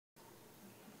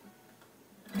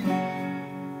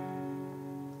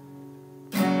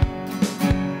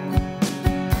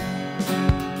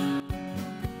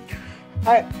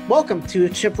All right, welcome to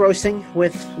Chip Roasting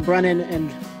with Brennan and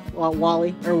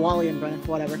Wally, or Wally and Brennan,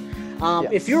 whatever.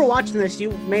 If you were watching this,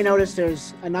 you may notice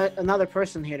there's another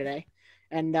person here today,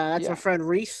 and that's our friend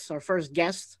Reese, our first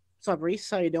guest. What's up, Reese?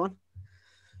 How you doing?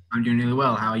 I'm doing really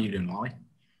well. How are you doing, Wally?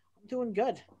 I'm doing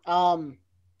good. So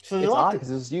it's odd because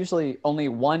there's usually only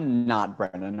one not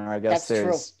Brennan, or I guess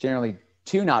there's generally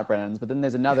two not Brennans, but then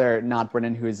there's another not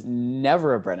Brennan who is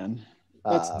never a Brennan.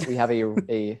 We have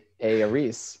a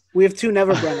Reese. We have two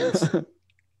never Brennans,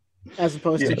 as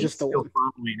opposed to just the one.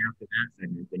 Following after that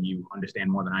segment, then you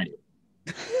understand more than I do.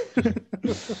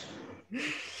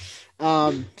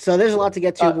 So there's a lot to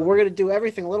get to, but we're going to do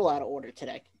everything a little out of order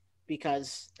today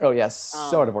because. Oh yes,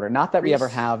 so out of order. Not that we ever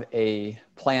have a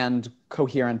planned,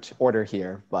 coherent order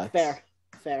here, but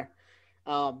fair.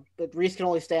 But Reese can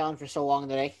only stay on for so long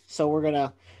today, so we're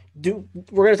gonna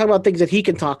talk about things that he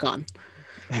can talk on.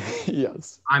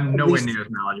 Yes. I'm nowhere near as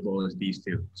knowledgeable as these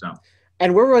two, so.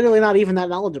 And we're really not even that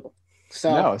knowledgeable. So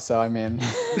no, so I mean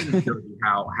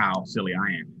how silly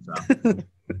I am.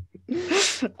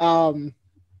 So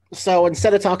so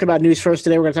instead of talking about news first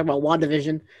today, we're gonna talk about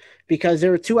WandaVision because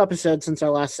there were 2 episodes since our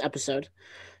last episode.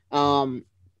 Brennan,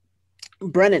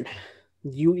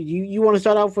 you want to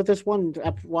start off with this one,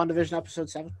 WandaVision episode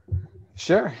 7?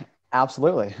 Sure.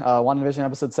 Absolutely. WandaVision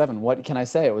episode 7. What can I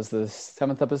say? It was the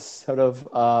 7th episode of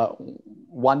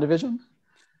WandaVision.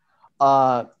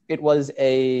 It was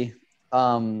a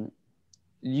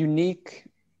unique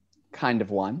kind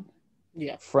of one.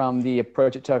 Yeah. From the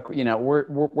approach it took. You know,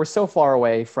 we're so far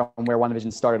away from where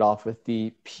WandaVision started off with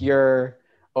the pure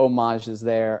homages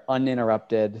there,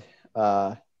 uninterrupted.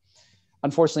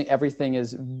 Unfortunately, everything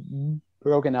is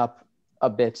broken up a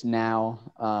bit now.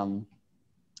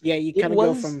 Yeah, you kind of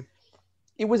go from.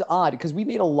 It was odd because we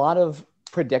made a lot of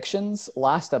predictions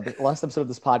last episode of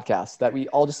this podcast that we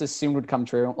all just assumed would come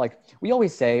true. Like we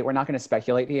always say, we're not going to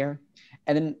speculate here,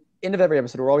 and then end of every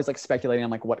episode, we're always like speculating on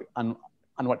like what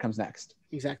comes next.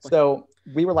 Exactly. So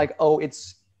we were like, oh,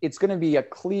 it's going to be a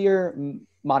clear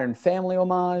Modern Family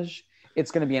homage. It's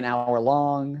going to be an hour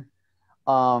long.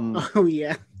 Oh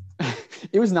yeah.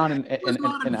 It was not an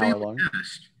hour long.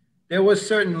 There was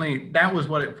certainly that was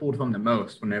what it pulled from the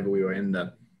most whenever we were in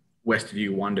the Westview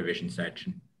WandaVision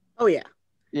section. Oh yeah.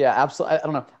 Yeah, absolutely. I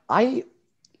don't know. I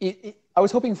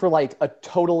was hoping for like a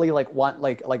totally like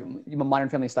Modern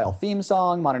Family style theme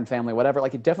song, Modern Family, whatever.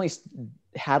 Like it definitely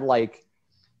had like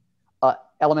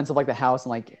elements of like the house and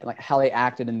like how they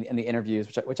acted in the interviews,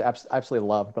 which I absolutely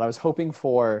loved. But I was hoping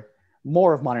for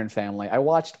more of Modern Family. I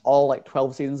watched all like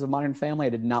 12 seasons of Modern Family. I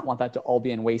did not want that to all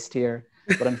be in waste here.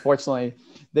 But unfortunately,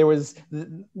 there was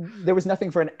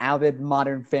nothing for an avid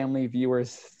Modern Family viewer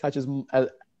such as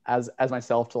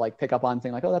myself to like pick up on,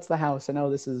 saying like, oh, that's the house. I know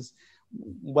this is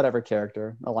whatever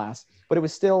character, alas. But it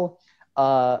was still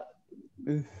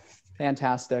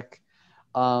fantastic.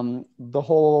 The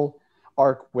whole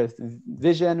arc with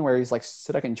Vision, where he's like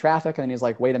stuck in traffic, and then he's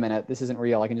like, wait a minute, this isn't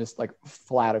real. I can just like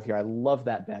fly out of here. I love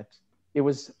that bit. It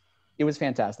was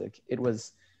fantastic. It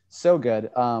was so good.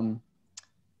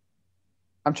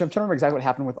 I'm trying to remember exactly what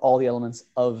happened with all the elements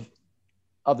of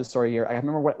the story here. I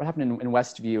remember what happened in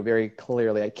Westview very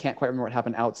clearly. I can't quite remember what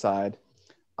happened outside.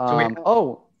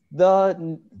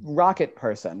 The rocket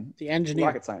person. The engineer.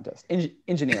 Rocket scientist.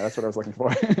 Engineer, that's what I was looking for.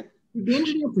 Did the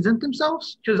engineer present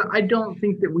themselves? Because I don't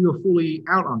think that we were fully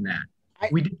out on that.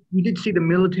 We did see the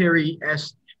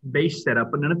military-esque base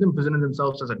setup, but none of them presented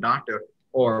themselves as a doctor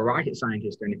or a rocket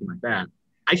scientist or anything like that.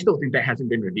 I still think that hasn't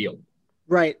been revealed.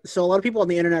 Right. So a lot of people on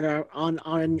the internet are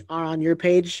on your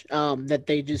page that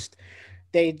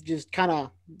they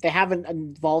haven't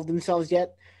involved themselves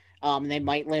yet. They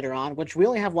might later on, which we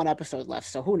only have 1 episode left,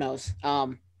 so who knows?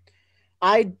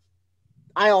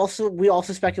 We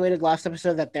also speculated last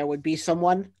episode that there would be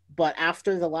someone, but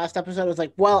after the last episode, it was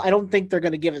like, well, I don't think they're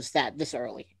going to give us that this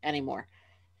early anymore.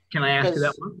 Can I ask you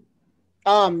that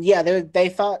one? Yeah, they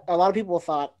thought, a lot of people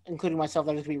thought, including myself,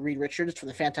 that it was going to be Reed Richards for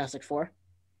the Fantastic Four.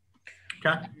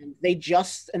 Okay. And they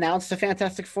just announced the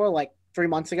Fantastic Four like 3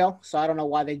 months ago, so I don't know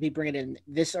why they'd be bringing it in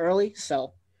this early.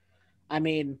 So, I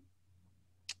mean,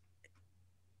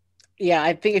 yeah,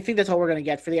 I think that's all we're going to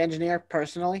get for the engineer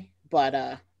personally,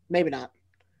 but maybe not.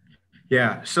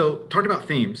 Yeah. So talking about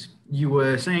themes, you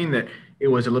were saying that it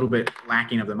was a little bit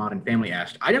lacking of the Modern Family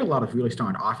aspect. I got a lot of really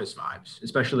strong Office vibes,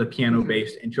 especially the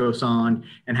piano-based intro song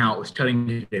and how it was cutting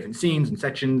to different scenes and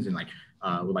sections and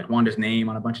with like Wanda's name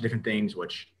on a bunch of different things,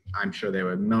 which I'm sure there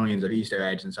were millions of Easter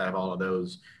eggs inside of all of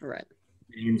those right.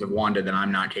 names of Wanda that I'm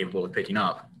not capable of picking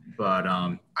up. But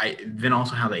then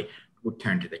also how they would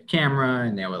turn to the camera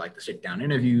and there were like the sit-down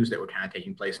interviews that were kind of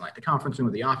taking place in like the conference room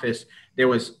of the office. There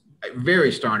was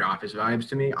very strong Office vibes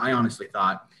to me. I honestly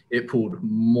thought it pulled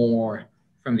more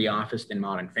from The Office than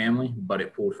Modern Family, but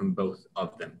it pulled from both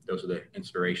of them. Those are the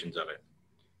inspirations of it.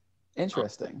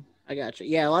 Interesting. I got you.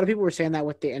 Yeah, a lot of people were saying that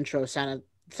with the intro sounded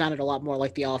a lot more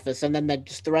like The Office, and then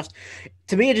just the rest.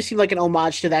 To me, it just seemed like an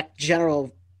homage to that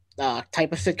general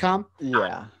type of sitcom.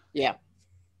 Yeah.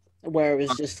 Where it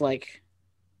was just like,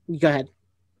 go ahead.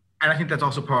 And I think that's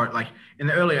also part, like, in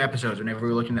the earlier episodes, whenever we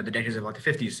were looking at the decades of like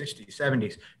the 50s, 60s,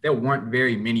 70s, there weren't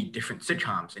very many different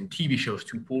sitcoms and TV shows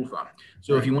to pull from.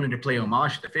 So if you wanted to play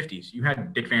homage to the 50s, you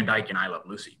had Dick Van Dyke and I Love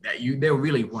Lucy. There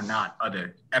really were not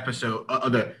other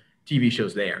TV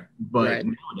shows there. But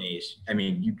nowadays, I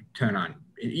mean, you turn on,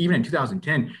 even in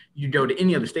 2010, you go to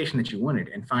any other station that you wanted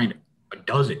and find a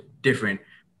dozen different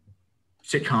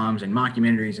sitcoms and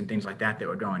mockumentaries and things like that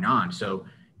were going on. So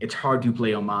it's hard to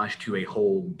play homage to a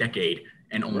whole decade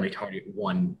and only target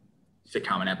one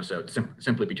sitcom an episode,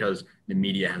 simply because the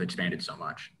media has expanded so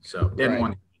much. So they didn't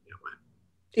want to do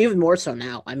it. Even more so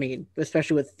now. I mean,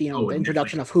 especially with the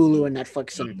introduction of Hulu and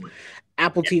Netflix and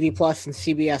Apple TV Plus and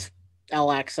CBS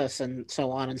All Access and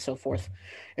so on and so forth.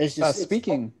 It's just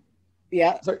speaking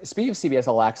of CBS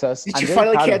All Access, did you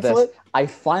finally cancel it? I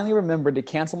finally remembered to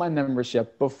cancel my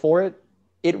membership before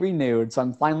it renewed, so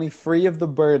I'm finally free of the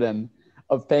burden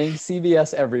of paying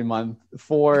CBS every month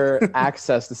for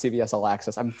access to CBS All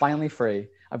Access. I'm finally free.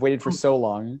 I've waited for so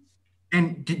long.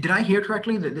 And did I hear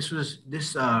correctly that this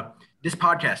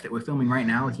podcast that we're filming right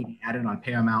now is being added on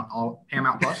Paramount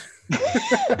Plus?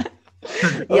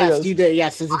 Yes, you did.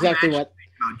 Yes, that's exactly what.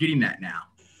 Getting that now.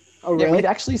 Oh, really? Yeah, we'd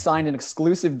actually signed an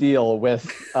exclusive deal with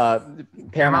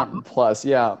Paramount Plus.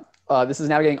 Yeah. This is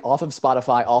now getting off of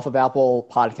Spotify, off of Apple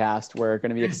Podcast. We're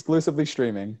going to be exclusively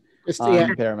streaming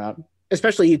on Paramount.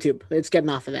 Especially YouTube. It's getting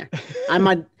off of there. I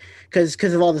might,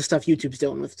 because of all the stuff YouTube's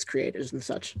doing with its creators and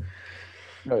such.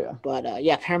 Oh, yeah. But,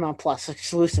 Paramount Plus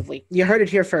exclusively. You heard it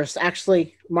here first.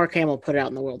 Actually, Mark Hamill put it out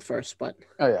in the world first, but...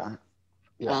 Oh, yeah.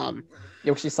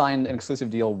 Yeah, she signed an exclusive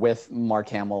deal with Mark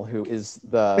Hamill, who is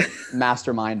the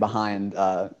mastermind behind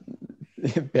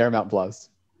Paramount Plus.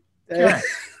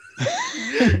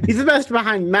 He's the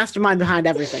mastermind behind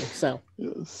everything, so...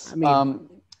 Yes. I mean...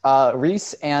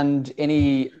 Reese and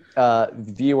any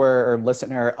viewer or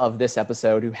listener of this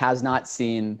episode who has not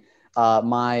seen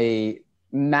my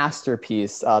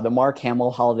masterpiece, the Mark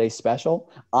Hamill Holiday Special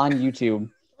on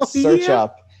YouTube, search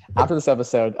up after this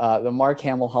episode, the Mark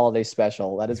Hamill Holiday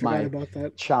Special. That is my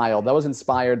child. That was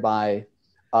inspired by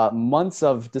months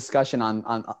of discussion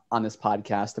on this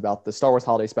podcast about the Star Wars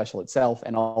Holiday Special itself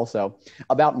and also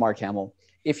about Mark Hamill.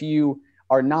 If you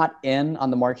are not in on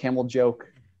the Mark Hamill joke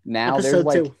now,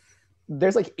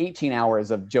 there's like 18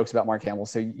 hours of jokes about Mark Hamill,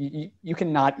 so you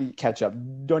cannot catch up.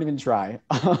 Don't even try.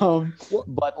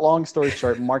 But long story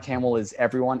short, Mark Hamill is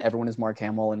everyone. Everyone is Mark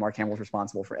Hamill, and Mark Hamill is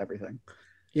responsible for everything.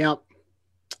 Yeah.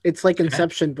 It's like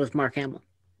Inception with Mark Hamill.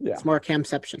 Yeah. It's Mark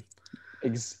Hamception.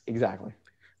 Exactly.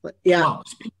 Yeah. Well,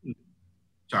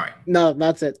 sorry. No,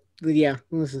 that's it. Yeah.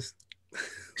 This is...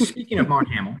 Speaking of Mark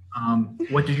Hamill,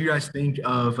 what did you guys think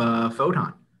of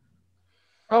Photon?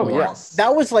 Oh, yes.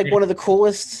 That was like one of the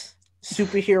coolest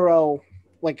superhero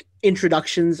like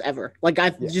introductions ever. Like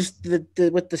just the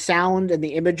with the sound and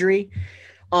the imagery.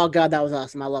 Oh god, that was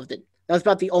awesome. I loved it. That was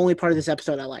about the only part of this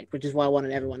episode I liked, which is why I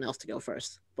wanted everyone else to go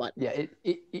first. But yeah,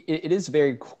 it is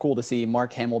very cool to see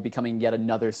Mark Hamill becoming yet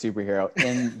another superhero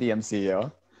in the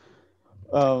MCU.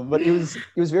 But it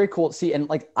was very cool to see, and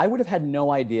like I would have had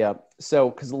no idea.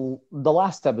 So because the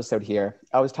last episode here,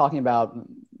 I was talking about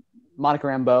Monica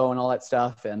Rambeau and all that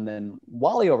stuff, and then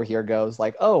Wally over here goes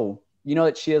like, "Oh, you know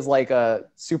that she is like a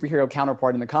superhero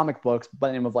counterpart in the comic books by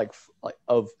the name of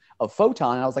of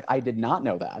Photon." And I was like, I did not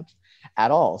know that at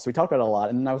all. So we talked about it a lot,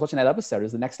 and then I was watching that episode. It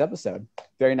was the next episode,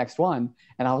 very next one,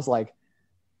 and I was like,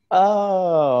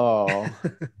 oh.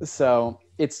 So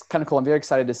it's kind of cool. I'm very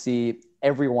excited to see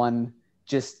everyone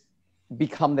just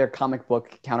become their comic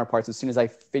book counterparts as soon as I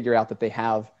figure out that they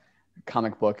have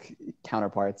comic book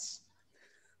counterparts.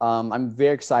 I'm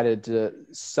very excited to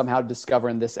somehow discover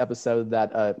in this episode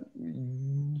that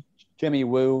Jimmy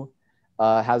Woo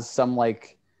has some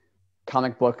like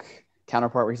comic book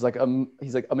counterpart where he's like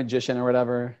a magician or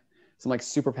whatever, some like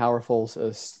super powerful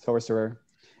sorcerer.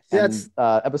 And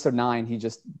episode 9, he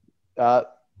just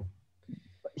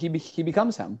he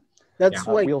becomes him. That's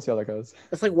like we'll see how that goes.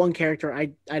 That's like one character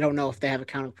I don't know if they have a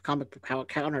comic book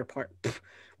counterpart.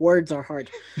 Words are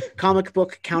hard. Comic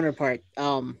book counterpart.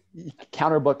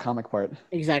 Counterbook comic part.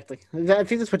 Exactly. I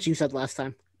think that's what you said last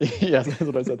time. Yes, that's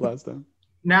what I said last time.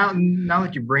 Now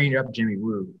that you bring up Jimmy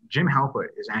Woo, Jim Halpert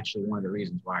is actually one of the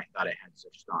reasons why I thought it had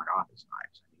such strong Office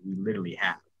vibes. I mean, we literally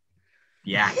have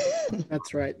Yeah.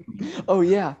 That's right. Oh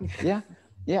yeah,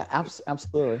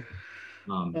 absolutely.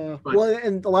 Well,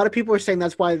 and a lot of people are saying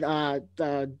that's why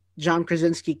John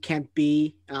Krasinski can't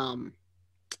be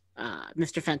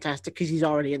Mr. Fantastic because he's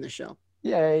already in the show.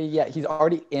 Yeah, he's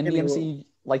already in the Well, MCU.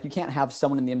 Like, you can't have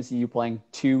someone in the MCU playing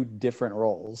two different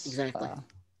roles. Exactly.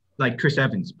 Like Chris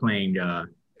Evans playing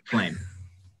Flame.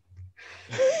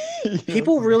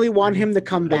 People really want him to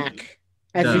come back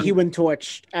as the Human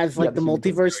Torch, as like the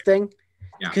multiverse thing,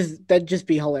 because that'd just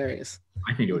be hilarious.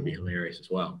 I think it would be hilarious as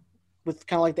well. With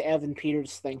kind of like the Evan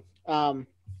Peters thing.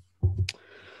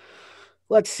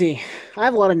 Let's see. I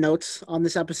have a lot of notes on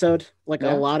this episode, like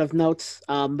a lot of notes,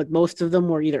 but most of them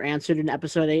were either answered in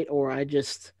episode 8 or I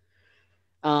just,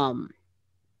 I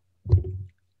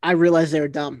realized they were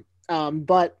dumb.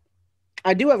 But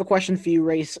I do have a question for you,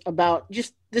 Reese, about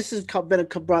just this has been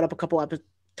brought up a couple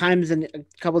times in a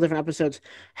couple different episodes.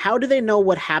 How do they know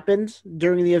what happened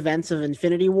during the events of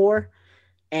Infinity War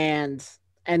and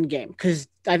Endgame? Because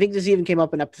I think this even came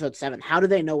up in episode 7. How do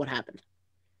they know what happened?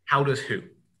 How does who?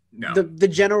 No. The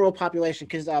general population,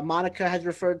 because Monica has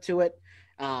referred to it.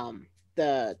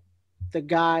 The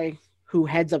guy who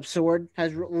heads up SWORD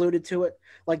has alluded to it,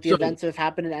 like the events that have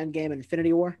happened in Endgame and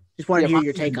Infinity War. Just wanted to hear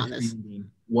your take on this.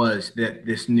 Was that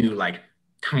this new like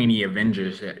tiny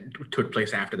Avengers that took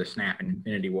place after the snap in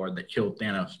Infinity War that killed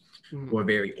Thanos were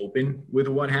very open with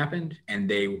what happened, and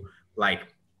they like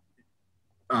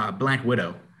Black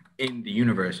Widow in the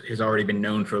universe has already been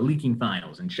known for leaking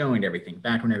files and showing everything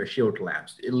back whenever S.H.I.E.L.D.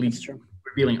 collapsed, at least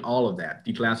revealing all of that,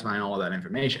 declassifying all of that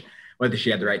information. Whether she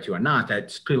had the right to or not,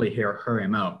 that's clearly her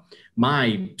MO.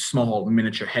 My small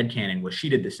miniature headcanon was she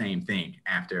did the same thing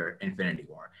after Infinity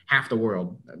War. Half the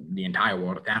world, the entire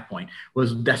world at that point,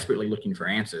 was desperately looking for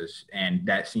answers, and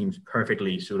that seems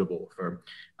perfectly suitable for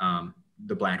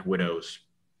the Black Widow's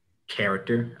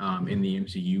character in the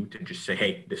MCU to just say,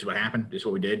 hey, this is what happened, this is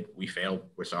what we did, we failed,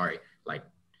 we're sorry. Like,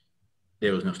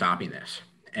 there was no stopping this.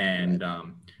 And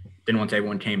then once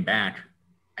everyone came back,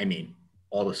 I mean,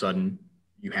 all of a sudden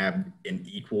you have an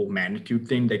equal magnitude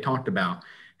thing. They talked about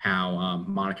how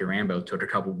Monica Rambeau took a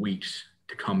couple weeks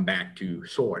to come back to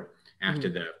SWORD after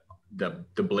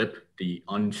the blip, the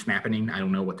unsnapping, I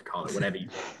don't know what to call it, whatever,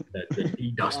 the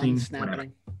de-dusting, whatever.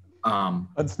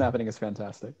 Unsnapping is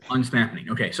fantastic. Unsnapping.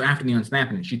 Okay, so after the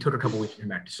unsnapping, she took a couple weeks to come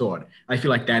back to SWORD. I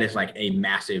feel like that is like a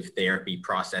massive therapy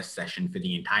process session for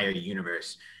the entire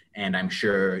universe, and I'm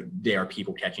sure there are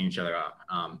people catching each other up.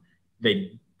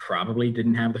 They probably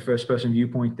didn't have the first-person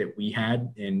viewpoint that we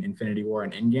had in Infinity War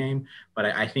and Endgame, but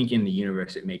I think in the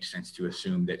universe it makes sense to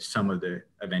assume that some of the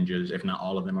Avengers, if not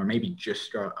all of them, or maybe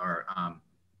just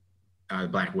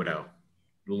Black Widow,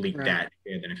 leaked that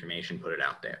information, put it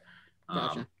out there.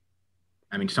 Gotcha.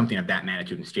 I mean, something of that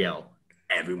magnitude and scale,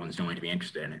 everyone's going to be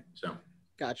interested in it. So,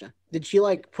 gotcha. Did she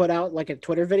like put out like a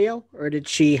Twitter video, or did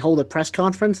she hold a press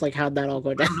conference? Like, how'd that all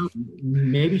go down? I don't know.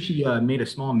 Maybe she made a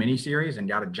small mini-series and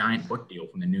got a giant book deal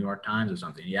from the New York Times or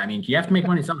something. Yeah, I mean, you have to make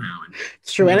money somehow. And,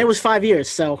 it's true, and it was 5 years,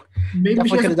 so maybe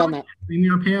definitely could have done that.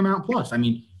 Paramount Plus. I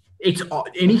mean,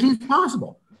 anything's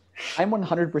possible. I'm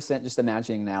 100% just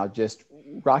imagining now, just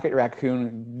Rocket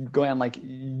Raccoon going on like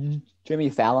Jimmy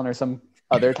Fallon or some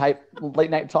other type late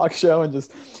night talk show and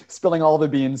just spilling all the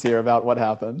beans here about what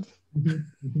happened.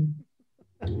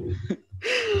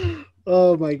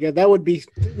 Oh my god, that would be.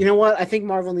 You know what? I think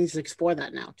Marvel needs to explore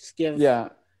that now. Just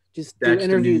do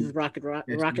interviews with Rocket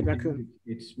Raccoon.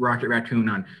 It's Rocket Raccoon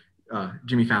on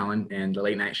Jimmy Fallon and the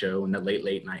Late Night Show and the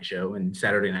Late Night Show and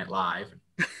Saturday Night Live.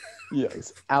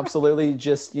 Yes, absolutely.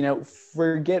 Just,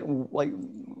 forget like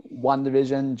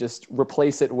WandaVision, just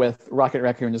replace it with Rocket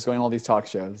Raccoon just going on all these talk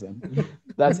shows, and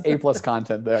that's A+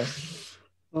 content there.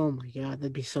 Oh my god,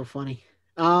 that'd be so funny.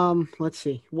 Let's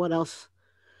see what else.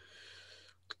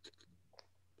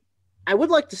 I would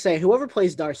like to say whoever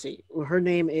plays Darcy, her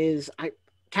name is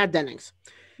Kat Dennings.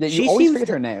 Yeah, you always forget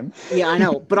her name. Yeah, I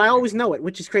know, but I always know it,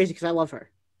 which is crazy because I love her.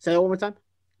 Say that one more time,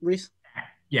 Reese.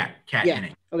 Yeah, Kat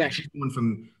Dennings. Okay, she's the one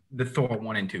from the Thor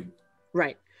 1 and 2.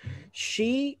 Right.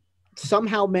 She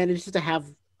somehow manages to have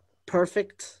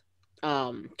perfect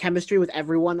chemistry with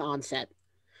everyone on set.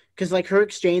 Because like her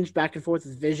exchange back and forth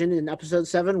with Vision in episode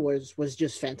 7 was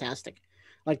just fantastic.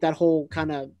 Like that whole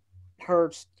kind of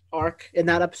her arc in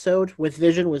that episode with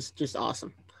Vision was just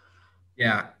awesome.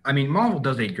 Yeah, I mean, Marvel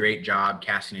does a great job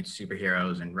casting its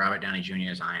superheroes, and Robert Downey Jr.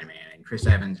 as Iron Man and Chris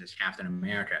Evans as Captain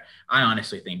America. I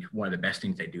honestly think one of the best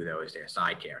things they do, though, is their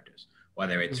side characters.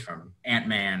 Whether it's from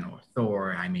Ant-Man or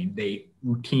Thor, I mean, they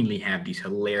routinely have these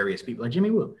hilarious people like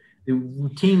Jimmy Woo. they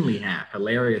routinely have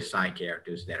hilarious side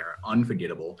characters that are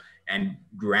unforgettable and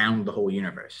ground the whole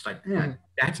universe. It's like, yeah,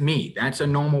 that's me. That's a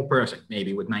normal person,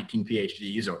 maybe with 19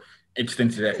 PhDs or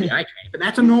extensive FBI training, but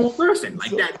that's a normal person.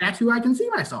 Like that's who I can see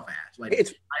myself as. Like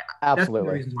absolutely. That's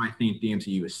the reason why I think the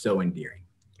MCU is so endearing.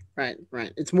 Right.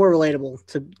 It's more relatable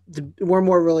to we're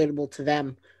more relatable to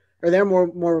them, or they're more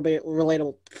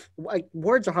relatable. Like,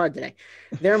 words are hard today.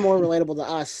 They're more relatable to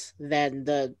us than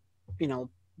the,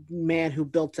 man who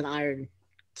built an iron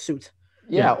suit.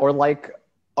 Yeah, or like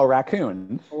a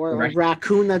raccoon. Or a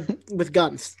raccoon with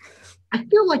guns. I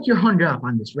feel like you're hung up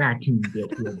on this raccoon bit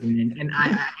here, Brennan, and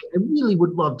I really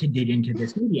would love to dig into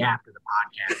this maybe after the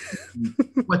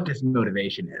podcast. What this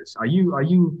motivation is? Are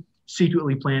you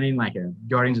secretly planning like a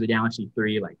Guardians of the Galaxy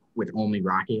 3, like with only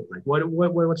Rocket? Like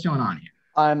what's going on here?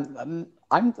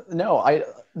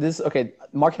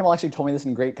 Mark Hamill actually told me this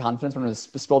in great confidence when I was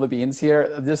spill the beans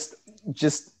here.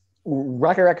 Just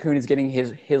Rocket Raccoon is getting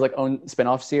his like own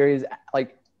spin-off series.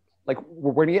 Like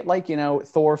we're gonna get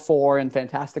Thor 4 and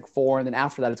Fantastic Four, and then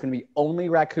after that it's gonna be only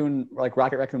Rocket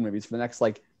Raccoon movies for the next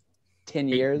 10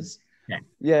 years.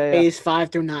 Yeah. Phase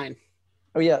 5 through 9.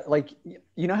 Oh yeah,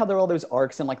 how there are all those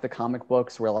arcs in the comic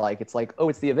books where it's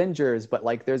it's the Avengers, but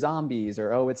they're zombies,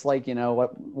 or it's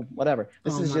whatever.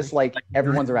 This is just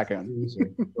everyone's a raccoon.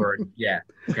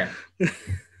 Okay.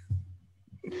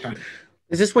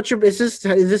 Is this what the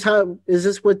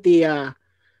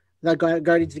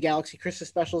Guardians of the Galaxy Christmas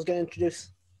special is going to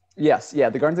introduce? Yes, yeah,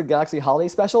 the Guardians of the Galaxy holiday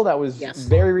special that was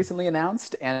very recently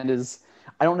announced, and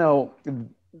I don't know,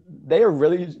 they are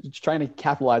really trying to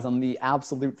capitalize on the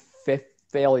absolute fifth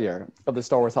failure of the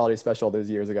Star Wars holiday special those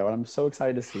years ago, and I'm so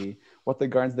excited to see what the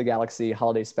Guardians of the Galaxy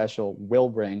holiday special will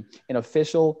bring. An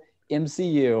official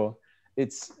MCU,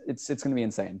 it's going to be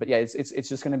insane. But yeah, it's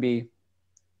just going to be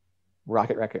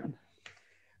Rocket Raccoon.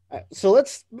 So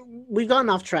we've gotten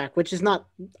off track, which is not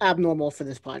abnormal for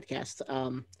this podcast.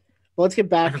 But let's get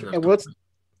back and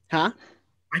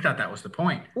I thought that was the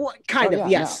point. Well, kind of,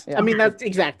 yes. Yeah. I mean,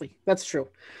 that's true.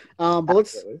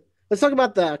 But let's talk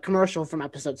about the commercial from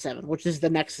episode 7, which is the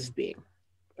Nexus being,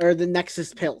 or the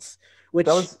Nexus pills, which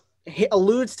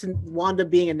alludes to Wanda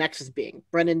being a Nexus being.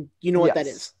 Brennan, you know what that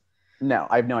is? No,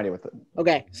 I have no idea what that.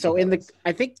 Okay, so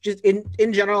I think just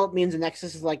in general, it means a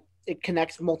Nexus is it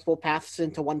connects multiple paths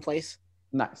into one place.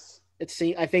 Nice.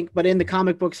 I think, but in the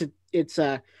comic books, it's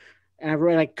and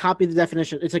I copied the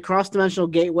definition. It's a cross-dimensional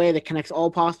gateway that connects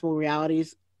all possible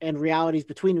realities and realities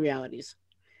between realities,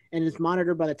 and it's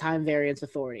monitored by the Time Variance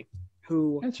Authority,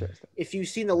 who, if you've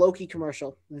seen the Loki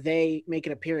commercial, they make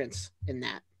an appearance in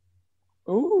that.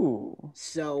 Ooh.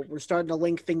 So we're starting to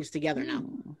link things together now,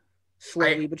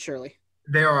 slowly but surely.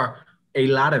 There are a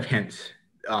lot of hints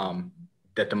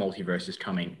that the multiverse is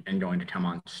coming and going to come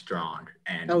on strong,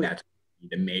 and that's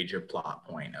the major plot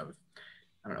point of,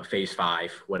 I don't know, Phase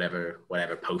 5, whatever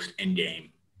post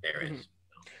Endgame there is.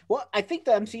 Well, I think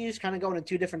the MCU is kind of going in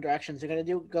two different directions. They're gonna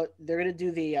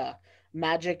do the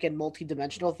magic and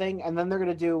multi-dimensional thing, and then they're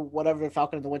gonna do whatever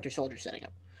Falcon and the Winter Soldier is setting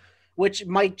up, which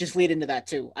might just lead into that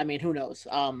too. I mean, who knows?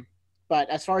 But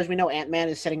as far as we know, Ant-Man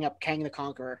is setting up Kang the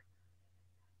Conqueror,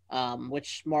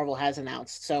 which Marvel has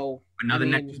announced. So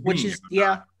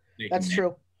that's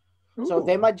true. Ooh. So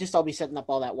they might just all be setting up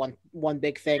all that one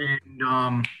big thing.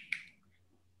 And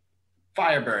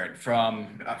Firebird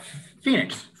from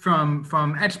Phoenix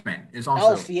from X-Men is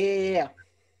also. Oh, yeah.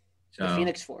 So, the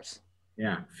Phoenix Force.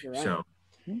 Yeah. Right. So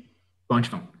bunch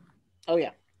of them. Oh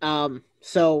yeah.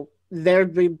 So they're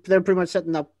pretty much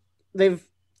setting up. They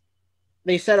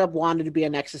set up Wanda to be a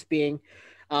Nexus being,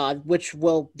 which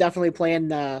will definitely play in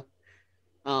the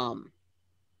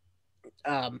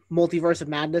Multiverse of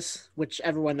Madness, which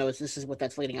everyone knows this is what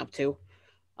that's leading up to.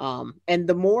 And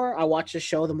the more I watch the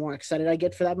show, the more excited I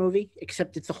get for that movie,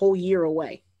 except it's a whole year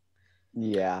away.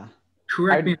 Yeah.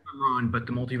 Correct me if I'm wrong, but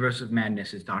the Multiverse of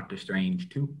Madness is Doctor Strange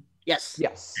too? Yes.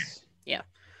 Yeah.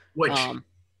 Which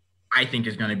I think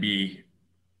is going to be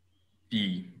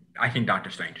I think Doctor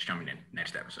Strange is coming in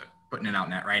next episode. Putting it out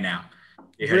in that right now.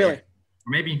 Really? Or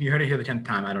maybe you heard it here the 10th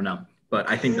time, I don't know. But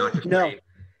I think Doctor Strange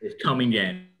is coming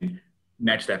in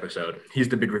next episode. He's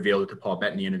the big reveal that the Paul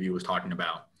Bettany interview was talking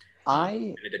about.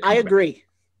 I agree.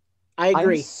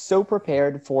 I'm so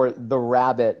prepared for the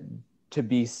rabbit to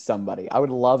be somebody. I would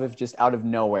love if just out of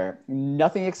nowhere,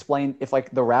 nothing explained, if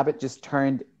the rabbit just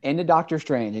turned into Doctor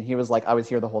Strange and he was like, I was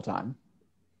here the whole time.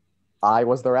 I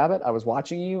was the rabbit, I was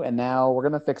watching you, and now we're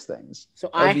going to fix things. So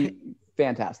that'd be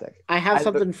fantastic. I have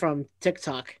something from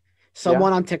TikTok.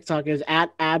 Someone on TikTok is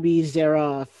at Abby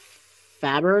Zara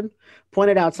Fabern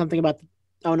pointed out something about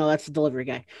that's the delivery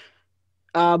guy.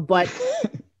 But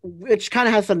which kind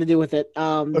of has something to do with it.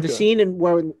 The scene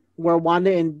where where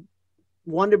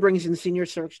Wanda brings in Senior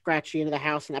Scratchy into the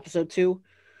house in episode 2.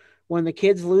 When the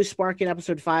kids lose Sparky in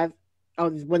episode 5,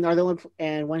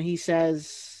 when he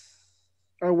says,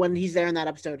 or when he's there in that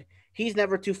episode, he's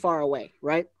never too far away,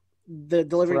 right? The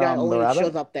delivery guy only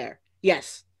shows up there.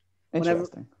 Yes.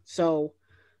 Interesting.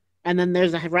 And then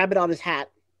there's a rabbit on his hat.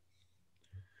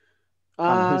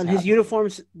 His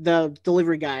uniform's the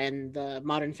delivery guy in the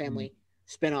Modern Family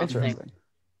spinoff thing.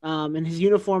 And his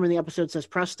uniform in the episode says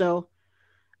Presto.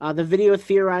 The video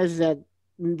theorizes that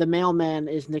the mailman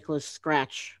is Nicholas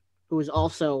Scratch, who is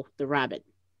also the rabbit.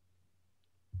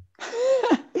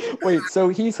 Wait, so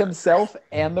he's himself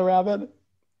and the rabbit?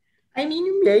 I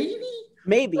mean, maybe.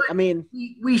 Maybe. I mean,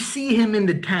 we see him in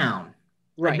the town.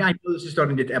 Right. I know this is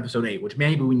starting to get to episode 8, which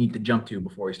maybe we need to jump to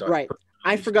before we start. Right.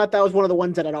 I forgot that was one of the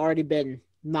ones that had already been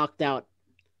knocked out.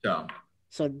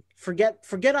 So forget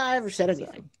I ever said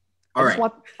anything. I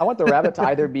want the rabbit to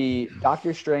either be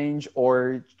Doctor Strange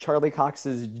or Charlie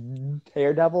Cox's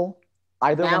Daredevil.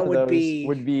 Either one of those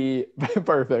would be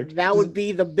perfect. That would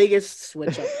be the biggest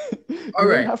switch up. All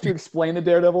right. You don't have to explain the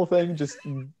Daredevil thing. Just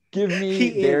give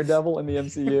me Daredevil in the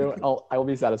MCU. I will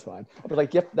be satisfied. I'll be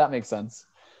like, yep, that makes sense.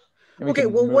 Okay,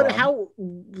 well, how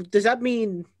does that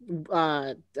mean?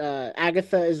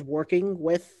 Agatha is working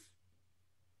with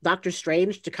Doctor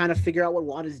Strange to kind of figure out what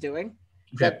Wanda's doing.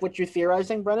 Is that what you're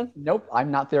theorizing, Brennan? Nope, I'm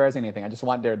not theorizing anything. I just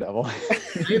want Daredevil.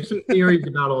 I have some theories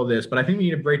about all this, but I think we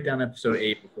need to break down episode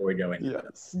 8 before we go into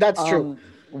it. That's true.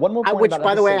 One more point which, about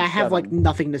by the way, I have 7. like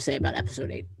nothing to say about episode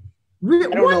 8.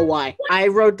 Really? I don't know why. I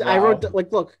wrote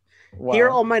like, look, Wow. here are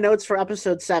all my notes for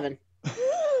episode 7.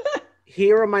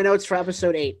 Here are my notes for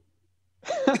episode 8.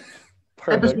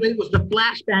 Episode 8 was the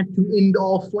flashback to end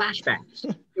all flashbacks.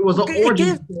 It was an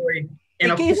origin story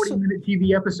in a 40-minute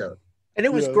TV episode. And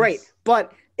it was great,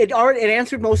 but it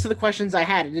answered most of the questions I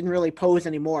had. It didn't really pose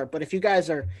any more. But if you guys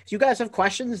have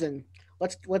questions, then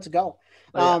let's go.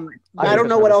 I don't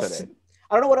know what else.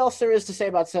 I don't know what else there is to say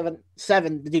about 7.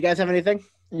 Did you guys have anything?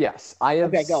 Yes, I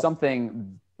have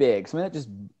something big. Something that just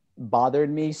bothered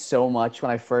me so much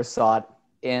when I first saw it.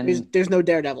 There's no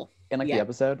Daredevil in the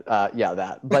episode.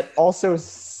 That. But also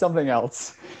something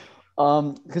else.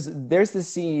 Because there's this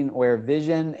scene where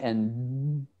Vision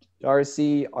and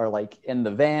Darcy are like in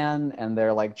the van and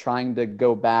they're like trying to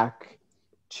go back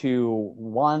to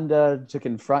Wanda to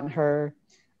confront her,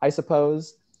 I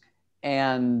suppose.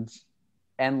 And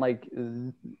like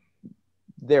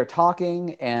they're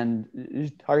talking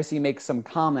and Darcy makes some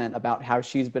comment about how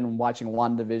she's been watching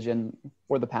WandaVision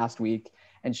for the past week.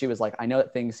 And she was like, I know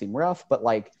that things seem rough, but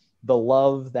like the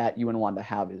love that you and Wanda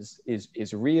have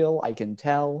is real. I can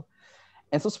tell.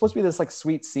 And so it's supposed to be this like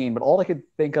sweet scene, but all I could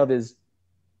think of is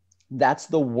that's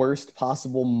the worst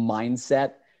possible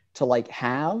mindset to like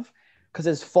have. Because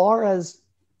as far as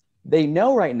they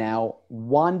know right now,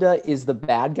 Wanda is the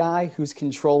bad guy who's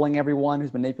controlling everyone,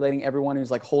 who's manipulating everyone,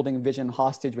 who's like holding Vision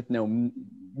hostage with no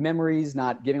memories,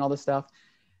 not giving all this stuff.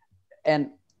 And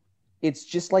it's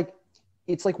just like,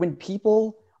 it's like when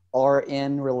people are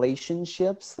in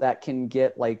relationships that can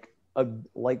get like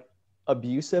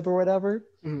abusive or whatever,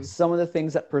 some of the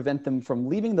things that prevent them from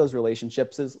leaving those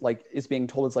relationships is being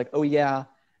told it's like, oh yeah,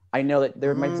 I know that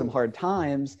there might be some hard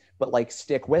times, but like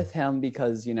stick with him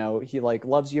because, you know, he like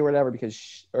loves you or whatever because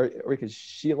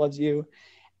she loves you.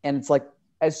 And it's like,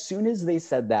 as soon as they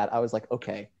said that, I was like,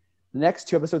 okay, the next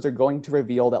 2 episodes are going to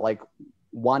reveal that like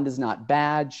Wanda's not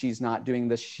bad. She's not doing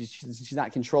this. She's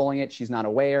not controlling it. She's not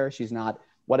aware. She's not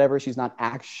whatever. She's not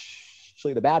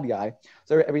actually the bad guy.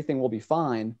 So everything will be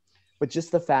fine. But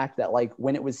just the fact that like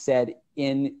when it was said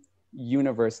in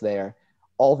universe there,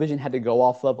 all Vision had to go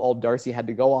off of, all Darcy had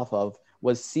to go off of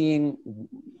was seeing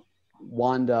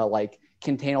Wanda like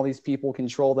contain all these people,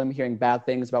 control them, hearing bad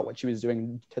things about what she was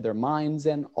doing to their minds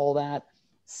and all that,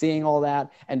 seeing all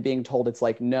that and being told it's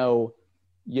like, no,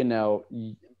 you know,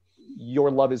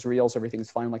 your love is real, so everything's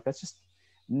fine. Like, that's just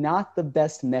not the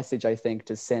best message, I think,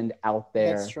 to send out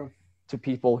there to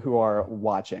people who are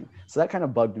watching. So that kind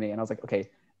of bugged me. And I was like, okay,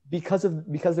 because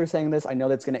they're saying this, I know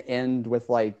that's going to end with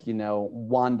like, you know,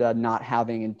 Wanda not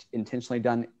having intentionally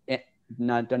done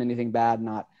anything bad,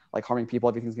 not like harming people.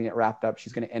 Everything's going to get wrapped up.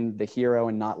 She's going to end the hero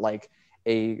and not like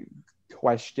a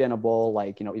questionable,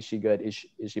 like, you know, is she good? Is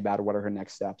she bad? Or what are her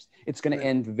next steps? It's going to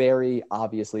end very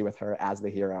obviously with her as the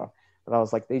hero. But I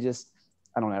was like,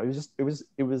 I don't know. It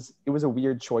was a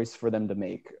weird choice for them to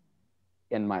make,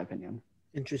 in my opinion.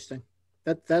 Interesting.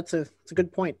 That's a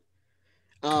good point.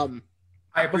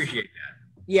 I appreciate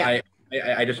that. Yeah.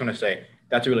 I just want to say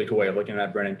that's a really cool way of looking at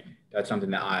that, Brennan. That's something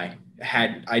that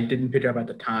I didn't pick up at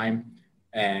the time,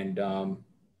 and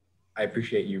I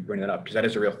appreciate you bringing that up because that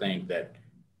is a real thing that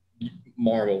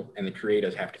Marvel and the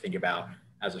creators have to think about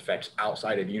as effects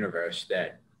outside of the universe,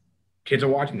 that kids are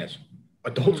watching this,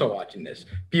 adults are watching this,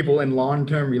 people in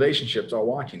long-term relationships are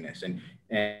watching this, and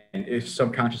it's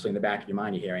subconsciously in the back of your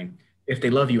mind you're hearing, if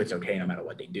they love you, it's okay no matter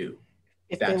what they do.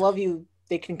 If they love you,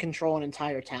 they can control an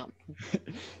entire town.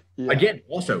 Yeah. Again,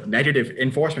 also negative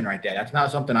enforcement right there. That's not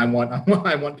something I want.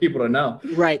 I want people to know.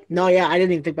 Right. No, yeah, I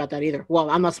didn't even think about that either. Well,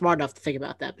 I'm not smart enough to think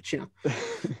about that, but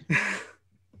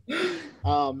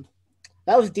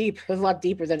that was deep. That was a lot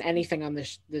deeper than anything on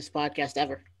this podcast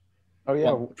ever. Oh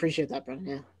yeah, well, appreciate that, Brennan.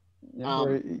 Yeah.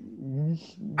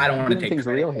 I don't want to take things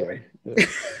real here.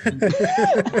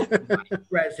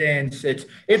 Presence.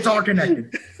 It's all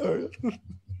connected.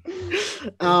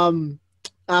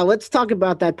 Let's talk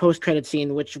about that post-credit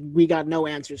scene, which we got no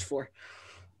answers for.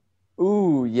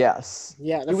 Ooh, yes.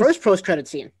 Yeah, the first post-credit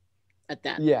scene at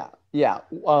that. Yeah.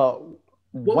 What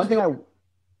was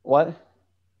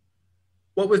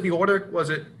the order? Was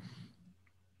it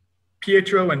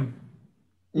Pietro and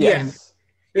yes?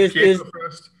 Pietro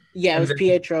first. Yeah, it was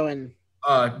Pietro and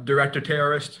Director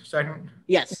Terrorist second.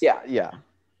 Yes. Yeah.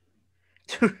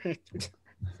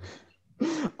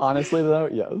 Honestly, though,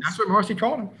 yes. That's what Marcy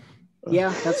called him.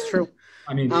 Yeah, that's true.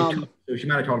 I mean, she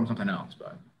might have told him something else,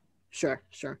 but sure.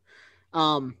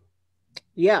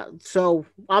 Yeah. So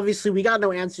obviously, we got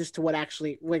no answers to what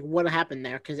happened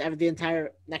there, because the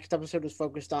entire next episode was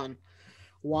focused on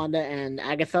Wanda and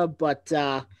Agatha. But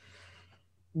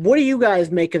what do you guys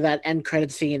make of that end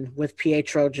credit scene with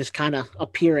Pietro just kind of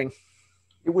appearing?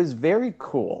 It was very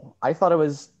cool. I thought it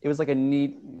was like a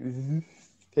neat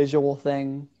visual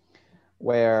thing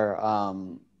where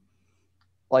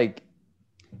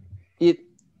it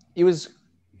was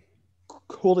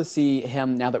cool to see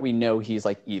him now that we know he's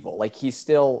like evil. Like, he's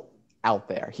still out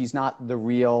there. He's not the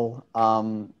real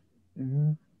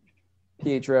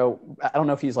Pietro. I don't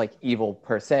know if he's like evil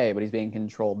per se, but he's being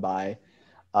controlled by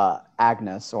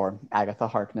Agnes, or Agatha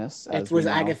Harkness. It was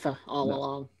Agatha all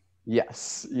along.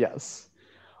 Yes.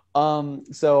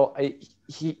 So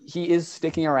he is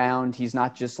sticking around. He's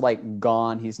not just like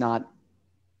gone. He's not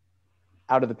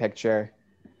out of the picture.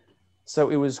 So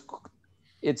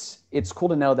it's cool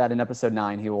to know that in episode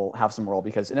 9 he will have some role,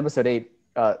 because in episode 8,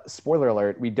 spoiler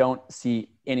alert, we don't see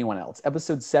anyone else.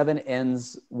 Episode 7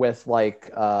 ends with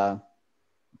like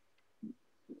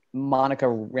Monica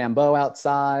Rambeau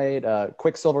outside,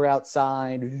 Quicksilver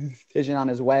outside, Vision on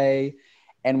his way,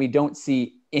 and we don't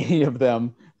see any of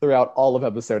them throughout all of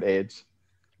episode 8.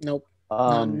 Nope.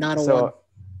 Not a so one.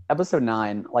 Episode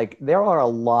 9, like, there are a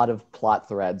lot of plot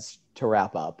threads to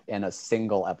wrap up in a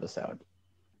single episode.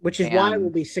 Which is why it will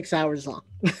be 6 hours long.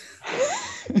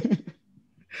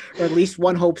 Or at least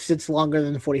one hopes it's longer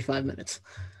than 45 minutes.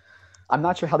 I'm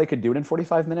not sure how they could do it in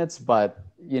 45 minutes, but,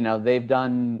 they've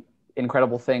done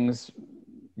incredible things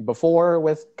before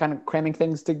with kind of cramming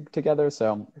things together,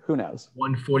 so who knows?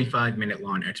 1 45-minute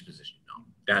long exposition. No,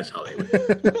 that's how they would.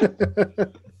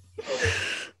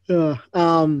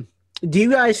 Do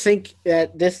you guys think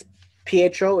that this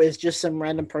Pietro is just some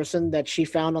random person that she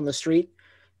found on the street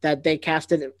that they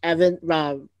casted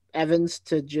Evans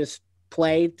to just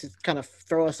play to kind of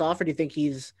throw us off, or do you think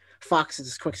he's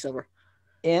Fox's Quicksilver?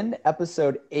 In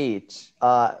episode 8,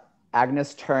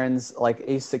 Agnes turns like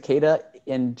a cicada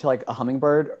into like a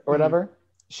hummingbird or whatever. Mm-hmm.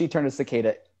 She turned a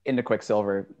cicada into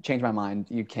Quicksilver. Change my mind.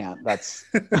 You can't. That's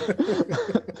a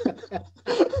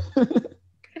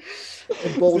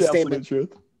bold statement.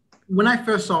 Truth. When I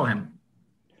first saw him,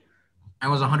 I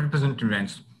was 100%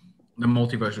 convinced the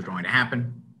multiverse was going to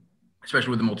happen, especially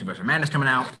with the Multiverse of Madness coming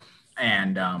out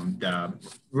and the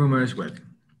rumors with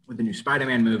the new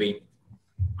Spider-Man movie.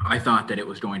 I thought that it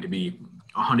was going to be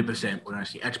 100%. We're going to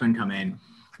see X-Men come in.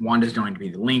 Wanda's going to be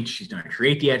the link. She's going to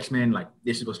create the X-Men. Like,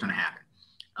 this is what's going to happen.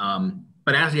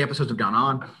 But as the episodes have gone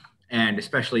on, and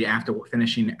especially after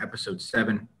finishing episode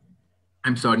 7,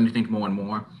 I'm starting to think more and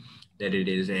more that it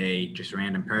is just a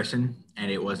random person,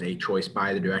 and it was a choice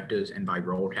by the directors and by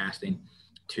role casting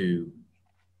to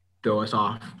throw us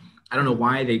off. I don't know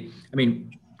why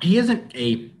he isn't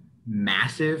a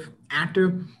massive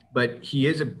actor, but he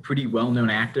is a pretty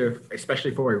well-known actor,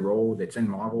 especially for a role that's in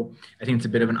Marvel. I think it's a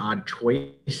bit of an odd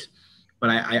choice, but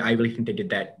I really think they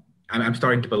did that. I'm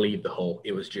starting to believe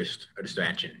it was just a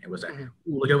distraction. It was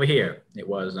look over here. It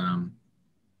was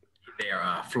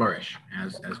their flourish,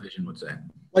 as Vision would say.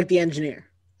 Like the engineer.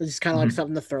 It's just kind of like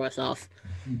something to throw us off.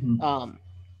 Mm-hmm.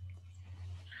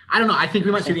 I don't know. I think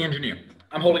we might see the engineer.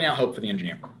 I'm holding out hope for the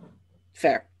engineer.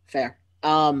 Fair.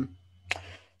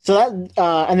 So that,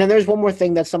 and then there's one more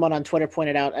thing that someone on Twitter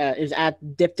pointed out, is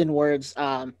at Dipped in Words.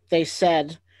 They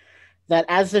said that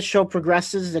as the show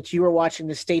progresses, that you are watching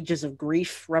the stages of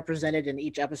grief represented in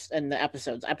each episode. In the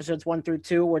episodes, episodes 1 through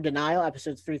 2 were denial.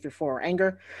 Episodes 3 through 4 were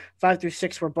anger. 5 through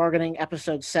 6 were bargaining.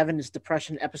 Episode 7 is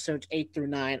depression. Episodes 8 through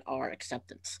 9 are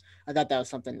acceptance. I thought that was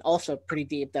something also pretty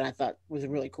deep that I thought was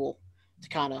really cool to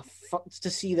kind of to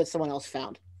see that someone else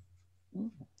found.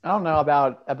 I don't know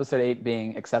about episode 8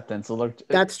 being acceptance. It looked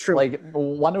That's true. Like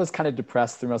Wanda was kind of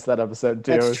depressed through most of that episode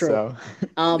too. That's true.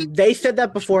 So They said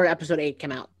that before episode 8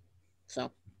 came out. So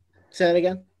say that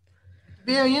again.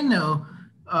 Yeah,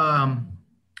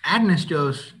 Agnes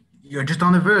goes, you're just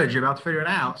on the verge, you're about to figure it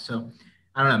out. So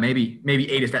I don't know,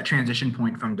 maybe 8 is that transition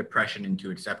point from depression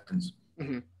into acceptance.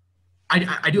 Mm-hmm.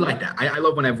 I do like that. I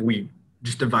love whenever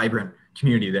just the vibrant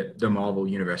community that the Marvel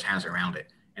universe has around it,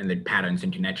 and the patterns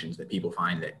and connections that people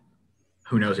find that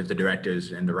who knows if the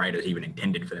directors and the writers even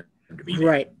intended for them to be there.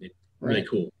 Right. It's really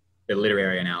cool, the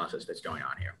literary analysis that's going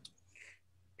on here.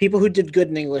 People who did good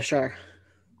in English are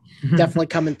definitely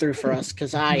coming through for us,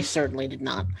 because I certainly did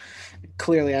not.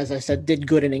 Clearly, as I said, did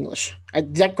good in English.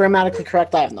 Is that grammatically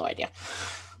correct? I have no idea.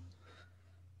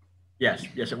 Yes,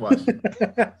 it was.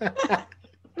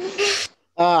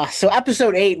 So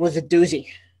episode 8 was a doozy.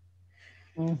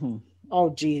 mm-hmm.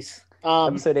 Oh, geez.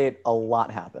 Episode 8, a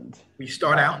lot happened. We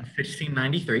start out in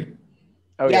 1593.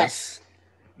 Oh, yes.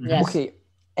 Mm-hmm. Yes. Okay,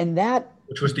 and that...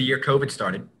 Which was the year COVID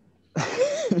started.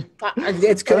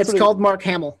 It's called Mark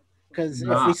Hamill, because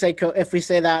if we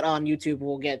say that on YouTube,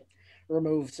 we'll get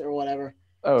removed or whatever.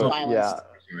 Oh, yeah.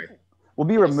 We'll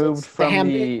be removed from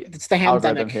it's the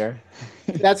algorithm Hamdemic here.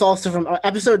 That's also from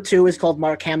episode 2 is called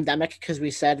Mark Hamdemic, because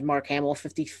we said Mark Hamill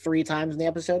 53 times in the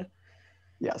episode.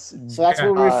 Yes. So that's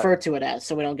what we refer to it as,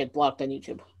 so we don't get blocked on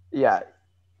YouTube. Yeah.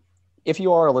 If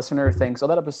you are a listener who thinks, oh,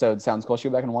 that episode sounds cool, I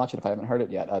should go back and watch it if I haven't heard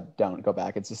it yet. Don't go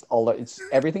back. It's just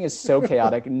everything is so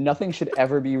chaotic. Nothing should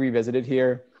ever be revisited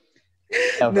here.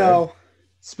 Ever. No.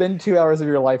 Spend 2 hours of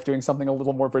your life doing something a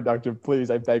little more productive,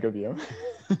 please. I beg of you.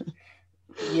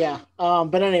 Yeah.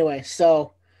 But anyway,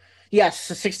 so yes,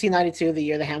 so 1692, the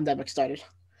year the Hamdemic started.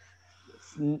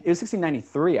 It was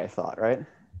 1693, I thought, right?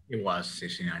 It was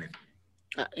 1693.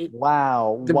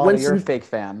 Wow. Wally, you're a fake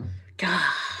fan. God.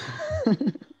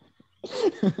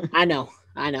 I know.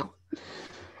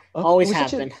 Always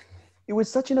have been. It was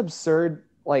such an absurd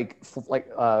flashback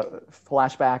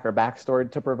or backstory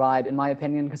to provide, in my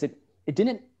opinion, because it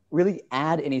didn't really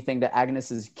add anything to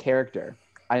Agnes's character.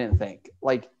 I didn't think.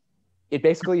 It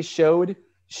basically showed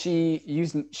she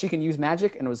can use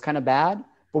magic, and it was kind of bad,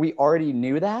 but we already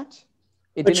knew that.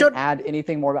 It didn't add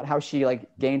anything more about how she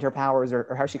gained her powers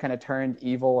or how she kind of turned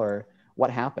evil or what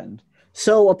happened.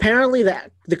 So apparently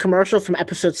the commercial from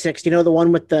episode 6, the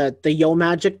one with the yo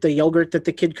magic, the yogurt that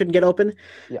the kid couldn't get open.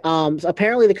 Yeah. So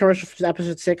apparently the commercial from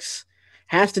episode 6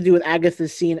 has to do with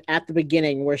Agatha's scene at the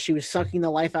beginning where she was sucking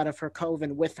the life out of her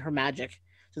coven with her magic.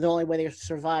 So the only way they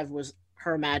survived was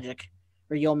her magic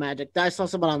or yo magic. I saw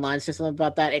someone online say something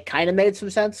about that. It kind of made some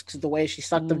sense because the way she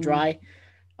sucked them dry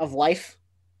of life.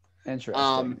 Interesting.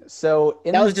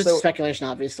 That was just speculation,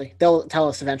 obviously. They'll tell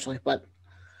us eventually, but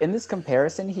in this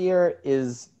comparison here,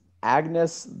 is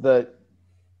Agnes the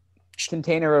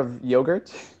container of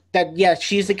yogurt?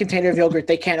 She's the container of yogurt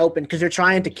they can't open because they're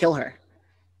trying to kill her.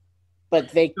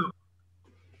 But it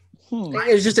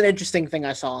was just an interesting thing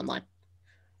I saw online.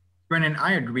 Brennan,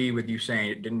 I agree with you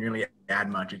saying it didn't really add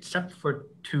much except for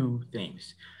 2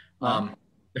 things. The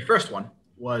first one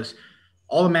was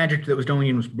all the magic that was going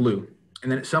in was blue.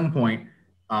 And then at some point,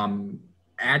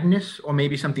 Agnes or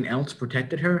maybe something else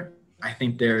protected her. I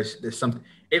think there's something.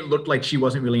 It looked like she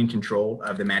wasn't really in control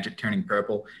of the magic turning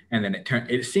purple, and then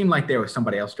it seemed like there was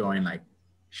somebody else going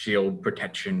shield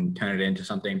protection, turn it into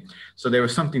something. So there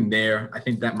was something there. I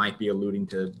think that might be alluding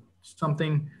to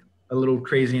something a little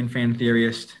crazy and fan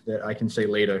theorist that I can say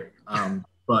later.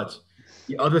 But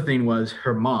the other thing was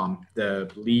her mom,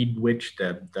 the lead witch,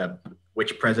 the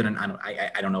witch president.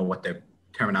 I don't know what the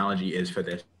terminology is for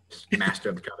this master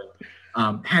of the coven.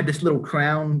 Had this little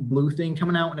crown blue thing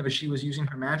coming out whenever she was using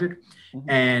her magic. Mm-hmm.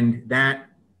 And that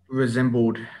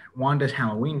resembled Wanda's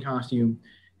Halloween costume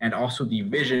and also the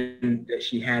vision that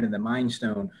she had in the Mind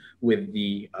Stone with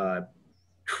the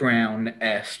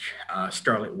crown-esque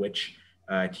Scarlet Witch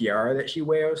tiara that she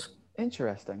wears.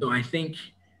 Interesting. So I think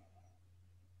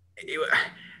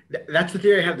that's the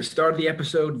theory I had at the start of the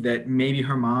episode, that maybe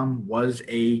her mom was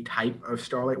a type of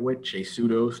Scarlet Witch, a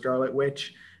pseudo-Scarlet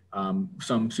Witch.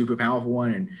 Some super powerful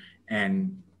one,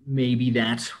 and maybe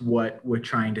that's what we're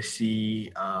trying to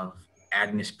see of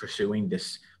Agnes pursuing,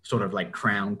 this sort of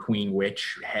crown queen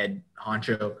witch head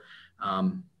honcho.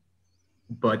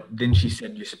 But then she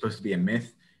said you're supposed to be a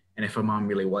myth, and if her mom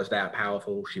really was that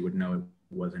powerful, she would know it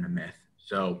wasn't a myth.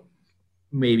 So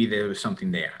maybe there was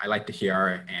something there. I like the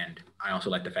tiara, and I also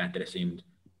like the fact that it seemed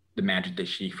the magic that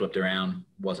she flipped around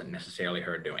wasn't necessarily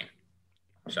her doing.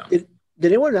 So Did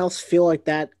anyone else feel like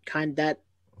that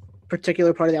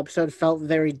particular part of the episode felt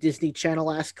very Disney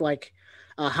Channel-esque, like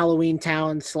Halloween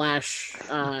Town slash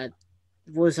what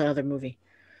was that other movie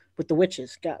with the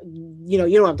witches? You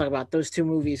know what I'm talking about. Those two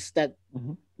movies that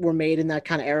were made in that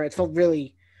kind of era. It felt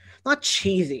really not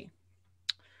cheesy,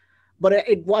 but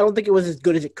I don't think it was as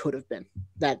good as it could have been.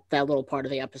 That little part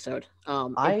of the episode.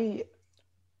 I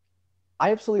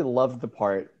absolutely loved the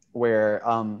part where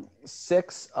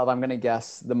 6 of, I'm gonna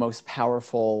guess, the most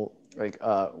powerful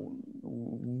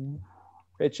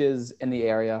witches in the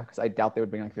area, because I doubt they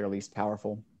would be like their least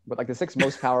powerful, but like the 6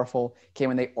 most powerful came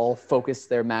when they all focused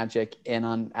their magic in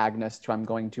on Agnes, who I'm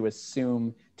going to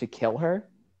assume to kill her.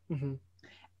 Mm-hmm.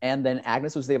 And then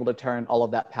Agnes was able to turn all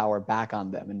of that power back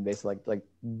on them and basically like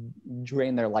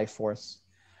drain their life force.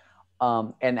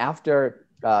 And after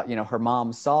her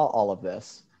mom saw all of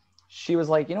this, she was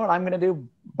like, you know what I'm gonna do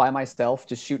by myself?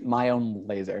 Just shoot my own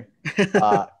laser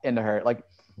into her. Like,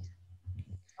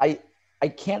 I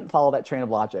can't follow that train of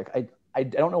logic. I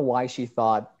don't know why she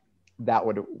thought that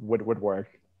would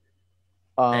work.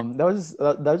 That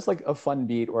was like a fun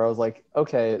beat where I was like,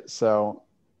 okay, so.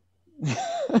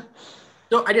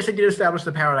 So I guess I did establish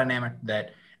the power dynamic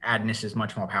that Agnes is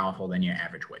much more powerful than your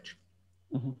average witch.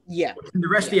 Mm-hmm. Yeah. In the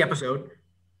rest of the episode,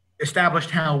 established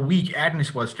how weak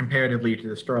Agnes was comparatively to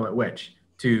the Scarlet Witch,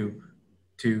 to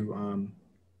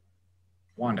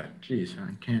Wanda. Jeez,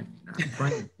 I can't.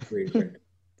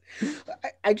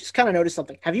 I just kind of noticed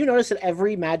something. Have you noticed that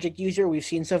every magic user we've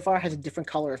seen so far has a different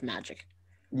color of magic?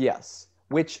 Yes,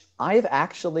 which I've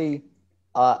actually.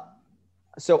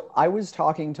 So I was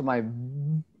talking to my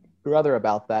brother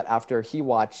about that after he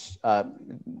watched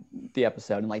the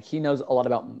episode, and like he knows a lot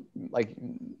about like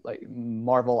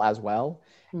Marvel as well.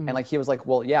 And like he was like,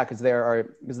 well, yeah, because there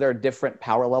are different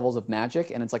power levels of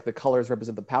magic, and it's like the colors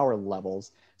represent the power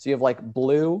levels. So you have like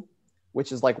blue,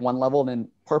 which is like one level, and then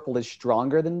purple is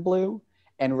stronger than blue,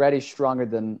 and red is stronger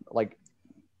than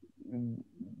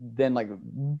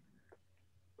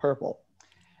purple.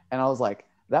 And I was like,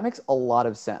 that makes a lot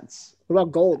of sense. What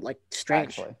about gold? Like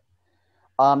strange. Actually.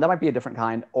 That might be a different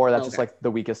kind, or that's just like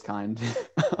the weakest kind.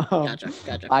 Gotcha.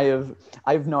 I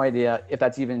have no idea if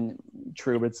that's even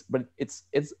true, but it's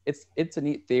a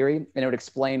neat theory, and it would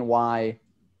explain why,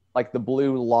 like the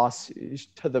blue lost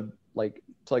to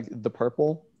the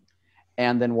purple,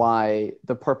 and then why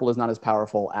the purple is not as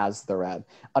powerful as the red.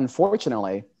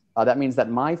 Unfortunately, that means that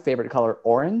my favorite color,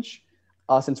 orange,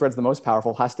 since red's the most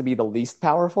powerful, has to be the least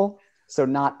powerful. So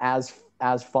not as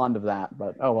fond of that,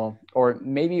 but oh well. Or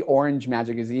maybe orange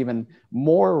magic is even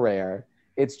more rare.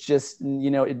 It's just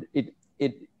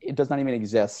it does not even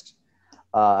exist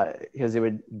because it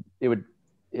would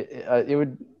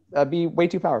be way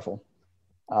too powerful.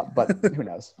 But who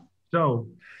knows? So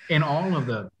in all of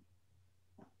the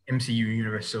MCU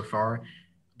universe so far,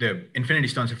 the Infinity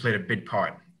Stones have played a big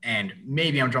part. And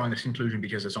maybe I'm drawing this conclusion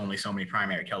because there's only so many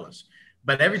primary colors.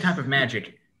 But every type of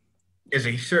magic is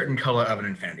a certain color of an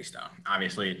Infinity Stone.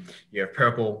 Obviously, you have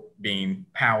purple being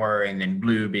power, and then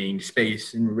blue being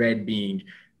space, and red being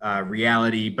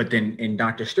reality. But then in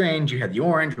Doctor Strange, you had the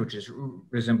orange, which is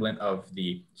resemblant of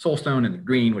the Soul Stone, and the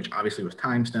green, which obviously was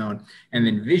Time Stone. And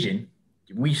then Vision,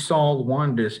 we saw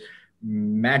Wanda's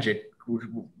magic,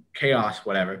 chaos,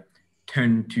 whatever,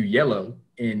 turn to yellow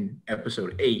in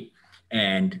episode 8,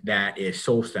 and that is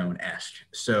Soul Stone-esque.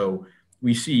 So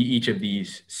we see each of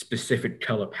these specific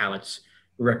color palettes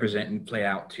represent and play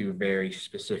out to very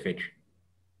specific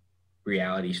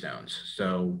reality stones.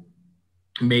 So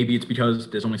maybe it's because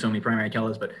there's only so many primary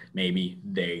colors, but maybe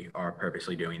they are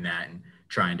purposely doing that and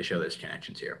trying to show those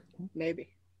connections here. Maybe.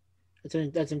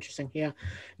 That's interesting. Yeah.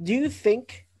 Do you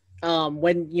think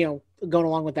when, going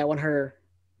along with that, when her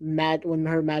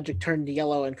magic turned to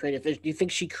yellow and created Vision, do you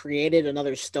think she created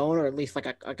another stone, or at least like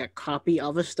a copy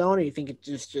of a stone, or do you think it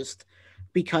just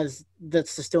because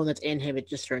that's the stone that's in him, it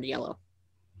just turned yellow?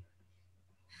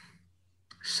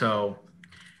 So,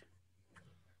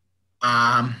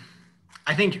 I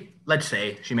think, let's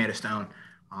say she made a stone.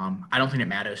 I don't think it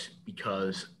matters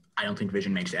because I don't think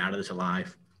Vision makes it out of this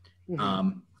alive.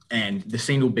 Mm-hmm. And the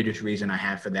single biggest reason I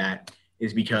have for that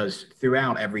is because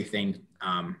throughout everything,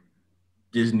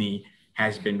 Disney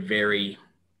has been very,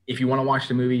 if you want to watch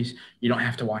the movies, you don't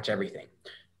have to watch everything.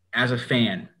 As a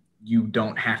fan, you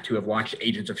don't have to have watched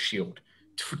Agents of S.H.I.E.L.D.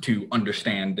 to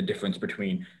understand the difference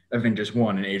between Avengers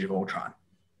 1 and Age of Ultron.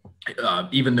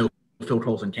 Even though Phil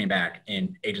Coulson came back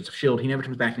in Agents of S.H.I.E.L.D., he never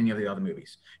comes back in any of the other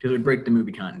movies because it would break the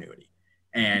movie continuity.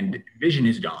 And Vision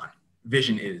is gone.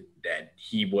 Vision is dead.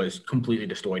 He was completely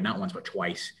destroyed, not once but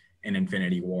twice in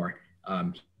Infinity War.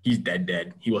 He's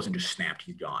dead. He wasn't just snapped,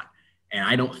 he's gone. And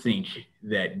I don't think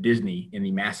that Disney, in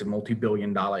the massive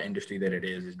multi-billion-dollar industry that it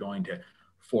is going to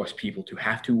force people to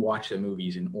have to watch the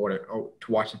movies or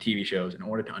to watch the TV shows in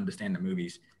order to understand the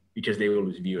movies, because they will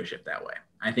lose viewership that way.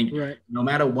 I think no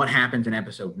matter what happens in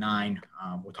episode 9,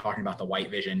 we're talking about the White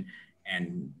Vision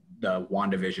and the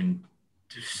WandaVision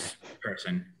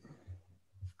person.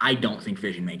 I don't think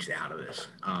Vision makes it out of this.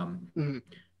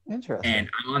 Interesting. And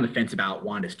I'm on the fence about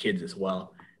Wanda's kids as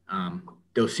well.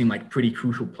 Those seem like pretty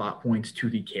crucial plot points to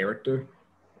the character.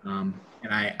 And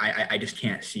I just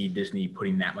can't see Disney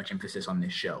putting that much emphasis on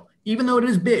this show, even though it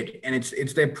is big and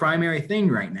it's their primary thing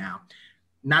right now.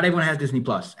 Not everyone has Disney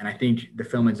Plus, and I think the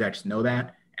film execs know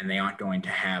that, and they aren't going to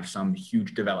have some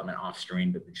huge development off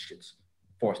screen that gets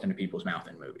forced into people's mouth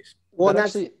in movies. Well,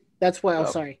 that's why.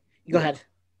 Sorry. Go ahead.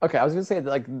 Okay, I was gonna say that,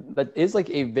 like, that is like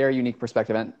a very unique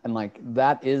perspective, and like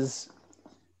that is,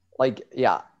 like,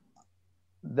 yeah,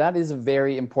 that is a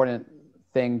very important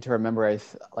thing to remember. I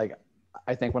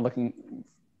think when looking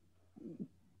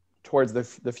towards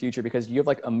the future, because you have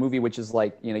like a movie which is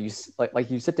like, you know,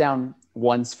 you sit down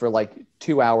once for like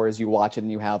 2 hours, you watch it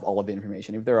and you have all of the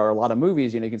information. If there are a lot of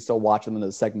movies, you know, you can still watch them in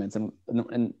those segments, and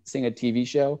seeing a TV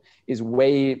show is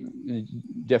way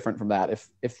different from that.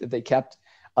 If they kept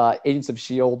Agents of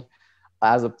S.H.I.E.L.D.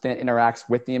 as that interacts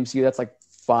with the MCU, that's like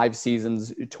 5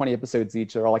 seasons, 20 episodes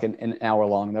each, they're all like an hour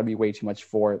long. That'd be way too much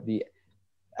for the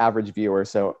average viewer.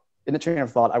 So in the train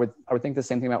of thought, I would think the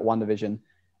same thing about WandaVision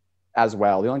as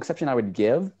well. The only exception I would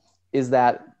give is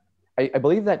that I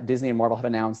believe that Disney and Marvel have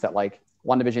announced that like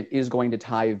WandaVision is going to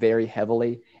tie very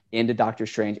heavily into Doctor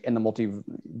Strange and the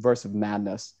multiverse of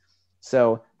madness.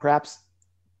 So perhaps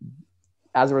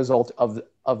as a result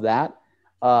of that,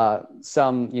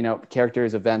 some, you know,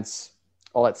 characters, events,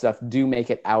 all that stuff do make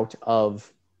it out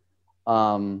of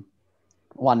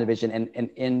WandaVision and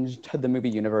into the movie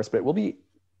universe. But it will be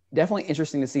definitely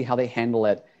interesting to see how they handle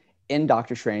it in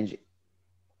Doctor Strange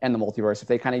and the multiverse. If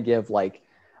they kind of give like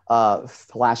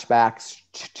flashbacks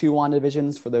to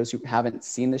WandaVisions for those who haven't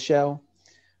seen the show,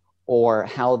 or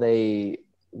how they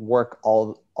work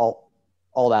all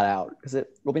that out, because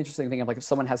it will be interesting thinking of like if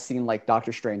someone has seen like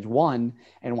Doctor Strange 1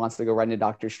 and wants to go right into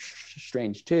Doctor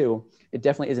Strange 2, it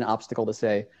definitely is an obstacle to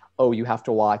say, oh, you have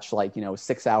to watch like, you know,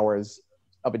 6 hours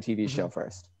of a TV show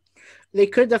first. They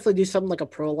could definitely do something like a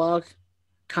prologue,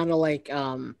 kind of like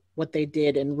what they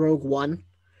did in Rogue One,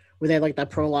 where they had like that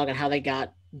prologue and how they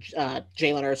got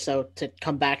Jalen Erso to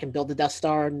come back and build the Death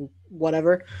Star and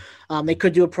whatever. They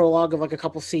could do a prologue of like a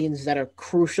couple scenes that are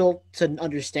crucial to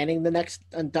understanding the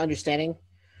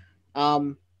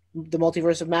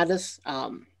multiverse of madness.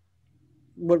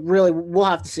 But really, we'll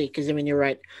have to see, because I mean, you're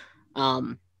right.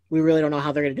 We really don't know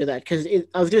how they're going to do that, because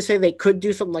I was going to say they could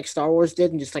do something like Star Wars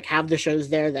did and just like have the shows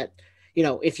there that, you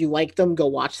know, if you like them, go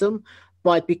watch them.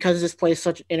 But because this plays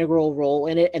such an integral role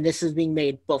in it, and this is being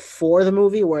made before the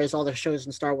movie, whereas all the shows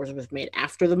in Star Wars was made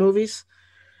after the movies,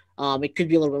 it could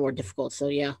be a little bit more difficult. So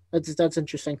yeah, that's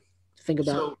interesting to think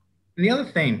about. So the other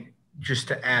thing, just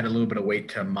to add a little bit of weight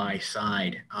to my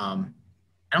side, I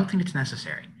don't think it's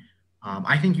necessary.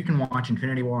 I think you can watch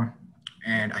Infinity War,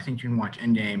 and I think you can watch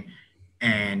Endgame,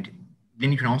 and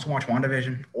then you can also watch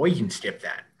WandaVision, or you can skip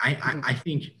that. I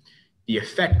think the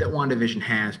effect that WandaVision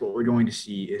has, what we're going to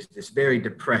see is this very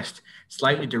depressed,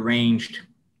 slightly deranged,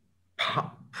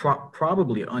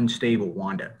 probably unstable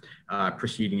Wanda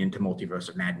proceeding into Multiverse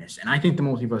of Madness. And I think the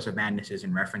Multiverse of Madness is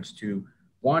in reference to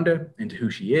Wanda and to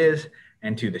who she is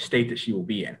and to the state that she will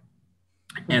be in.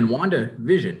 And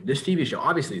WandaVision, this TV show,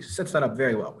 obviously sets that up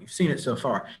very well. We've seen it so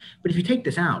far. But if you take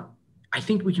this out, I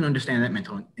think we can understand that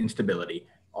mental instability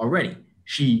already.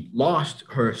 She lost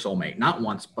her soulmate, not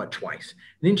once, but twice.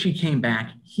 Then she came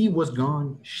back. He was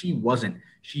gone. She wasn't.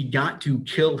 She got to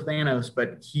kill Thanos,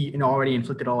 but he already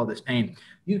inflicted all of this pain.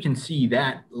 You can see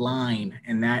that line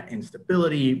and that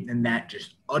instability and that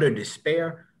just utter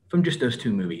despair from just those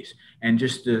 2 movies and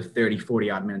just the 30, 40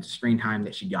 odd minutes of screen time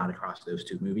that she got across those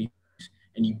 2 movies.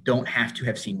 And you don't have to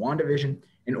have seen WandaVision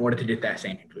in order to get that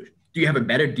same conclusion. Do you have a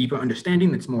better, deeper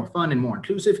understanding that's more fun and more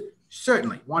inclusive?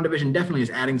 Certainly. WandaVision definitely is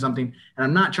adding something, and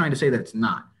I'm not trying to say that it's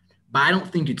not, but I don't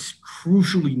think it's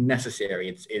crucially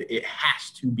necessary. It has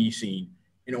to be seen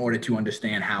in order to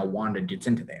understand how Wanda gets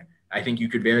into there. I think you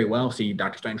could very well see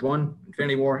Doctor Strange 1,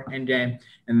 Infinity War, Endgame,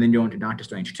 and then go into Doctor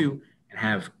Strange 2 and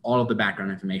have all of the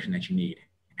background information that you need.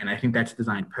 And I think that's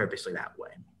designed purposely that way.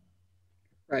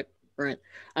 Right.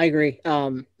 I agree.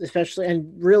 Especially,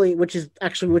 and really, which is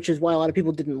why a lot of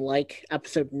people didn't like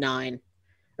episode 9.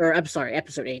 or I'm sorry,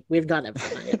 episode 8. We've gotten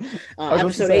episode 9 yet. I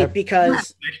was Episode about to say, 8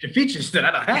 because Extra features that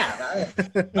I don't have.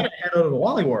 I head out of the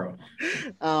Wally world.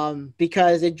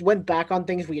 because it went back on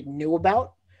things we knew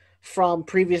about from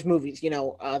previous movies.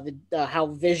 How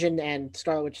Vision and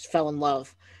Scarlet Witch fell in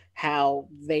love, how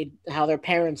their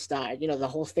parents died. The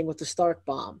whole thing with the Stark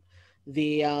bomb,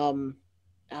 the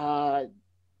what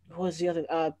was the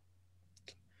other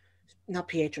not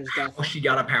Pietro's death. Oh, she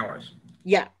got her powers.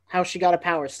 Yeah, how she got her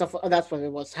powers. Stuff. That's what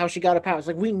it was. How she got her powers.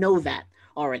 Like, we know that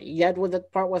already. Yet, when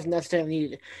that part wasn't necessarily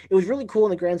needed. It was really cool in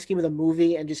the grand scheme of the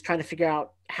movie, and just trying to figure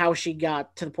out how she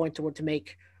got to the point to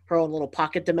make her own little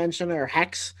pocket dimension or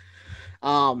hex.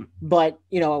 But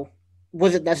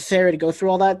was it necessary to go through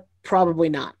all that? Probably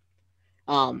not.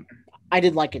 I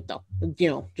did like it though.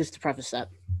 Just to preface that.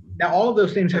 Now, all of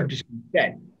those things have just been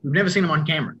said. We've never seen them on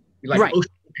camera. Like, right. Oh, she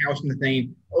got her powers from the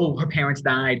thing. Oh, her parents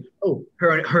died. Oh,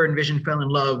 her and Vision fell in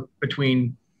love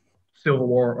between Civil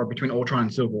War or between Ultron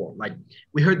and Civil War. Like,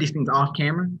 we heard these things off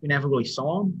camera. We never really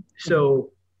saw them.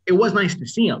 So it was nice to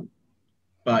see them.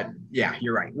 But yeah,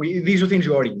 you're right. These are things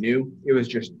we already knew. It was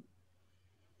just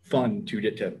fun to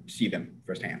get to see them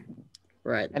firsthand.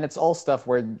 Right. And it's all stuff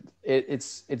where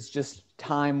it's just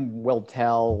time will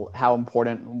tell how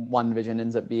important WandaVision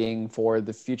ends up being for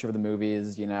the future of the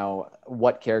movies,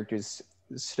 what characters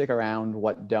stick around,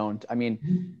 what don't. I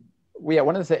mean,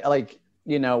 one of the things,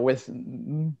 with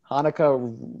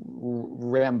Hanukkah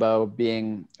Rambo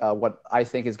being what I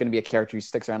think is going to be a character who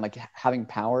sticks around, like having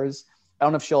powers. I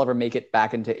don't know if she'll ever make it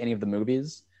back into any of the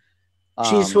movies.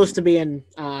 She's supposed to be in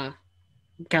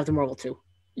Captain Marvel 2.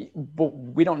 But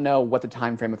we don't know what the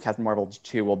time frame of Captain Marvel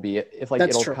 2 will be. If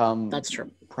it'll come That's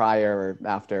true. Prior or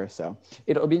after. So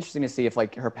it'll be interesting to see if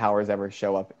her powers ever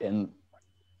show up in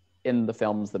the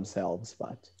films themselves.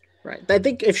 But right. I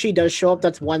think if she does show up,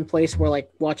 that's one place where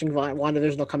watching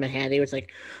WandaVision will come in handy. It's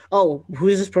like, oh, who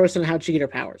is this person? How'd she get her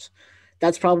powers?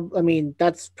 That's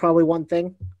probably one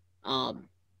thing. I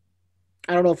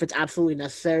don't know if it's absolutely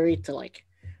necessary to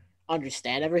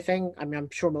understand everything. I mean, I'm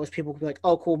sure most people could be like,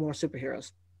 oh, cool, more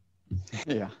superheroes.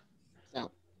 Yeah.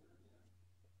 So.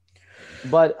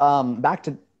 But back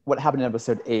to what happened in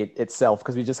episode 8 itself,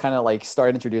 because we just kind of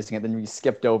started introducing it, then we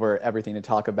skipped over everything to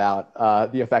talk about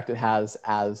the effect it has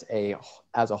as a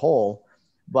whole.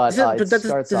 But does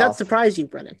that surprise you,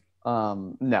 Brennan?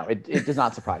 No, it does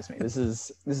not surprise me. This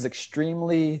is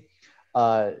extremely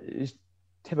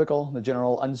typical, the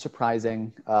general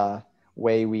unsurprising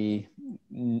way we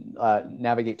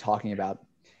navigate talking about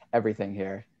everything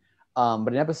here. But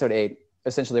in episode 8,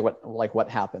 essentially what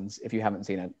happens if you haven't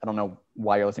seen it. I don't know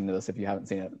why you're listening to this if you haven't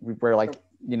seen it.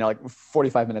 We're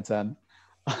 45 minutes in.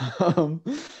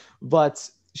 But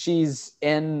she's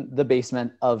in the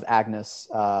basement of Agnes,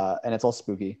 and it's all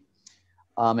spooky.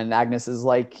 And Agnes is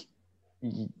like,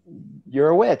 you're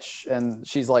a witch. And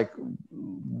she's like,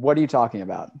 what are you talking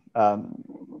about?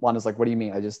 Wanda's like, what do you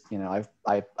mean? I just,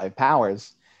 I have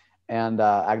powers. And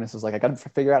Agnes is like, I got to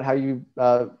figure out how you,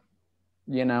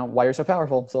 why you're so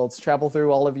powerful. So let's travel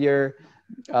through all of your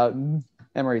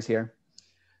memories here.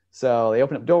 So they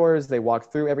open up doors. They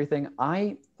walk through everything.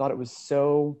 I thought it was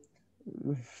so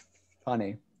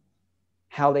funny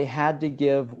how they had to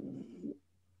give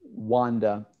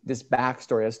Wanda this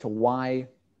backstory as to why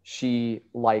she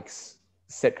likes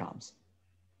sitcoms.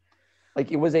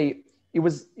 It was like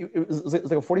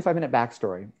a 45-minute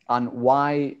backstory on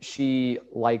why she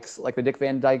likes the Dick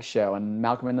Van Dyke Show and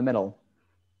Malcolm in the Middle,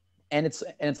 and it's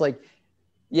like,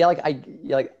 yeah,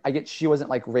 I get she wasn't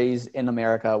raised in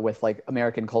America with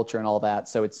American culture and all that,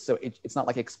 so it's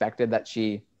not expected that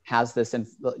she has this, and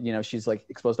she's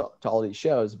exposed to all these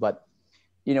shows, but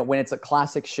when it's a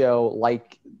classic show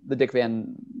like the Dick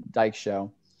Van Dyke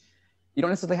Show, you don't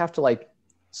necessarily have to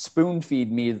spoon feed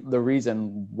me the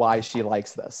reason why she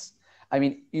likes this. I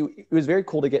mean, it was very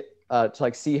cool to get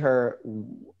to see her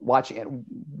watching it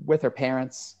with her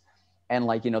parents, and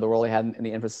the role they had and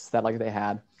the emphasis that they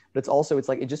had. But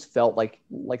it just felt like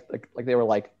they were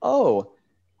like, oh,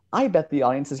 I bet the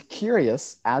audience is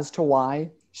curious as to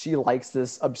why she likes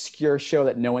this obscure show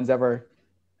that no one's ever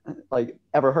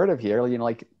heard of here.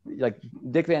 Like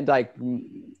Dick Van Dyke,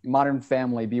 Modern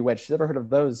Family, Bewitched. She's ever heard of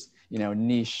those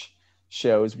niche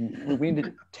shows? We need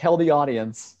to tell the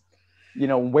audience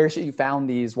where she found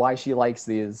these, why she likes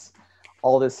these,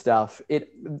 all this stuff.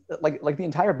 It the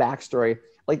entire backstory,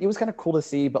 it was kind of cool to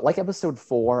see, but episode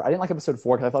 4, I didn't like episode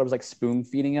 4 because I thought it was spoon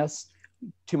feeding us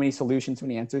too many solutions, too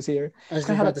many answers here. I was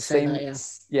about to say that,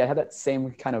 yeah. It had that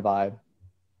same kind of vibe.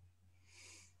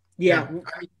 Yeah.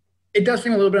 It does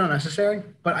seem a little bit unnecessary,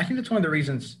 but I think that's one of the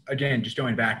reasons, again, just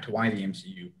going back to why the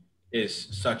MCU is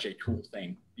such a cool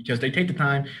thing, because they take the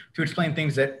time to explain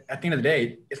things that, at the end of the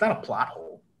day, it's not a plot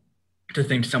hole to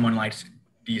think someone likes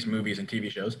these movies and TV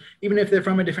shows, even if they're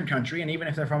from a different country and even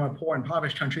if they're from a poor,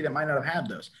 impoverished country that might not have had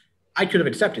those. I could have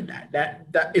accepted that.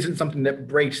 That isn't something that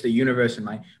breaks the universe and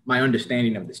my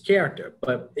understanding of this character,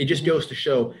 but it just goes to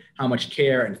show how much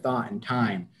care and thought and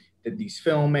time that these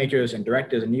filmmakers and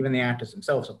directors and even the actors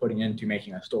themselves are putting into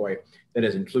making a story that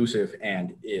is inclusive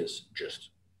and is just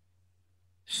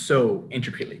so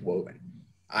intricately woven.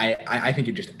 I think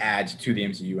it just adds to the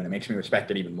MCU and it makes me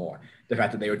respect it even more. The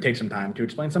fact that they would take some time to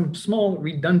explain some small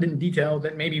redundant detail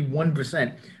that maybe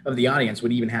 1% of the audience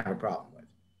would even have a problem with.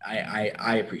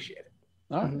 I appreciate it.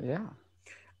 Oh, yeah.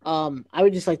 I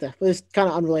would just like to, it's kind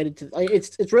of unrelated to,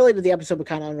 it's related to the episode, but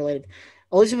kind of unrelated.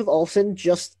 Elizabeth Olsen,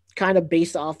 just kind of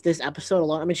based off this episode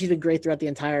alone, I mean, she's been great throughout the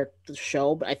entire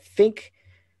show, but I think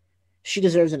she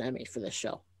deserves an Emmy for this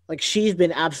show. Like, she's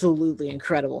been absolutely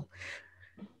incredible.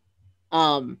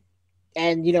 And,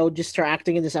 you know, just her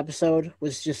acting in this episode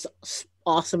was just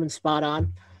awesome and spot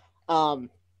on. Well,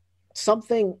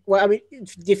 I mean,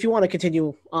 if you want to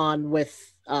continue on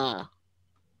with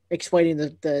explaining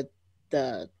the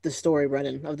story,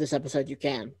 Brennan, of this episode, you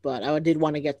can. But I did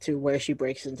want to get to where she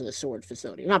breaks into the sword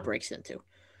facility. Not breaks into.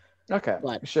 Okay,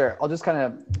 but sure. I'll just kind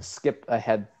of skip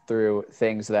ahead through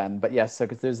things then. But yes, so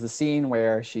 'cause there's the scene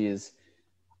where she's,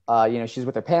 she's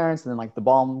with her parents, and then like the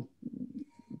bomb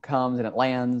comes and it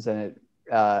lands, and it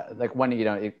like when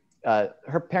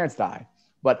her parents die,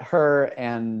 but her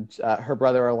and her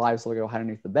brother are alive, so they go hide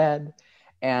underneath the bed,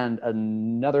 and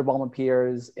another bomb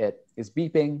appears. It is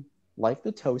beeping like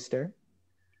the toaster,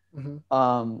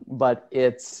 but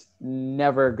it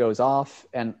never goes off.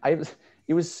 And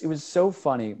it was so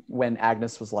funny when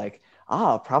Agnes was like,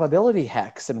 probability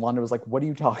hex, and Wanda was like, what are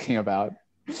you talking about?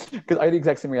 Because I had the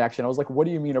exact same reaction. I was like, what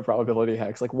do you mean a probability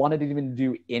hex? Like, Wanda didn't even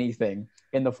do anything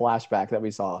in the flashback that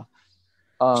we saw.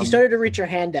 She started to reach her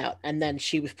hand out, and then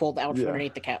she was pulled out from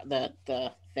underneath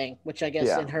the thing, which I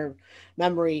guess in her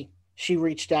memory, she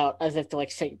reached out as if to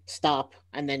like say stop,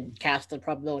 and then cast a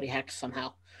probability hex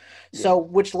somehow. Yeah. So,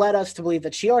 which led us to believe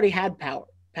that she already had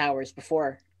powers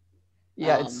before.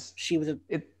 Yeah,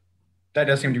 that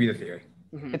does seem to be the theory.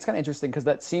 Mm-hmm. It's kind of interesting because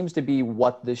that seems to be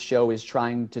what this show is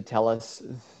trying to tell us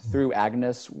through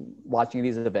Agnes watching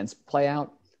these events play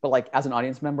out. But like as an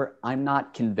audience member, I'm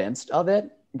not convinced of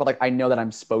it. But like I know that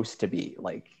I'm supposed to be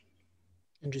like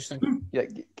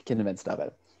convinced of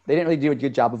it. They didn't really do a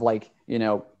good job of like,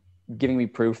 giving me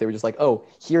proof. They were just like, oh,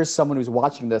 here's someone who's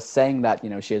watching this saying that,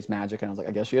 she has magic. And I was like,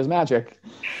 I guess she has magic.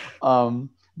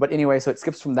 But anyway, so it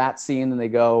skips from that scene and they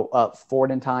go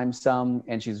forward in time some,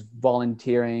 and she's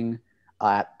volunteering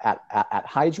at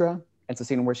Hydra. It's a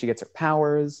scene where she gets her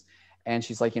powers and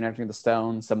she's like, entering the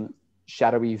stone. Some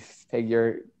shadowy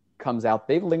figure comes out.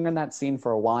 They've lingered in that scene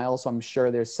for a while, so I'm sure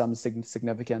there's some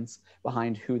significance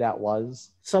behind who that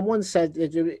was. Someone said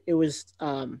it was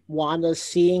Wanda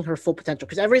seeing her full potential,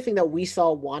 because everything that we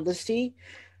saw Wanda see,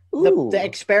 the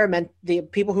experiment, the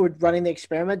people who were running the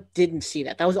experiment didn't see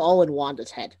that. That was all in Wanda's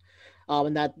head,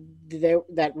 and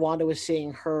that Wanda was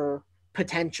seeing her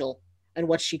potential and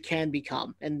what she can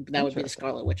become, and that would be the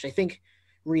Scarlet Witch. I think,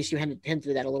 Reese, you hinted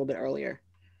at that a little bit earlier.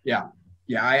 Yeah.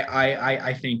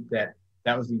 I think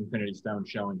that was the Infinity Stone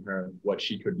showing her what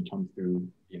she could become through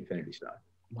the Infinity Stone.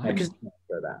 Because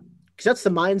that's the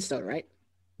Mind Stone, right?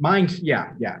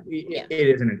 It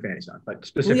is an Infinity Stone, but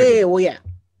specifically. Yeah.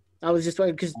 I was just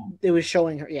because it was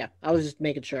showing her. Yeah, I was just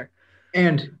making sure.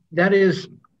 And that is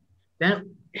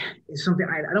something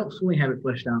I don't fully have it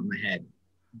fleshed out in my head,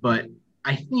 but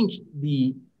I think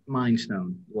the Mind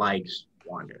Stone likes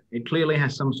Wanda. It clearly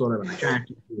has some sort of an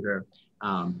attraction to her.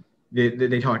 They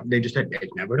just said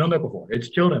it's never done that before. It's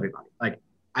killed everybody. Like,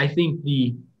 I think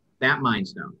that Mind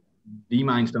Stone,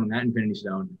 that Infinity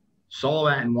Stone, saw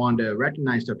that in Wanda,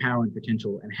 recognized her power and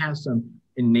potential, and has some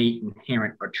innate,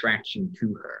 inherent attraction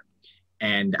to her.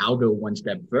 And I'll go one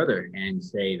step further and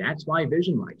say that's why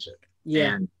Vision likes her.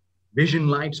 Yeah. And Vision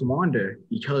likes Wanda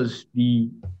because the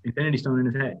Infinity Stone in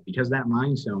his head, because that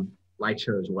Mind Stone likes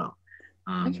her as well.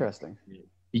 Interesting.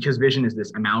 Because Vision is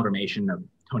this amalgamation of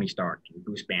Tony Stark and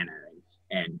Bruce Banner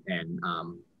and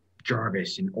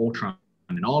Jarvis and Ultron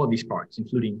and all of these parts,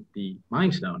 including the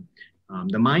Mind Stone.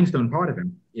 The Mind Stone part of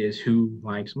him is who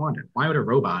likes Wanda. Why would a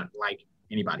robot like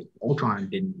anybody? Ultron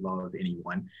didn't love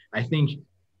anyone. I think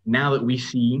now that we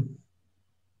see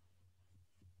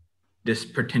this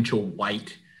potential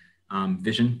white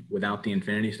Vision without the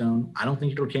Infinity Stone, I don't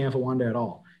think it'll care for Wanda at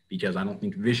all, because I don't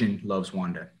think Vision loves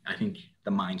Wanda. I think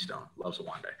the Mind Stone loves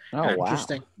Wanda. Oh, wow.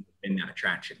 Interesting. In that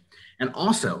attraction. And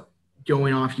also,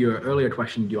 going off your earlier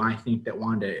question, do I think that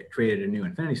Wanda created a new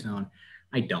Infinity Stone?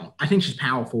 I don't. I think she's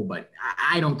powerful, but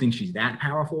I don't think she's that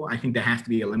powerful. I think there has to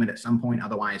be a limit at some point.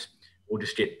 Otherwise, we'll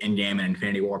just get Endgame and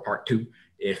Infinity War Part 2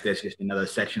 if there's just another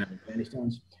section of Infinity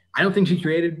Stones. I don't think she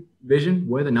created Vision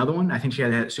with another one. I think she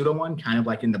had that pseudo one, kind of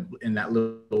like in that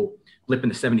little blip in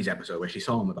the 70s episode where she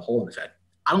saw him with a hole in his head.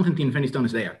 I don't think the Infinity Stone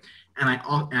is there. And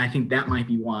I think that might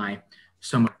be why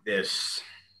some of this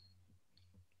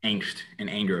angst and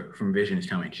anger from Vision is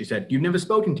coming. She said, "You've never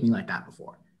spoken to me like that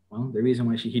before." Well, the reason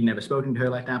why he'd never spoken to her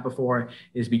like that before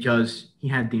is because he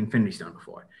had the Infinity Stone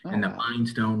before, and the Mind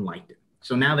Stone liked it.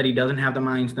 So now that he doesn't have the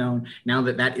Mind Stone, now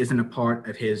that that isn't a part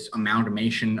of his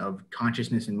amalgamation of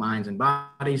consciousness and minds and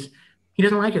bodies, he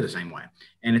doesn't like it the same way.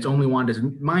 And it's only Wanda's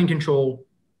mind control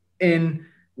in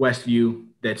Westview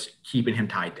that's keeping him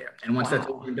tied there. And once that's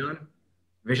over and done,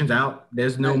 Vision's out.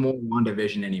 There's no more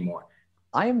WandaVision anymore.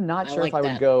 I am not sure if I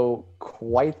would go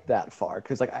quite that far,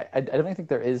 because like I definitely think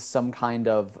there is some kind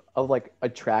of like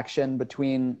attraction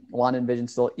between Wanda and Vision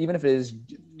still, even if it is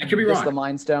just the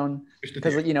Mind Stone,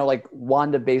 because like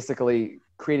Wanda basically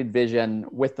created Vision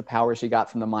with the power she got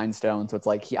from the Mind Stone, so it's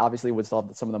like he obviously would still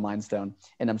have some of the Mind Stone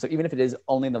in him. So even if it is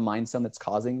only the Mind Stone that's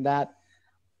causing that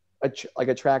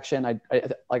attraction, I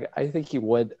think he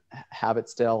would have it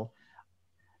still.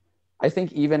 I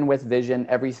think even with Vision,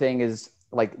 everything is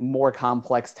like more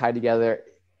complex, tied together,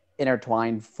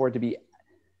 intertwined for it to be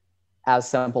as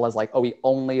simple as like, oh, he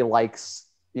only likes,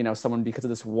 someone because of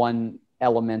this one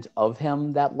element of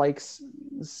him that likes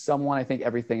someone. I think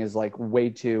everything is like way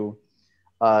too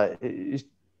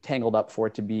tangled up for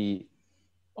it to be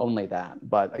only that.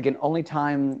 But again, only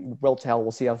time will tell.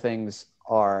 We'll see how things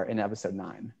are in episode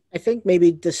 9. I think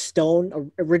maybe the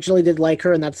stone originally did like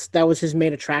her, and that was his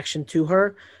main attraction to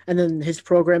her. And then his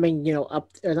programming, not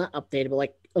updated, but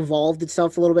like evolved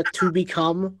itself a little bit to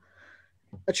become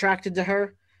attracted to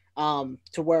her.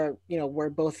 To where where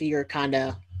both of your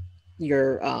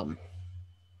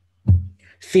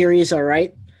theories are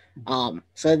right.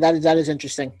 So that is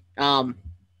interesting. I'm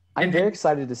very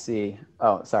excited to see.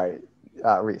 Oh, sorry,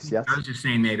 Reese. Yes. I was just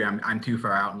saying maybe I'm too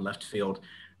far out in left field.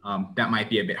 That might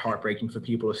be a bit heartbreaking for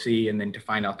people to see, and then to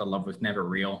find out the love was never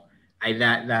real.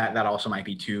 That also might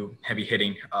be too heavy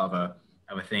hitting of a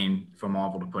thing for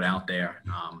Marvel to put out there.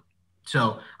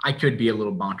 So I could be a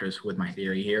little bonkers with my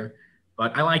theory here,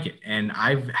 but I like it, and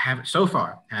so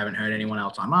far haven't heard anyone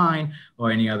else online or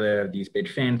any other of these big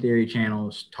fan theory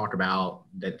channels talk about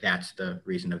that. That's the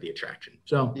reason of the attraction.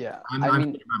 So yeah, I'm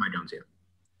sticking by my guns here.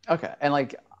 Okay, and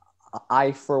like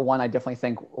I for one, I definitely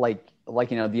think like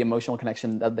the emotional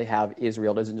connection that they have is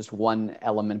real. It isn't just one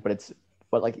element, but it's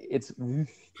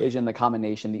Vision, the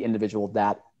combination, the individual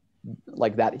that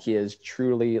he is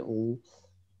truly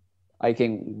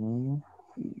liking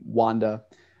Wanda.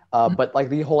 But like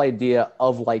the whole idea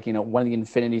of one of the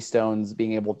Infinity Stones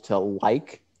being able to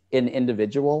like an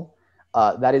individual,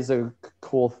 that is a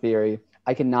cool theory.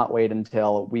 I cannot wait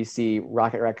until we see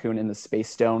Rocket Raccoon in the Space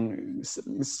Stone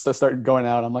start going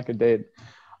out on like a date.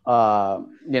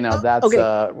 That's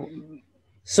okay.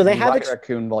 So they have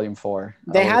Raccoon Volume 4.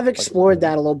 They have explored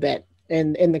that a little bit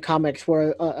in the comics,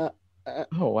 where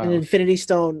an Infinity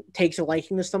Stone takes a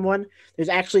liking to someone. There's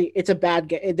actually, it's a bad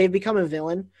guy. They've become a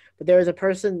villain, but there is a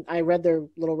person, I read their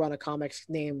little run of comics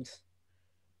named,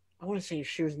 I want to say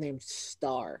she was named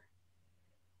Star,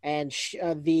 and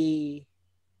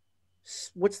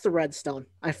what's the red stone?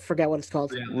 I forget what it's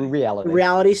called.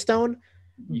 Reality Stone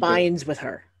binds with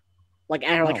her,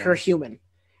 her human,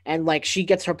 and like she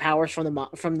gets her powers from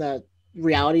the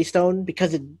Reality Stone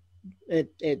because it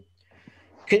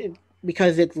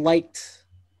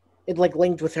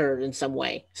linked with her in some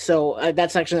way. So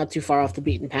that's actually not too far off the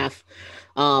beaten path.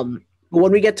 But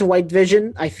when we get to White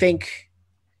Vision, I think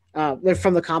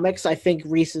from the comics, I think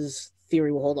Reese's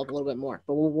theory will hold up a little bit more,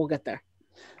 but we'll get there.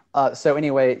 So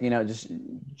anyway, just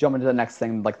jump into the next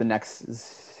thing. Like the next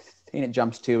thing it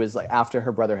jumps to is like after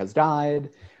her brother has died,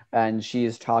 and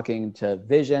she's talking to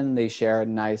Vision. They share a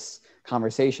nice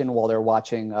conversation while they're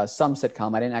watching some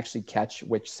sitcom. I didn't actually catch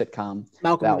which sitcom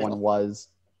that one was.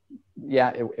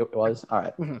 Yeah, it was. All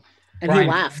right. Mm-hmm. And he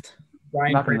laughed.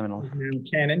 Malcolm in the Middle.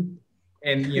 Canon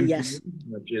and the MCU, yes,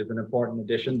 which is an important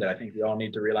addition that I think we all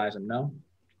need to realize and know.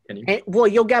 Yo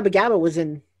Gabba Gabba was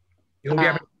in. Yo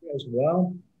Gabba Gabba as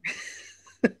well.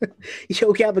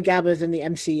 Yo Gabba Gabba is in the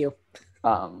MCU.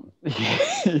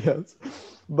 Yes.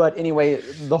 But anyway,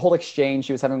 the whole exchange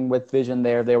she was having with Vision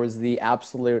there was the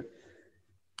absolute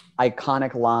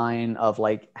iconic line of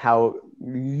like how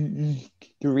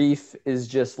grief is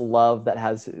just love that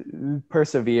has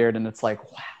persevered, and it's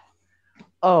like, wow.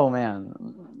 Oh man.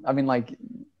 I mean, like,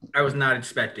 I was not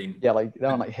expecting. Yeah, like that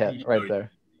one like hit right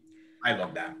there. I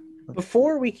love that.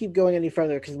 Before we keep going any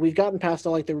further, because we've gotten past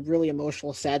all like the really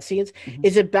emotional, sad scenes,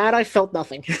 is it bad I felt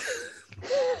nothing?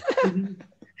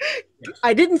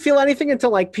 I didn't feel anything until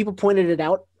like people pointed it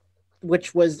out,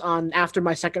 which was on after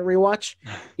my second rewatch.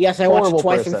 Yes, I watched it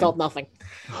twice and felt nothing.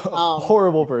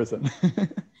 Horrible person.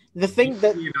 The thing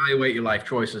that evaluate your life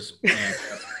choices, and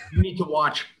you need to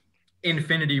watch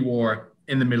Infinity War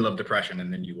in the middle of depression,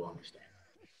 and then you will understand.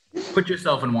 Put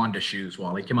yourself in Wanda's shoes,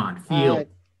 Wally. Come on, feel.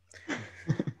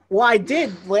 Well, I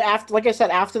did after, like I said,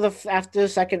 after the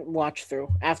second watch through,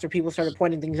 after people started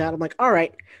pointing things out, I'm like, all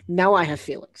right, now I have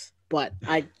feelings. But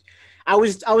I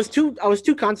was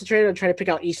too concentrated on trying to pick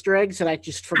out Easter eggs that I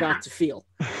just forgot to feel.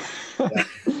 Yeah.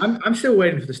 I'm still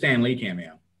waiting for the Stan Lee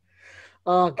cameo.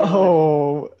 Oh God.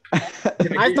 Oh.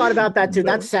 I thought about that too.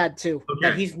 That's sad too.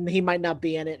 Okay. That he might not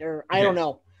be in it, or I don't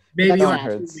know. Maybe you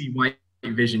haven't seen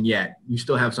WandaVision yet. You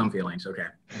still have some feelings. Okay.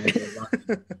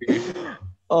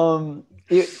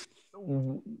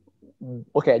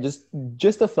 Okay,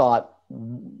 just a thought.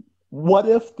 What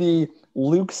if the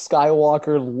Luke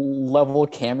Skywalker level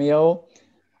cameo,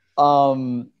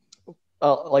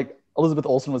 like Elizabeth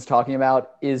Olsen was talking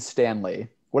about, is Stan Lee?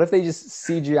 What if they just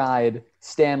CGI'd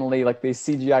Stan Lee like they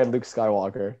CGI'd Luke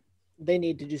Skywalker? They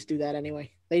need to just do that anyway.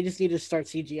 They just need to start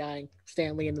CGIing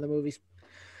Stan Lee into the movies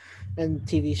and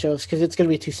TV shows because it's going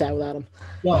to be too sad without him.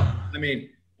 Well, I mean,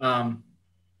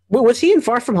 wait, was he in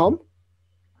Far From Home?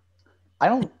 I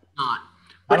don't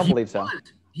believe so.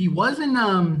 He was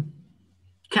in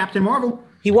Captain Marvel.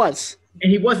 He was.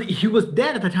 And he was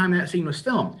dead at the time that scene was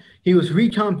filmed. He was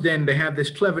recomped in. They have this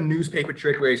clever newspaper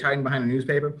trick where he's hiding behind a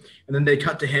newspaper, and then they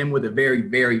cut to him with a very,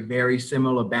 very, very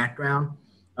similar background.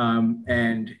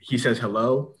 And he says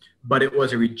hello, but it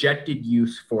was a rejected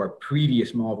use for a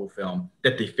previous Marvel film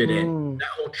that they fit in. That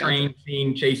whole train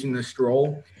scene chasing the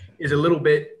stroll is a little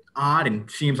bit odd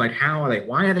and seems like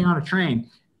why are they on a train?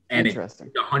 And it's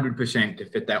 100% to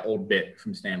fit that old bit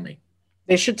from Stan Lee.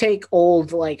 They should take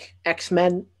old like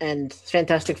X-Men and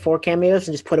Fantastic Four cameos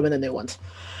and just put them in the new ones.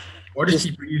 Or just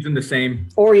keep using the same.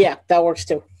 Or yeah, that works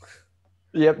too.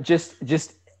 Yep,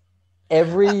 just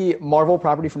every Marvel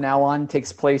property from now on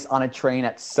takes place on a train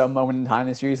at some moment in time.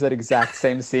 They use that exact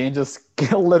same scene, just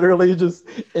literally just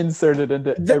inserted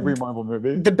into every Marvel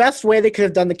movie. The best way they could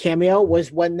have done the cameo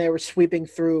was when they were sweeping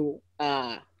through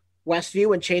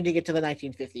Westview and changing it to the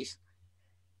 1950s.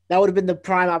 That would have been the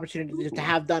prime opportunity to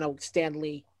have done a Stan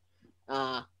Lee.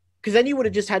 Because then you would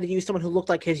have just had to use someone who looked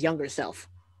like his younger self.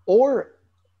 Or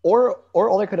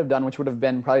all they could have done, which would have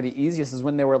been probably the easiest, is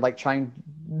when they were like trying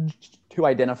to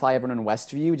identify everyone in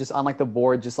Westview, just on like the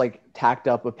board, just like tacked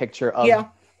up a picture of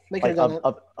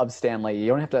of Stan Lee. You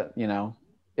don't have to,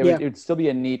 it would still be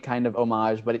a neat kind of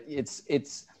homage, but it's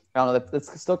I don't know,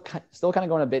 that's still kind of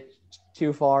going a bit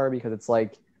too far because it's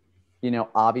like,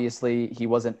 obviously he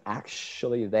wasn't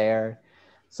actually there,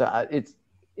 so it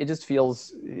just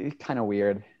feels kind of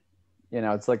weird.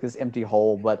 It's like this empty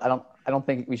hole, but I don't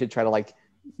think we should try to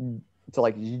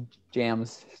jam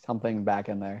something back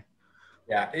in there.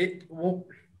 Yeah,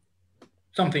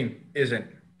 something isn't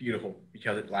beautiful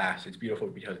because it lasts. It's beautiful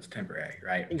because it's temporary,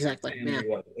 right? Exactly. And it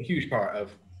was a huge part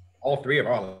of all three of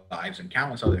our lives and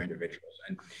countless other individuals.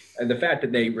 And the fact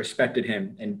that they respected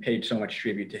him and paid so much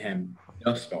tribute to him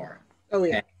thus far. Oh,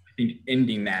 yeah. And I think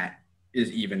ending that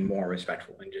is even more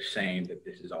respectful than just saying that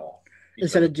this is all.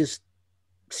 Instead of just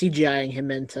CGIing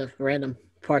him into random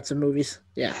parts of movies.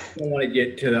 Yeah. You don't want to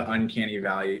get to the uncanny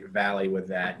valley with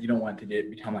that. You don't want to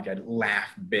become like a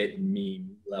laugh bit meme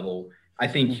level. I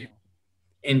think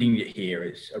ending it here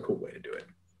is a cool way to do it.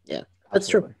 Yeah, that's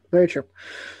true. Very true.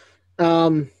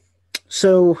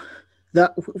 So this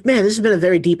has been a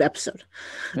very deep episode.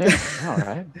 Yeah, all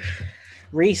right.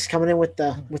 Reese coming in with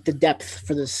the depth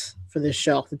for this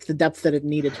show. It's the depth that it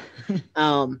needed.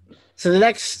 So the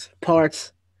next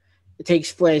part, it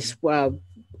takes place.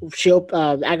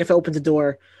 Agatha opens the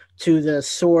door to the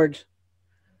sword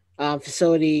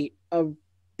facility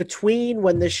between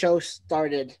when the show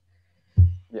started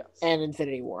and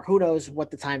Infinity War. Who knows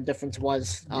what the time difference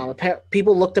was?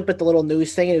 People looked up at the little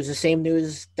news thing. And it was the same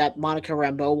news that Monica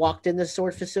Rambeau walked in the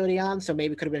sword facility on. So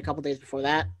maybe it could have been a couple days before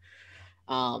that.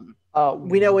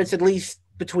 We know it's at least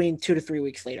between 2 to 3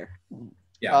 weeks later.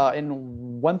 Yeah.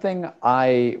 And one thing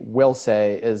I will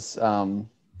say is,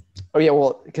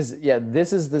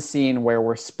 this is the scene where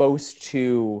we're supposed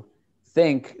to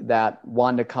think that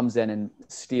Wanda comes in and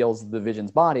steals the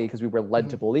Vision's body because we were led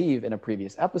to believe in a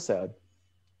previous episode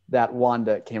that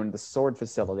Wanda came into the sword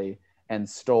facility and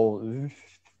stole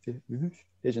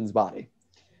Vision's body.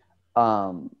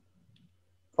 I'll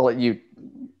let you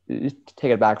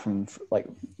take it back from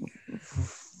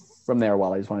from there,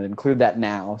 Wally. I just wanted to include that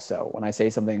now. So when I say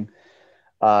something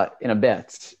in a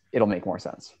bit, it'll make more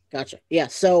sense. Gotcha. Yeah.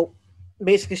 So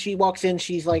basically, she walks in.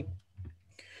 She's like,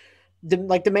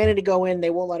 demanding to go in. They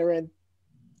won't let her in.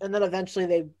 And then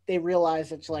eventually they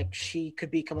realize it's like she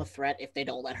could become a threat if they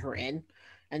don't let her in.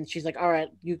 And she's like, all right,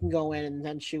 you can go in. And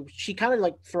then she kind of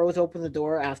like throws open the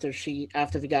door after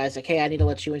the guy's like, hey, I need to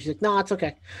let you in. She's like, no, it's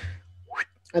okay.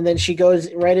 And then she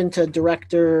goes right into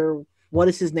director. What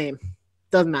is his name?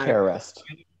 Doesn't matter. Terrorist.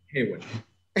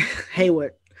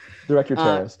 Hayward. Director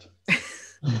terrorist.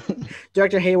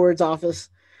 Director Hayward's office.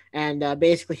 And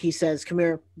basically he says, come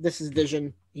here. This is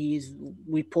Vision.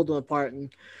 We pulled him apart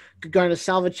and going to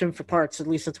salvage him for parts. At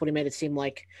least that's what he made it seem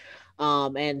like.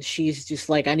 And she's just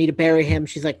like, I need to bury him.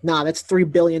 She's like, nah, that's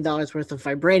 $3 billion worth of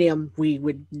vibranium.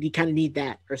 You kind of need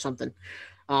that or something.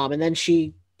 And then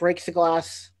she breaks the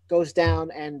glass, goes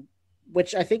down, and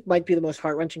which I think might be the most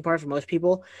heart-wrenching part for most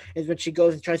people is when she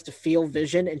goes and tries to feel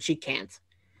Vision and she can't.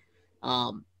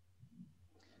 I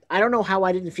don't know how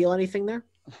I didn't feel anything there.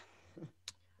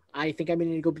 I think I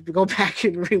need to go back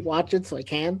and rewatch it so I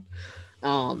can.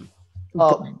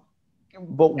 But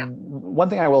one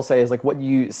thing I will say is like what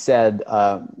you said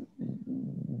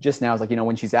just now is like,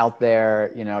 when she's out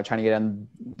there, trying to get in,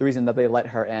 the reason that they let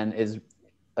her in is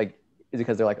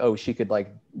because they're like, oh, she could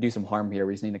like do some harm here.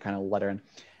 We just need to kind of let her in.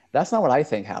 That's not what I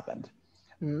think happened.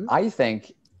 Mm-hmm. I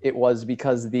think it was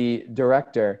because the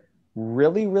director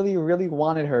really, really, really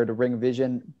wanted her to bring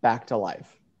Vision back to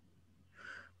life.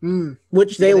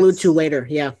 Which they allude to later.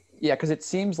 Yeah. Yeah, because it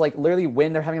seems like literally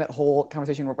when they're having that whole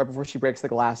conversation right before she breaks the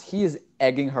glass, he is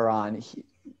egging her on.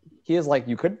 He is like,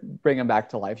 you could bring him back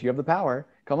to life. You have the power.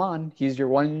 Come on. He's your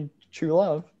one true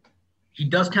love. He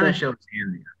does kind of show his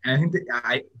hand there. And I think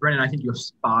that, Brennan, I think you're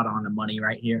spot on the money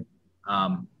right here.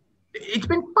 It's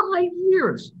been 5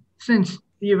 years since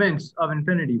the events of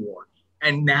Infinity War.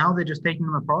 And now they're just taking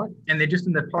them apart. And they're just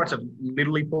in the parts of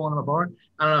literally pulling them apart.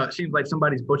 I don't know. It seems like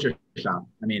somebody's butcher shop.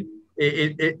 I mean,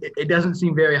 it doesn't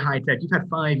seem very high tech. You've had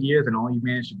 5 years and all you've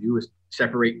managed to do is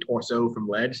separate torso from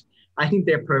legs. I think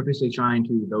they're purposely trying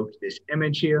to evoke this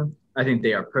image here. I think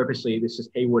they are this is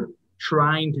Hayward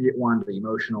trying to get Wanda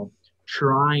emotional,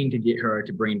 trying to get her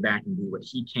to bring back and do what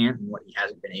he can and what he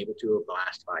hasn't been able to over the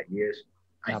last 5 years.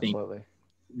 I think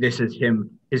this is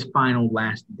his final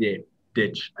last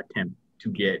ditch attempt to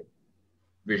get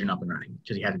Vision up and running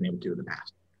because he hasn't been able to in the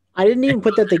past. I didn't even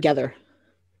put that together,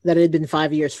 that it had been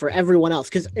 5 years for everyone else.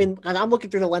 Because I'm looking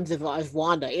through the lens of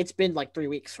Wanda. It's been like 3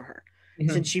 weeks for her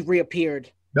since she reappeared.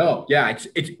 No, yeah,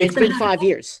 it's been 5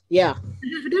 years. Yeah,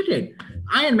 half a decade.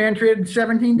 Iron Man traded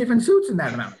 17 different suits in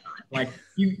that amount of time. Like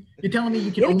you're telling me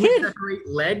you can only separate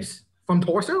legs from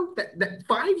torso? That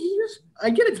 5 years? I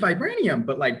get it's vibranium,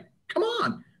 but like, come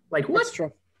on, like what? That's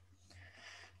true.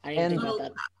 I didn't think about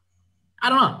that. I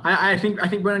don't know. I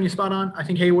think Brennan, you're spot on. I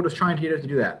think Hayward was trying to get us to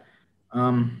do that.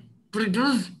 But it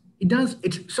does.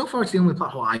 It's so far it's the only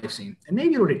plot hole I've seen, and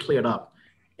maybe it'll get cleared up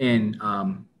in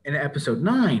episode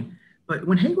 9. But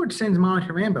when Hayward sends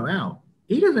Monica Rambeau out,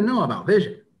 he doesn't know about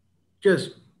Vision.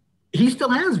 Just he still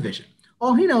has Vision.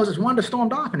 All he knows is Wanda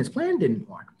stormed off and his plan didn't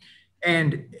work.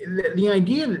 And the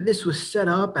idea that this was set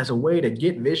up as a way to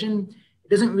get Vision, it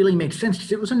doesn't really make sense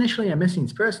because it was initially a missing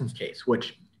persons case,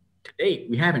 which to date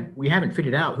we haven't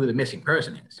figured out who the missing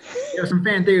person is. There were some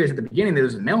fan theories at the beginning that it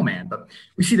was a mailman, but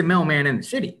we see the mailman in the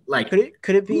city. Like,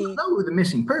 could it be? We don't know who the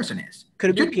missing person is.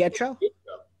 Could it be Pietro?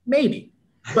 Maybe,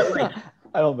 but like.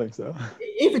 I don't think so.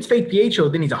 If it's fake Pietro,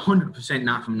 then he's 100%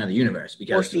 not from another universe.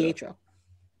 Because or Pietro.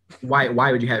 Why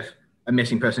would you have a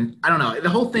missing person? I don't know. The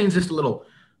whole thing's just a little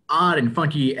odd and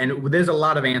funky, and there's a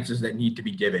lot of answers that need to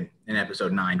be given in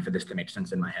episode 9 for this to make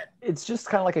sense in my head. It's just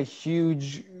kind of like a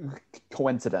huge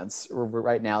coincidence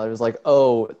right now. There's like,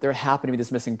 oh, there happened to be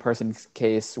this missing person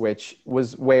case, which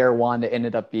was where Wanda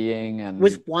ended up being. And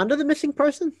was Wanda the missing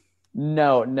person?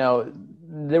 No.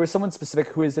 There was someone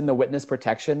specific who was in the witness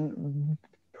protection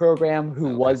program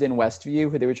who was in Westview,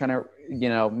 who they were trying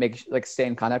to, stay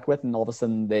in contact with, and all of a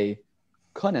sudden they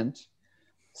couldn't.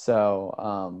 So,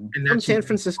 from San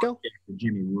Francisco?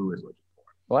 Jimmy Woo is looking for.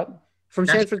 What? From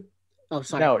San Francisco? Oh,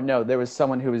 sorry. No. There was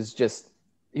someone who was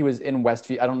he was in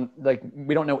Westview.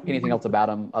 We don't know anything else about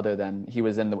him other than he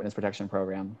was in the witness protection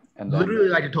program. And literally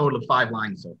like a total of 5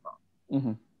 lines so far.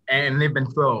 Mm-hmm. And they've been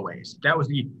throwaways. That was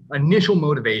the initial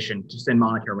motivation to send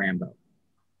Monica Rambeau.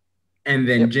 And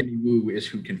then Jimmy Woo is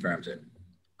who confirms it.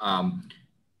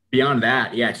 Beyond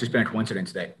that, it's just been a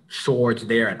coincidence that Sword's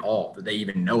there at all, that they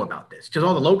even know about this. Because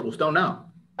all the locals don't know.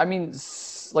 I mean,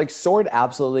 Sword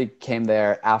absolutely came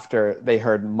there after they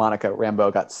heard Monica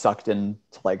Rambeau got sucked into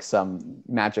some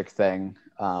magic thing.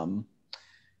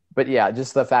 but yeah,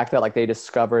 just the fact that like they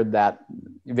discovered that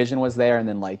Vision was there, and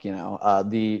then like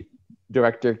the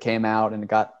director came out and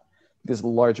got this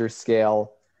larger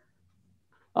scale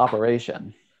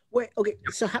operation. Wait, okay.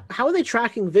 So how are they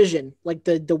tracking Vision? Like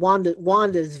the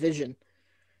Wanda's Vision?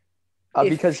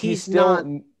 Because he's still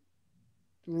not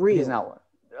real. He's not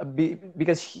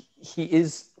because he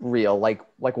is real. Like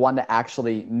Wanda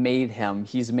actually made him.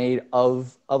 He's made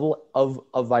of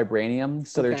vibranium.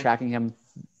 So they're tracking him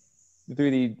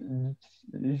through the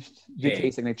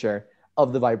decay signature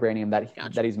of the vibranium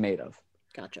that he's made of.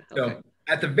 Gotcha. Okay. So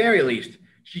at the very least,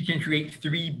 she can create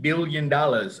 $3 billion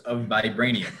of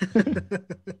vibranium.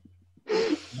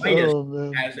 Midas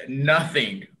has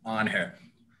nothing on her.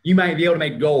 You might be able to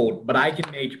make gold, but I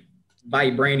can make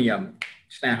vibranium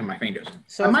snapping my fingers.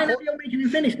 So I might not be able to make an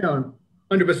Infinity Stone.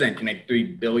 100% can make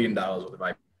 $3 billion with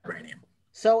vibranium.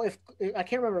 So if I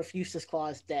can't remember if Eustace Claw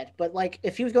is dead, but like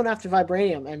if he was going after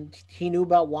vibranium and he knew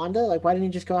about Wanda, like why didn't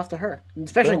he just go after her?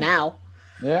 Especially now.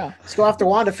 Yeah. Let's go after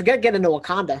Wanda. Forget getting into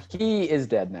Wakanda. He is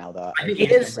dead now, though. I think he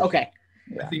is? Okay.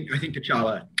 Yeah. I think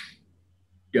T'Challa.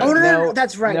 Yeah. Oh, no,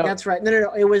 that's right. No. That's right.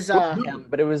 No. It was...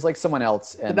 but it was like someone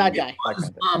else. The bad guy.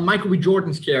 Michael B.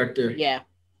 Jordan's character. Yeah.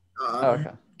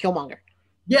 Okay. Killmonger.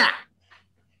 Yeah.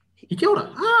 He killed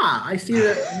her. I see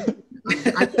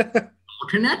that.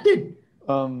 Connected.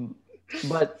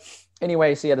 But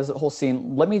anyway, so yeah, there's a whole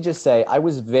scene. Let me just say, I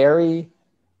was very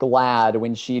glad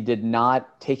when she did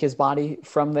not take his body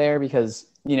from there because,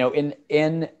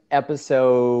 in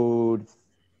episode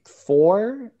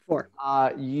 4,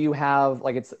 you have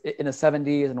like it's in the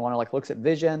 70s and Wanda like looks at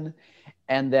Vision,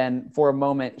 and then for a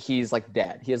moment he's like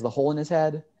dead. He has the hole in his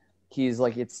head. He's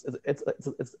like it's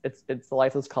the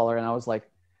lifeless color, and I was like,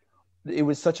 it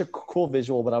was such a cool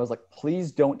visual, but I was like,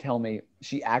 please don't tell me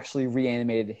she actually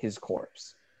reanimated his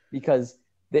corpse, because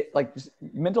like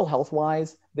mental health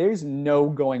wise, there's no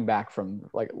going back from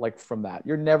from that.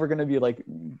 You're never going to be like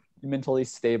mentally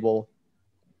stable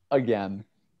again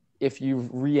if you've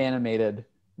reanimated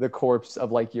the corpse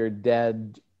of like your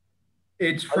dead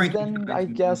husband, I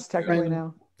guess technically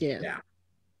now. Yeah.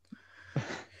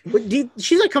 But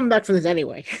she's like coming back from this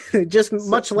anyway, just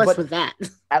much less with that.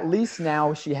 At least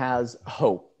now she has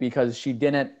hope because she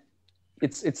didn't.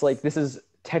 It's like this is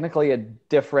technically a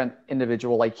different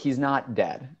individual. Like he's not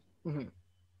dead.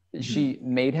 Mm-hmm. She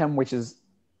made him, which is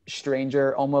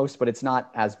stranger almost, but it's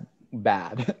not as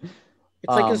bad. It's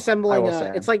like assembling.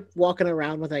 It's like walking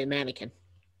around with a mannequin.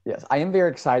 Yes, I am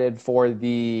very excited for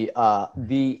the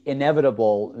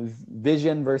inevitable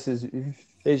Vision versus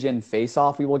Vision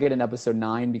face-off we will get in episode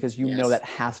 9 because know that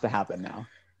has to happen now.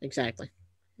 Exactly.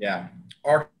 Yeah.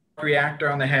 Arc reactor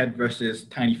on the head versus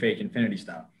tiny fake Infinity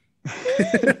Stone.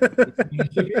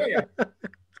 Superior.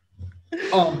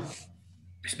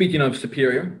 Speaking of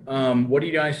superior, what do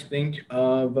you guys think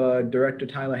of director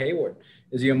Tyler Hayward?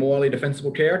 Is he a morally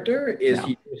defensible character? Is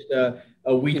he just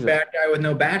a weak bad guy with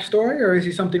no backstory, or is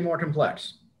he something more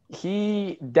complex?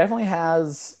 He definitely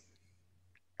has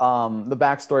the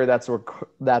backstory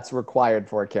that's required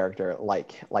for a character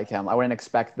like him. I wouldn't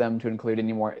expect them to include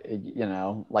any more,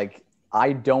 like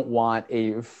I don't want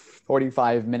a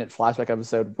 45-minute flashback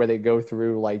episode where they go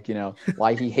through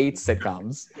why he hates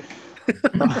sitcoms.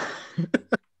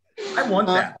 I want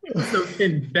that. So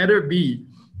it better be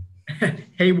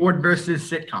Hayward versus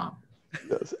sitcom.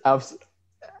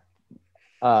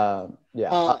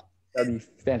 Yes, that'd be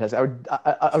fantastic. I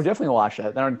would definitely watch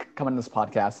it. Then I would come on this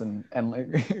podcast and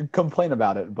like, complain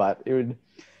about it, but it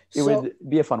would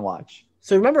be a fun watch.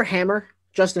 So remember Hammer,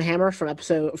 Justin Hammer from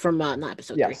not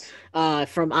episode 3,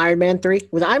 from Iron Man 3.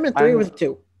 Was it Iron Man 3 or was it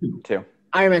 2? 2.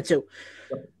 Iron Man 2.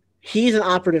 He's an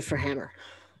operative for Hammer,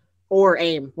 or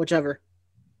AIM, whichever.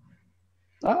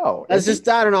 Oh, that's just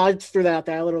I don't know. I just threw that out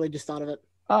there. I literally just thought of it.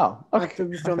 Oh, okay.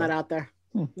 I'm just throwing that out there.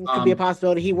 It could be a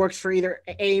possibility. He works for either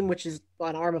AIM, which is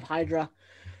an arm of Hydra.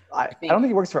 I don't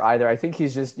think he works for either. I think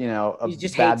he's just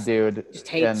bad dude. Just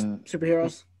hates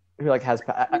superheroes. Who has?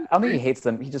 I don't think he hates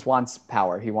them. He just wants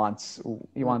power. He wants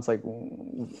like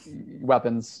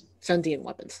weapons. Sentient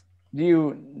weapons. Do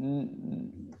you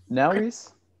know,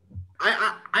 Reese?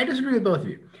 I disagree with both of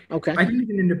you. Okay. I think he's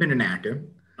an independent actor.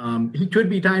 He could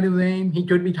be tied in with AIM. He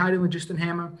could be tied in with Justin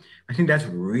Hammer. I think that's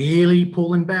really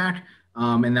pulling back.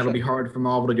 And that'll be hard for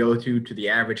Marvel to go to the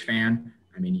average fan.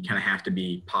 I mean, you kind of have to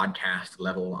be podcast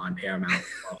level on Paramount.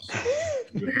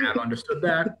 You have understood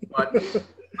that. But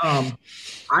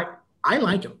I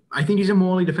like him. I think he's a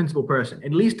morally defensible person,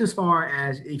 at least as far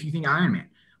as if you think Iron Man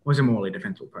was a morally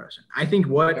defensible person. I think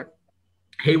what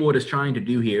Hayward is trying to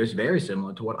do here is very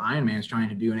similar to what Iron Man is trying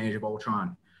to do in Age of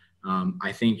Ultron.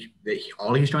 I think that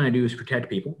all he's trying to do is protect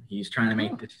people. He's trying to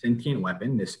make this sentient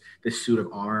weapon, this suit of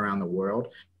armor around the world.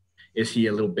 Is he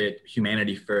a little bit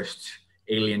humanity first,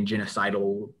 alien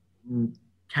genocidal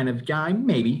kind of guy?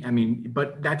 Maybe. I mean,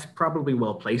 but that's probably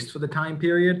well placed for the time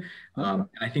period. And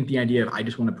I think the idea of I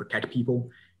just want to protect people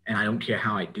and I don't care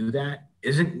how I do that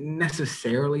isn't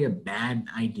necessarily a bad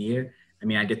idea. I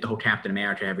mean, I get the whole Captain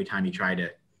America every time you try to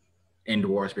end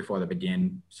wars before they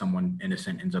begin, someone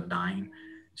innocent ends up dying.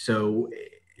 So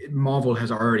Marvel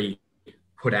has already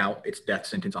put out its death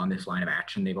sentence on this line of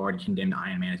action. They've already condemned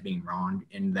Iron Man as being wrong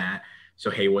in that. So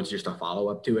Hayward's just a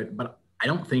follow-up to it. But I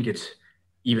don't think it's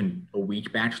even a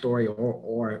weak backstory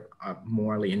or a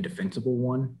morally indefensible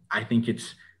one. I think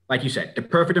it's, like you said, the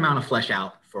perfect amount of flesh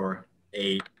out for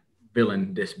a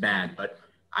villain this bad. But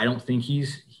I don't think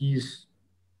he's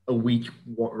a weak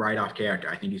write-off character.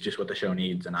 I think he's just what the show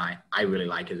needs. And I really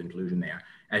like his inclusion there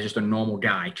as just a normal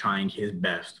guy trying his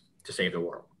best to save the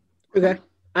world. Okay.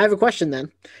 I have a question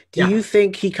then. Do you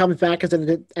think he comes back as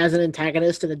an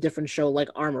antagonist in a different show like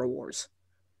Armor Wars?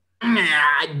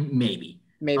 Maybe.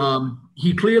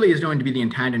 He clearly is going to be the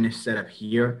antagonist set up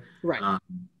here. Right.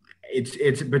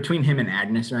 It's between him and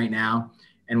Agnes right now.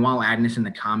 And while Agnes in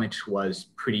the comics was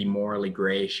pretty morally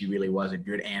gray, she really was a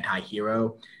good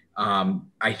anti-hero.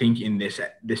 I think in this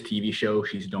TV show,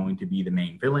 she's going to be the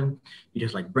main villain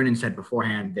because, like Brennan said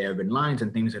beforehand, there have been lines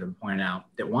and things that have pointed out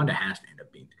that Wanda has to end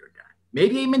up being the good guy.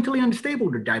 Maybe a mentally unstable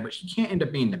good guy, but she can't end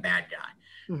up being the bad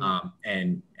guy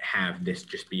and have this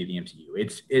just be the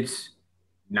MCU. It's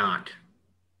not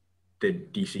the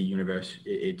DC universe.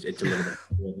 It's a little bit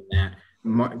more than that.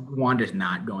 Wanda's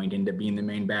not going to end up being the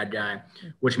main bad guy,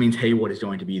 which means Hayward is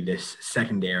going to be this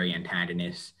secondary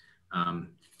antagonist.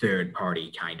 Third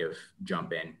party kind of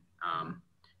jump in.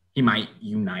 He might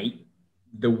unite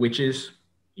the witches.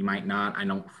 He might not. I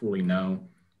don't fully know.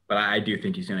 But I do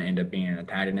think he's going to end up being an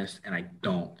antagonist. And I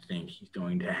don't think he's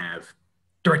going to have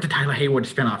direct to Tyler Hayward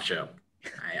spinoff show.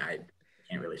 I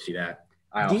can't really see that.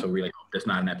 I also really hope there's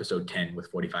not an episode 10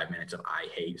 with 45 minutes of I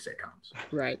hate sitcoms.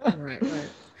 Right.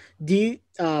 Do you,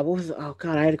 what was, oh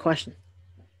God, I had a question.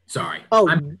 Sorry.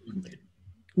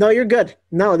 No, you're good.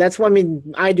 No, that's what I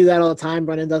mean. I do that all the time.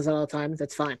 Brennan does that all the time.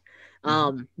 That's fine.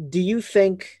 Do you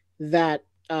think that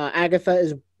Agatha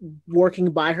is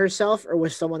working by herself or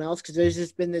with someone else? Because there's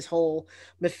just been this whole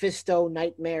Mephisto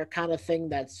nightmare kind of thing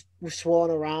that's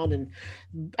swirling around. And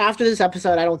after this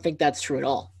episode, I don't think that's true at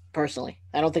all. Personally,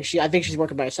 I think she's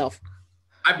working by herself.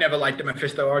 I've never liked the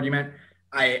Mephisto argument.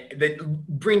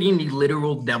 Bringing the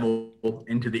literal devil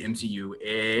into the MCU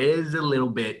is a little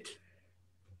bit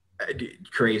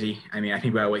crazy. I mean, I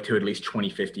think we gotta wait till at least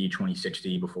 2050,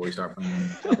 2060 before we start bringing in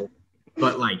the devil.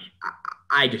 But like,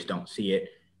 I just don't see it.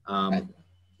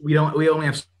 We only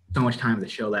have so much time of the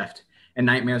show left, and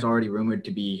Nightmare's already rumored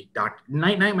to be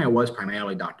Nightmare was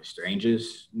primarily Doctor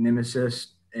Strange's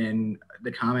nemesis in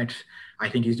the comics. I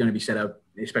think he's going to be set up,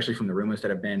 especially from the rumors that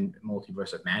have been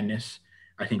Multiverse of Madness.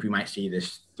 I think we might see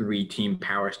this 3-team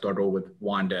power struggle with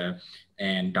Wanda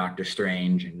and Doctor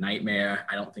Strange and Nightmare.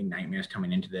 I don't think Nightmare's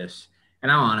coming into this.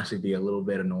 And I'll honestly be a little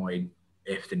bit annoyed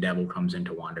if the devil comes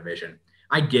into WandaVision.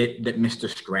 I get that Mr.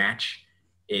 Scratch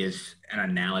is an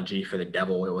analogy for the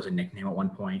devil. It was a nickname at one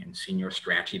point, and Senior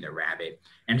Scratchy the rabbit.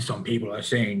 And some people are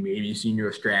saying maybe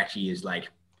Senior Scratchy is like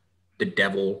the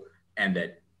devil and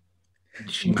that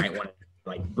she might want to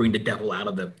like bring the devil out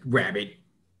of the rabbit,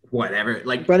 whatever.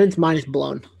 Like Brennan's mind is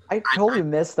blown. I totally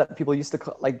missed that people used to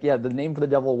call, the name for the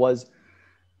devil was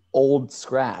Old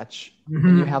Scratch,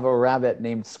 and you have a rabbit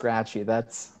named Scratchy.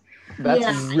 That's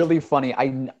really funny.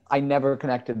 I never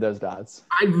connected those dots.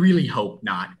 I really hope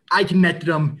not. I connected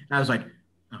them, and I was like,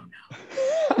 oh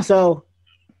no. So,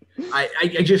 I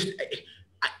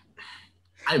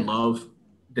love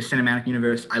the cinematic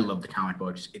universe. I love the comic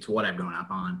books. It's what I've grown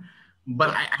up on.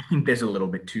 But I think there's a little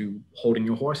bit too holding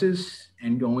your horses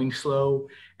and going slow.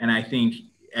 And I think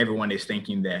everyone is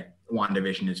thinking that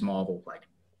WandaVision is Marvel, like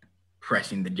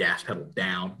pressing the gas pedal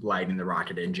down, lighting the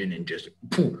rocket engine, and just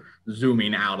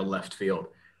zooming out of left field.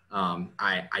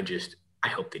 I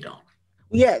hope they don't.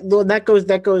 Yeah, well, that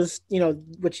goes. You know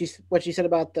what she said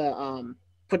about the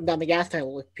putting down the gas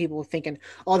pedal. With people thinking,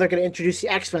 oh, they're going to introduce the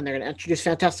X-Men, they're going to introduce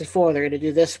Fantastic Four, they're going to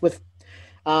do this with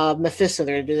Mephisto,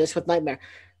 they're going to do this with Nightmare.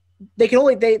 They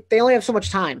only have so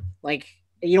much time. Like,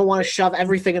 you don't want to shove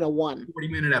everything into one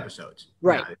 40-minute episodes.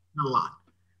 Right. Yeah, not a lot.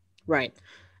 Right.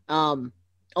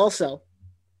 Also,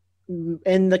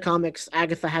 in the comics,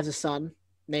 Agatha has a son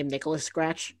named Nicholas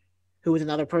Scratch, who is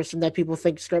another person that people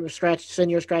think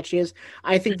Senior Scratchy is.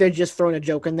 I think they're just throwing a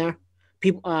joke in there.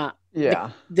 People,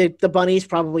 the bunnies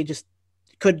probably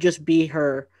could just be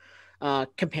her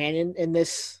companion in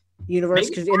this universe? Maybe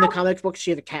Because in the comic books,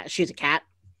 she's a cat. She's a cat.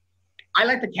 I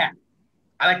like the cat.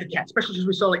 I like the cat, especially since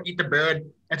we saw like eat the bird.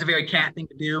 That's a very cat thing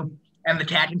to do. And the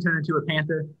cat can turn into a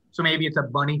panther. So maybe it's a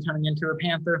bunny turning into a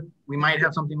panther. We might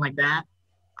have something like that.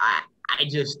 I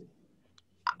just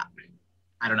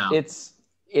I don't know.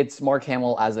 It's Mark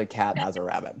Hamill as a cat as a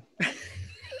rabbit.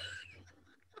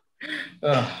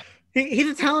 He's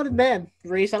a talented man,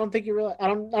 Reese. I don't think you realize. I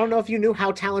don't know if you knew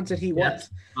how talented he was.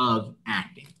 Of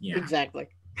acting, yeah. Exactly.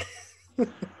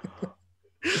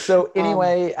 So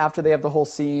anyway, after they have the whole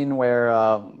scene where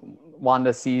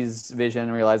Wanda sees Vision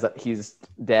and realizes that he's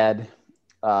dead,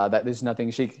 that there's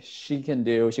nothing she can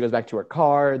do. She goes back to her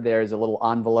car. There's a little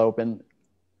envelope in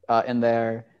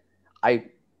there. I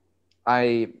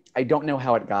don't know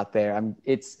how it got there.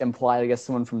 It's implied, I guess,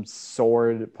 someone from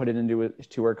S.W.O.R.D. put it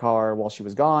into her car while she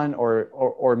was gone,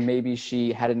 or maybe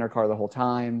she had it in her car the whole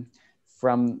time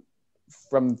from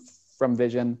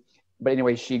Vision. But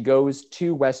anyway, she goes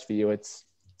to Westview. It's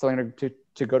telling her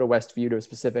to go to Westview, to a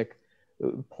specific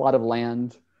plot of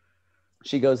land.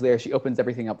 She goes there. She opens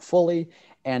everything up fully,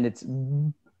 and it's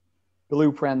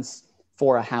blueprints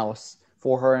for a house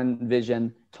for her and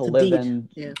Vision to live in,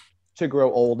 to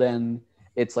grow old in.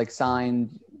 It's like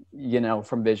signed,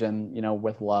 from Vision,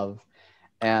 with love.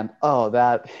 And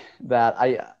that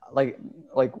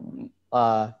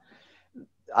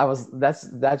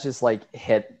just like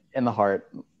hit in the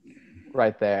heart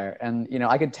right there. And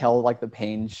I could tell like the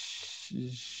pain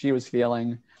she was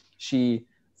feeling. She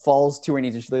falls to her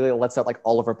knees and she literally lets out like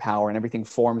all of her power, and everything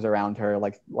forms around her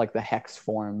like the hex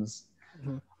forms.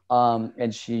 Mm-hmm.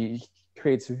 And she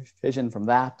creates Vision from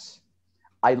that.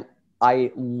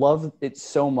 I love it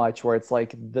so much, where it's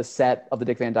like the set of the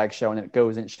Dick Van Dyke Show, and it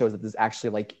goes and it shows that there's actually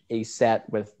like a set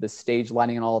with the stage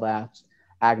lighting and all that.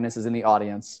 Agnes is in the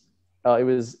audience. It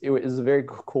was a very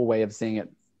cool way of seeing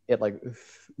it like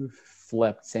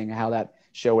flipped, seeing how that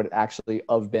show would actually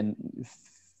have been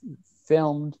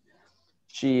filmed.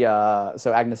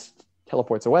 So Agnes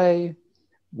teleports away.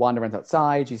 Wanda runs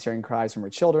outside. She's hearing cries from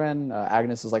her children.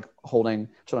 Agnes is like holding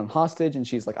children hostage, and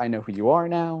she's like, "I know who you are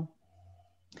now."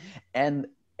 And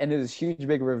there's this huge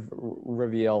big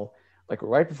reveal, like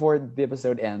right before the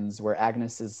episode ends, where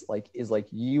Agnes is like,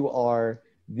 "You are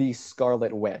the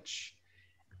Scarlet Witch,"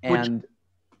 and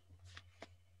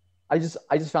I just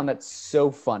found that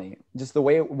so funny, just the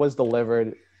way it was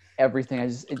delivered, everything.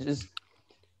 Because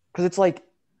it's like,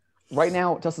 right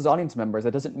now, to us as audience members,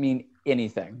 that doesn't mean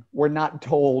anything. We're not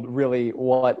told really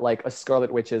what like a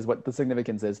Scarlet Witch is, what the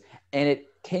significance is, and it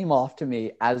came off to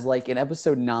me as like in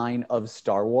episode 9 of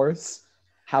Star Wars,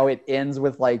 how it ends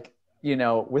with like,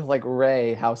 with like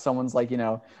Rey, how someone's like,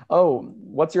 "Oh,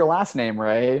 what's your last name,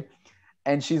 Rey?"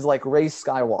 And she's like, "Rey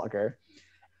Skywalker."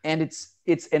 And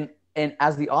and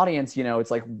as the audience,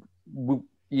 it's like, we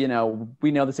know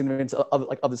the significance of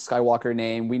the Skywalker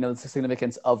name. We know the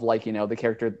significance of like, the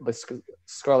character, the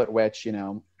Scarlet Witch,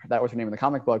 that was her name in the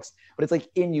comic books. But it's like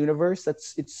in universe,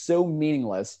 it's so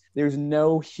meaningless. There's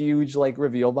no huge like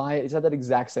reveal by it. It's had that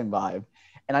exact same vibe.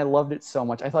 And I loved it so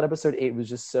much. I thought episode 8 was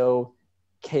just so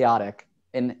chaotic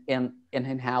and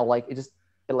how like it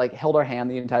like held our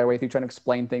hand the entire way through, trying to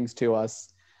explain things to us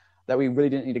that we really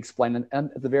didn't need to explain.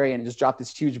 And at the very end, it just dropped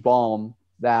this huge bomb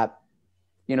that,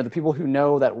 the people who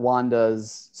know that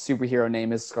Wanda's superhero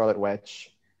name is Scarlet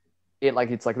Witch,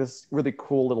 it's like this really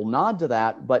cool little nod to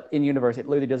that, but in universe, it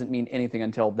literally doesn't mean anything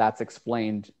until that's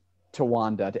explained to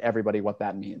Wanda, to everybody, what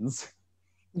that means.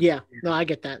 Yeah, no, I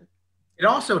get that. It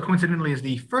also coincidentally is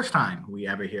the first time we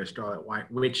ever hear Scarlet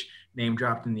Witch name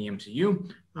dropped in the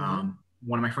MCU. Mm-hmm.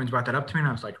 One of my friends brought that up to me, and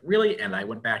I was like, "Really?" And I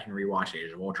went back and rewatched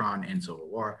Age of Ultron and Civil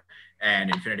War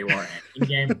and Infinity War and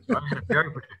Endgame. So I had a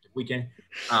very productive weekend.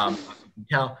 As you can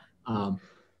tell,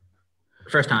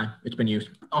 first time it's been used.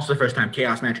 Also, the first time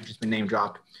Chaos Magic has been name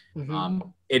dropped. Mm-hmm.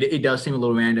 It does seem a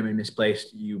little random and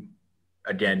misplaced. You,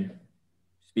 again,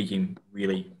 speaking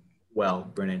really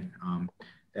well, Brennan.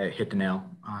 That hit the nail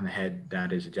on the head.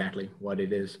 That is exactly what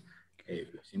it is. It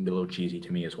seemed a little cheesy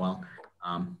to me as well.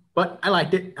 But I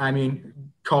liked it. I mean,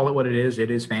 call it what it is. It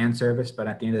is fan service, but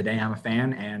at the end of the day, I'm a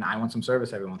fan, and I want some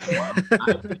service every once in a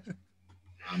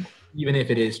while. Even if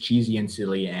it is cheesy and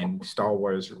silly and Star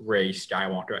Wars Rey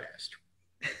Skywalker-esque.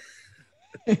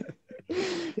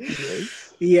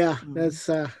 Yeah, that's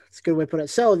a good way to put it.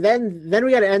 So then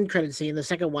we got an end credit scene, the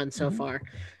second one so far,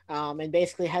 and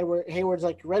basically Hayward's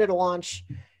like ready to launch,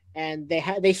 and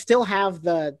they still have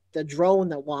the drone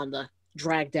that Wanda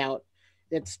dragged out.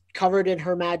 It's covered in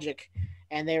her magic,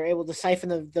 and they're able to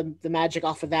siphon the magic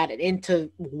off of that and into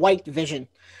White Vision.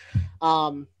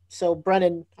 So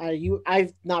Brennan,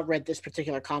 I've not read this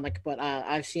particular comic, but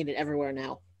I've seen it everywhere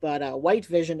now. But White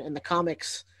Vision in the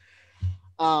comics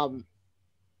And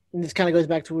this kind of goes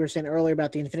back to what we were saying earlier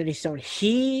about the Infinity Stone.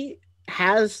 He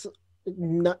has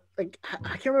not like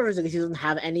I can't remember if he doesn't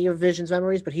have any of Vision's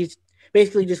memories, but he's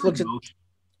basically just looks at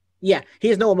he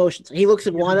has no emotions. He looks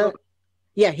at Wanda.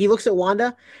 Yeah, he looks at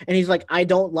Wanda and he's like, I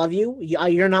don't love you.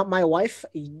 You're not my wife.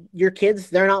 Your kids,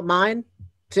 they're not mine.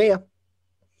 See ya.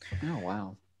 Oh,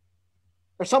 wow.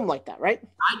 Or something like that, right?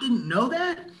 I didn't know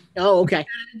that. Oh, okay.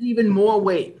 That is even more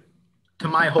weight to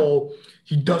my whole,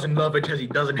 he doesn't love it because he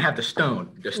doesn't have the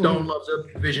stone. The stone loves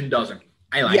it, Vision doesn't.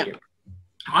 I like it.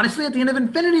 Honestly, at the end of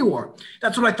Infinity War,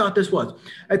 that's what I thought this was.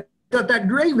 I thought that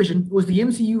Gray Vision was the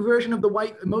MCU version of the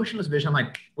white emotionless Vision. I'm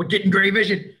like, we're getting Gray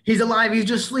Vision. He's alive. He's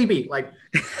just sleepy. Like,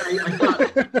 I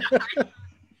thought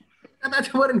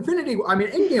that's what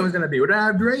Endgame was going to be. We're going to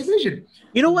have Gray Vision.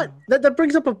 You know what? That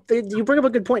brings up you bring up a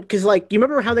good point, because like you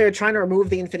remember how they were trying to remove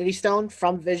the Infinity Stone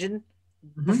from Vision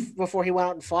before he went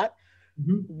out and fought.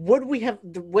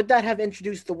 Would that have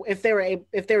introduced if they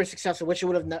were successful,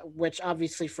 which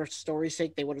obviously for story's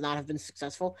sake they would not have been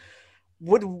successful,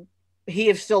 would he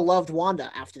have still loved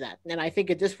Wanda after that? And I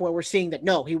think at this point we're seeing that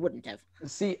no, he wouldn't have.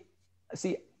 See,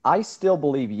 I still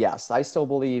believe yes. I still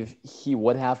believe he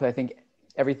would have. But I think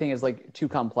everything is like too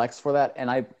complex for that, and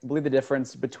I believe the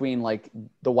difference between like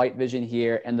the white Vision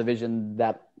here and the Vision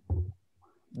that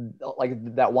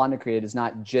Wanda created is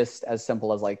not just as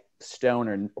simple as like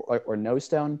stone or no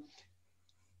stone.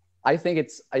 I think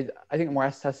I think more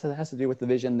has to do with the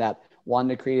Vision that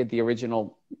Wanda created, the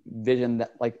original Vision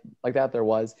that like that there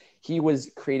was. He was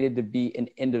created to be an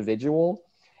individual,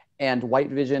 and white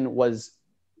Vision was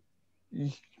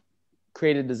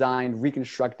created, designed,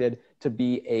 reconstructed to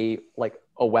be a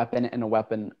weapon, and a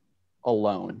weapon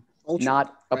alone.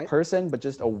 Not a person, but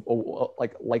just a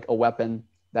weapon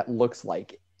that looks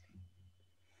like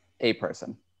a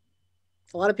person.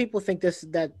 A lot of people think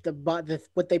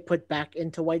what they put back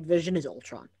into White Vision is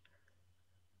Ultron.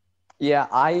 Yeah,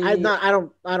 I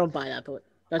don't buy that, but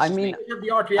that's I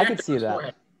could see that.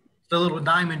 It's the little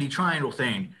diamondy triangle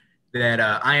thing that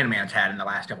Iron Man's had in the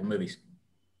last couple movies.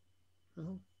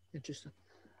 Oh, interesting.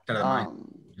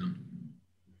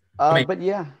 But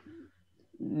yeah,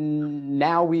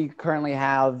 now we currently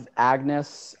have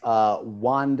Agnes,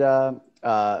 Wanda,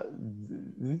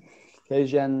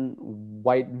 Vision,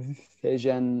 White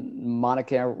Vision,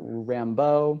 Monica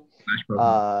Rambeau,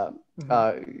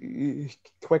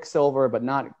 Quicksilver, but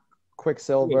not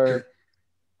Quicksilver,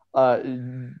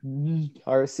 RC,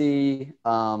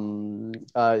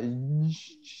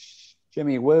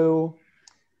 Jimmy Woo.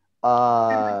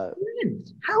 How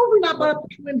have we not brought up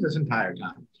the twins this entire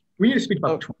time? We need to speak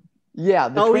about the twins. Yeah.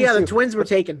 The twins were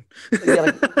taken.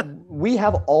 Yeah, we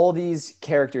have all these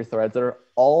character threads that are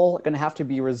all going to have to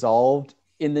be resolved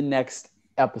in the next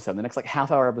episode. The next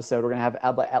half-hour episode, we're going to have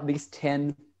at least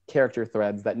 10 character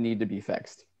threads that need to be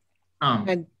fixed.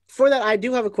 And for that, I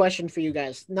do have a question for you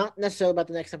guys. Not necessarily about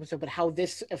the next episode, but how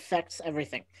this affects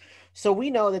everything. So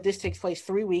we know that this takes place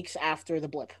 3 weeks after the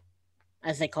blip,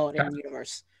 as they call it in the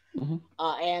universe.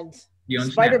 And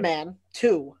Spider-Man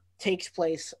 2 takes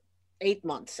place 8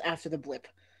 months after the blip.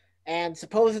 And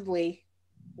supposedly,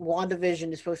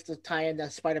 WandaVision is supposed to tie into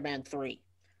Spider-Man 3.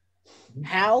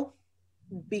 How?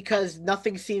 Because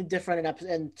nothing seemed different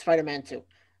in Spider-Man 2.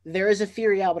 There is a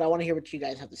theory out, but I want to hear what you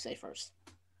guys have to say first.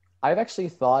 I've actually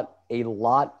thought a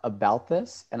lot about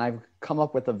this, and I've come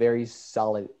up with a very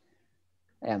solid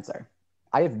answer.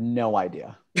 I have no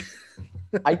idea.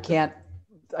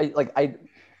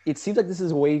 It seems like this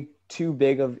is way too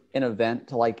big of an event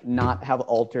to not have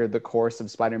altered the course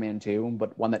of Spider-Man 2,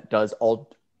 but one that does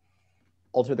alter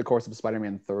the course of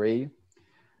Spider-Man 3.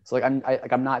 So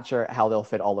I'm not sure how they'll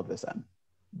fit all of this in.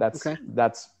 That's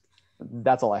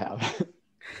all I have.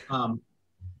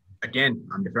 Again,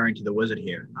 I'm deferring to the wizard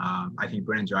here. I think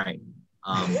Brennan's right.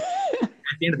 At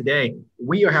the end of the day,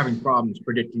 we are having problems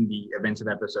predicting the events of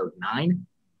episode 9.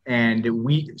 And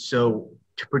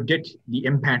to predict the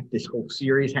impact this whole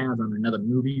series has on another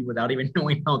movie without even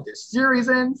knowing how this series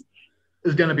ends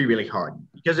is going to be really hard.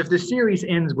 Because if the series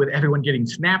ends with everyone getting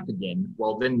snapped again,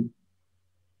 well, then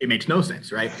it makes no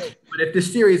sense, right? But if the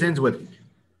series ends with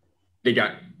they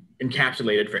got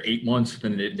encapsulated for 8 months,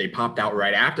 then they popped out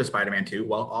right after Spider-Man 2,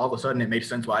 well, all of a sudden it makes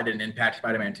sense why it didn't impact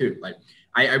Spider-Man 2.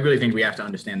 I really think we have to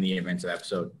understand the events of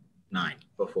episode 9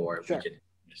 before we can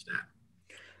miss that.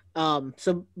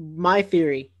 So my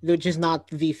theory, which is not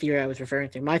the theory I was referring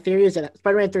to, my theory is that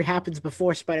Spider-Man 3 happens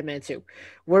before Spider-Man 2.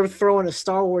 We're throwing a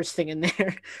Star Wars thing in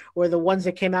there where the ones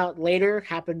that came out later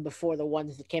happened before the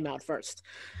ones that came out first.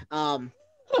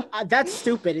 That's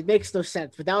stupid. It makes no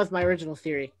sense, but that was my original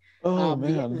theory.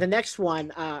 Man. The next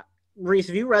one, Reese,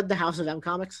 have you read the House of M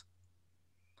comics?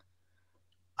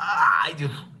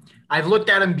 I've looked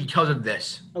at him because of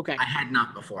this. Okay. I had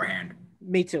not beforehand.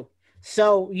 Me too.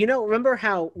 So, remember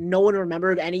how no one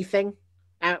remembered anything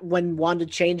when Wanda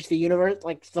changed the universe,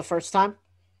 like the first time?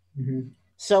 Mm-hmm.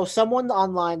 So, someone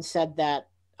online said that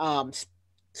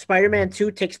Spider-Man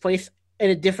 2 takes place in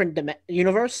a different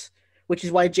universe, which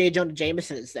is why J. Jonah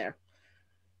Jameson is there,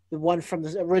 the one from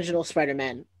the original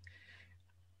Spider-Man,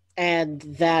 and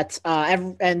that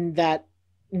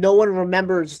no one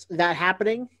remembers that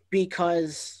happening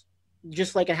because,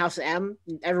 just like in House of M,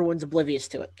 everyone's oblivious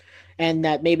to it. And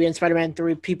that maybe in Spider-Man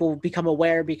 3, people become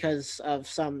aware because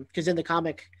in the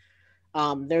comic,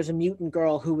 there's a mutant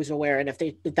girl who was aware, and if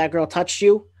that girl touched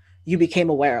you, you became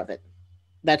aware of it.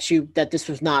 That this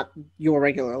was not your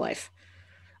regular life.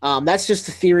 That's just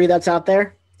a theory that's out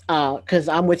there. Because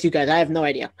I'm with you guys. I have no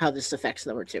idea how this affects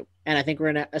number 2. And I think we're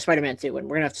in a Spider-Man 2, and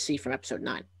we're going to have to see from episode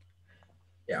 9.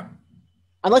 Yeah.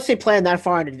 Unless they plan that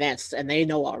far in advance, and they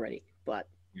know already. But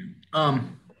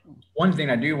one thing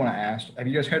I do want to ask, have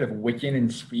you guys heard of Wiccan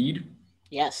and Speed?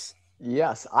 Yes.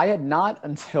 Yes, I had not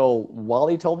until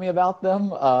Wally told me about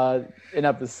them an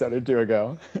episode or 2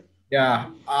 ago.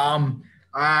 Yeah.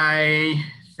 I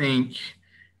think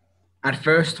at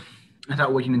first I thought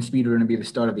Wiccan and Speed were going to be the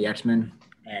start of the X-Men,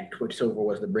 and Quicksilver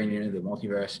was the bringing into the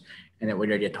multiverse, and that we're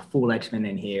going to get the full X-Men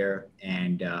in here,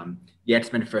 and the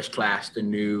X-Men First Class, the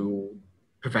new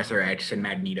Professor X and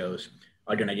Magneto's,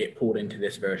 are going to get pulled into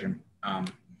this version.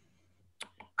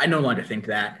 I no longer think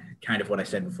that, kind of what I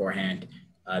said beforehand.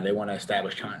 They want to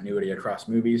establish continuity across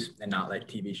movies and not let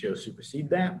TV shows supersede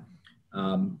that.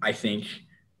 I think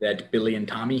that Billy and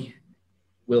Tommy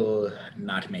will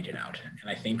not make it out. And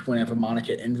I think whenever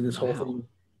Monica ends this whole thing,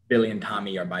 Billy and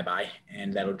Tommy are bye-bye,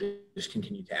 and that'll just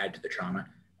continue to add to the trauma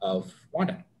of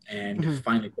Wanda and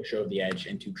finally push over the edge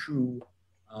into true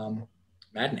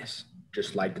madness,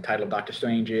 just like the title of Doctor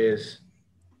Strange is.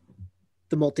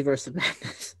 The Multiverse of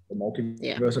Madness. The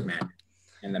Multiverse of Madness.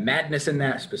 And the madness in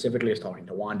that specifically is talking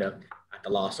to Wanda at the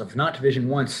loss of not Vision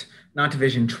once, not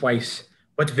Vision twice,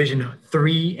 but Vision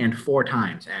 3 and 4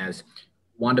 times, as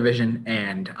WandaVision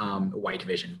and White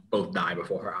Vision both die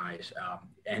before her eyes.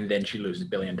 And then she loses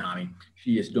Billy and Tommy.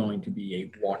 She is going to be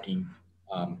a walking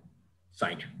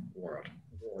psych ward.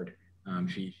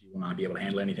 She will not be able to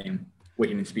handle anything.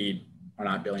 Wiccan and Speed are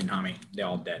not Billy and Tommy. They're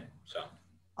all dead. So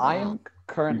I am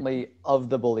currently of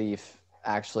the belief,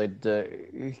 actually,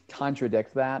 to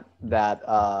contradict that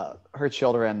her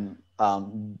children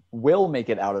will make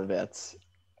it out of it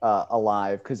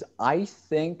alive, because I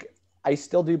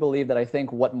still do believe that I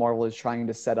think what Marvel is trying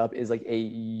to set up is like a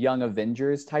young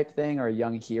Avengers type thing or a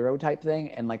young hero type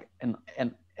thing,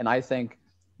 and I think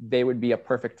they would be a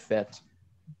perfect fit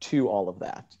to all of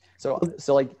that. So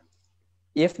like,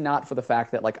 if not for the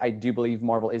fact that like I do believe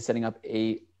Marvel is setting up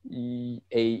a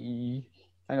young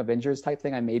Avengers type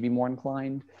thing, I may be more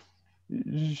inclined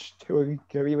to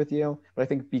agree with you. But I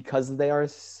think because they are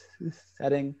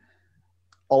setting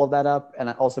all of that up, and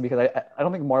also because I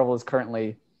don't think Marvel is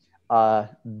currently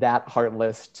that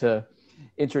heartless to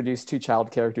introduce 2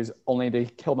 child characters only to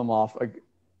kill them off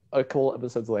a couple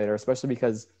episodes later, especially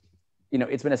because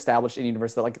it's been established in the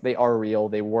universe that like they are real,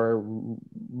 they were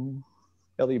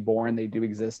really born, they do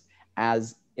exist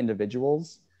as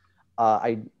individuals.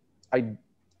 I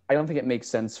don't think it makes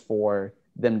sense for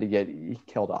them to get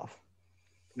killed off.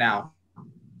 Now,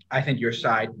 I think your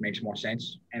side makes more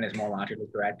sense and is more logically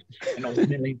correct, and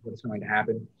ultimately what's going to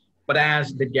happen. But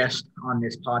as the guest on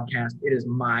this podcast, it is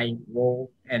my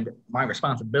role and my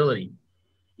responsibility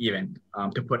even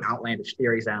to put outlandish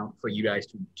theories out for you guys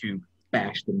to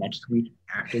bash the next week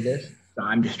after this. So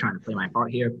I'm just trying to play my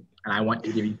part here, and I want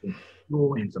to give you some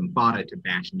fuel and some fodder to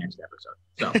bash next episode.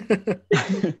 So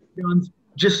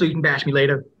just so you can bash me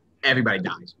later, everybody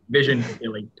dies. Vision,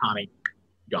 Billy, Tommy,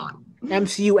 gone.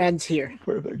 MCU ends here.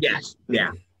 Perfect. Yes.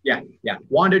 Yeah.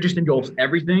 Wanda just engulfs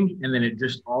everything, and then it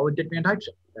just all a Dick Van Dyke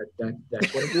show.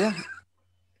 That's what it is.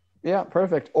 Yeah,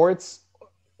 perfect. Or it's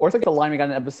like the line we got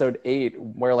in episode 8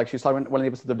 where like she was talking about one of the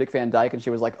episodes of Dick Van Dyke, and she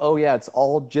was like, "Oh yeah, it's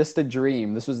all just a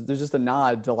dream." There's just a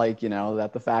nod to like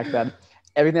that the fact that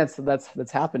everything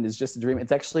that's happened is just a dream.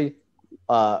 It's actually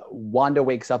Wanda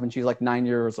wakes up and she's like 9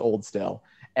 years old still,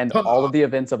 and all of the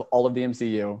events of all of the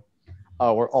MCU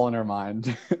were all in her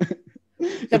mind.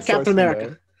 Except Captain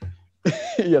America.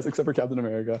 Yes, except for Captain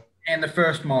America. And the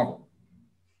first Marvel,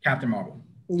 Captain Marvel.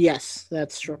 Yes,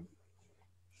 that's true.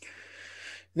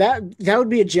 That would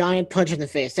be a giant punch in the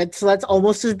face. That's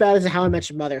almost as bad as How I Met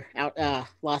Your Mother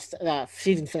last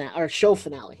season finale or show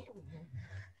finale.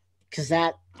 Because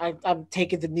I'm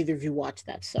taking that neither of you watched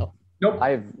that. So nope, I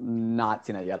have not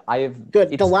seen it yet.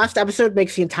 Good. The last episode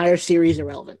makes the entire series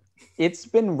irrelevant. It's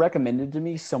been recommended to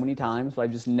me so many times, but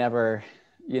I've just never,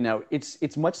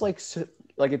 it's much like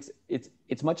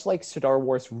it's much like Star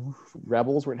Wars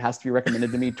Rebels, where it has to be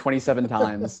recommended to me 27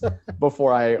 times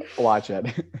before I watch it.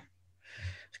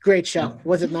 Great show,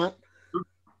 was it not?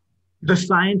 The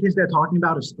scientist they're talking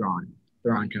about is Thrawn.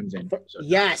 Thrawn comes in. So.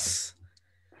 Yes.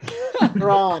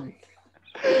 Thrawn.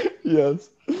 Yes.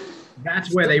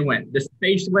 That's where they went. The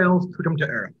space whales took them to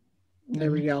Earth. There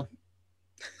we go.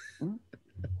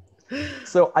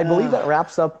 So I believe that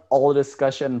wraps up all the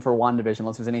discussion for WandaVision,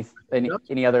 unless there's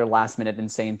any other last minute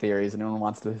insane theories anyone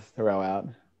wants to throw out.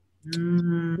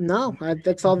 No,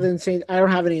 that's all the insane. I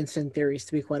don't have any insane theories,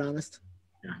 to be quite honest.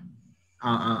 Yeah.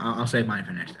 I'll save mine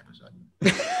for next episode.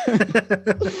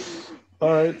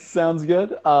 All right, sounds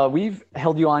good. We've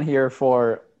held you on here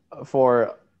for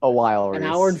a while. An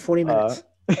hour and 40 minutes.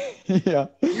 Yeah.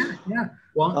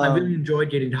 Well, I really enjoyed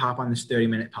getting to hop on this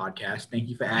 30-minute podcast. Thank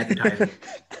you for advertising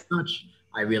so much.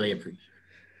 I really appreciate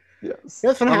it. Yes. It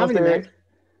was fun having you, man.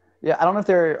 Yeah, I don't know if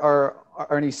there are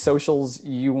any socials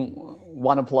you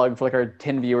want to plug for like our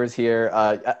 10 viewers here.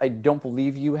 I don't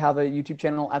believe you have a YouTube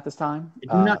channel at this time.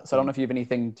 So I don't know if you have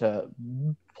anything to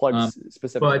plug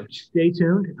specifically. But stay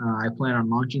tuned. I plan on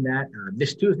launching that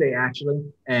this Tuesday, actually.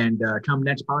 And come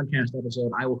next podcast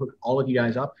episode, I will hook all of you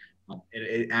guys up.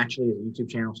 It actually is a YouTube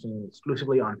channel staying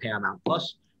exclusively on Paramount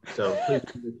Plus. So please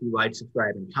do like,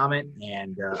 subscribe, and comment.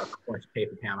 And of course, pay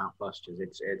for Paramount Plus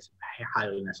because it's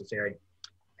highly necessary.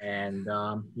 And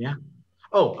yeah.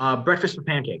 Oh, Breakfast with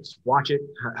Pancakes. Watch it.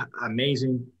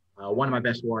 Amazing. One of my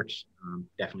best works.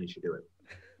 Definitely should do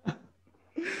it.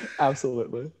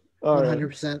 Absolutely.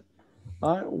 100%.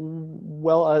 All right.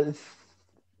 Well,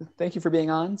 thank you for being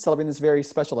on, celebrating this very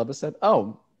special episode.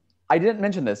 Oh, I didn't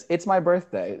mention this. It's my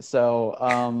birthday. So,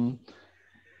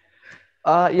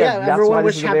 that's why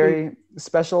this is a very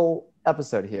special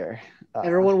episode here.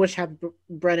 Everyone wish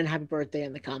Brennan happy birthday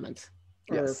in the comments.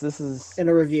 Yes, this is in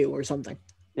a review or something.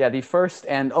 Yeah, the first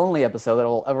and only episode that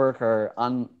will ever occur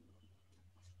on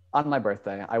my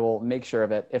birthday. I will make sure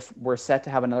of it. If we're set to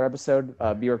have another episode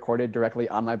be recorded directly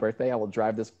on my birthday, I will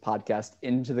drive this podcast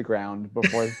into the ground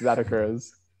before that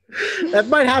occurs. That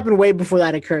might happen way before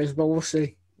that occurs, but we'll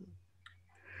see.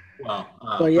 Well,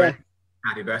 yeah. Brett,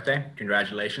 happy birthday.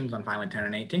 Congratulations on finally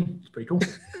turning 18. It's pretty cool.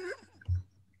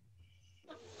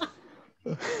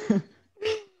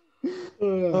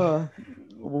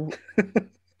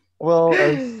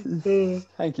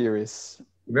 Thank you, Reese.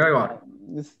 You're very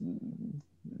welcome.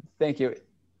 Thank you.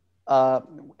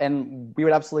 And we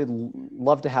would absolutely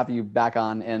love to have you back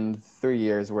on in 3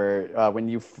 years when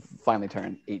you finally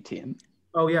turn 18.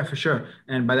 Oh, yeah, for sure.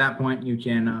 And by that point, you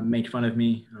can make fun of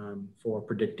me for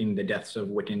predicting the deaths of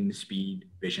Wiccan, Speed,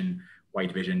 Vision,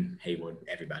 White Vision, Haywood,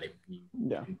 everybody.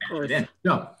 Yeah.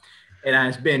 So it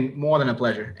has been more than a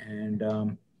pleasure.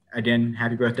 And again,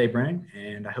 happy birthday, Brennan.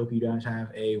 And I hope you guys have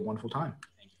a wonderful time.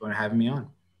 Thank you for having me on.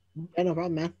 Yeah, no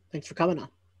problem, man. Thanks for coming on.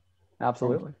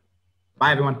 Absolutely.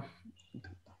 Bye, everyone.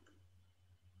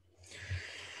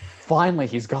 Finally,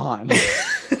 he's gone.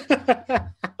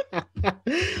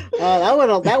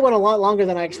 That went a lot longer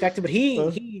than I expected, but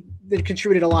he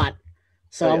contributed a lot.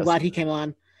 So I'm glad he came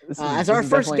on as our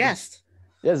first guest.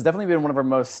 Yeah, it's definitely been one of our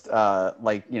most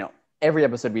every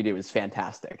episode we do is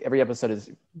fantastic. Every episode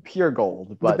is pure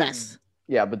gold. But the best.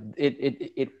 Yeah, but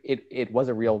it was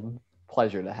a real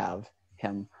pleasure to have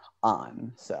him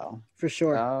on. So for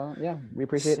sure. Yeah, we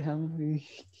appreciate him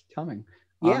coming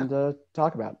on to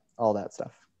talk about all that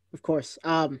stuff. Of course.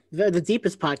 The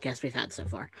deepest podcast we've had so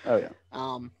far. Oh yeah.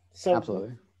 So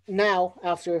absolutely. Now,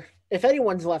 if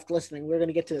anyone's left listening, we're going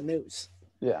to get to the news.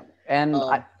 Yeah, and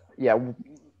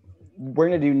we're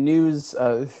going to do news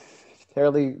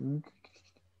fairly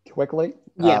quickly.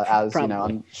 As probably.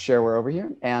 I'm sure we're over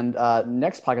here. And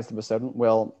next podcast episode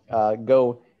will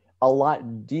go a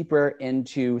lot deeper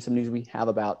into some news we have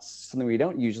about something we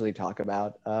don't usually talk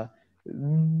about.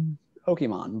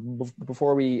 Pokemon.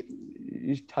 Before we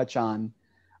touch on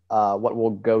what we'll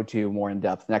go to more in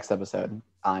depth next episode,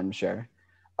 I'm sure.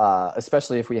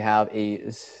 Especially if we have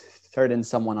a certain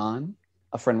someone on,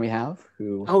 a friend we have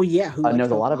who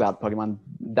knows a lot about Pokemon.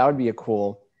 That would be a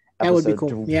cool episode. That would be cool.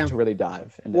 To really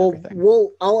dive into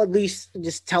everything. I'll at least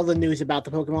just tell the news about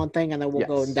the Pokemon thing, and then we'll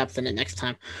go in depth in it next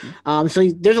time. So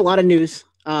there's a lot of news.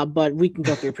 But we can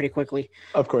go through pretty quickly.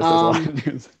 Of course, there's a lot of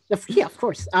news. Yeah, of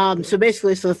course. So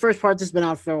basically, the first part that's been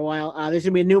out for a while, there's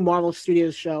going to be a new Marvel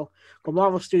Studios show called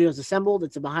Marvel Studios Assembled.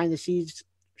 It's a behind-the-scenes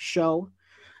show,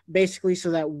 basically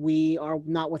so that we are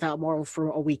not without Marvel for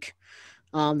a week.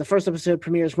 The first episode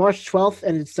premieres March 12th,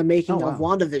 and it's the making of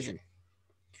WandaVision.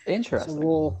 Interesting.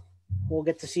 So we'll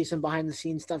get to see some behind the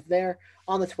scenes stuff there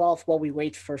on the 12th while we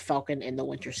wait for Falcon and the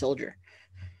Winter Soldier.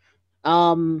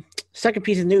 Second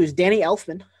piece of news: Danny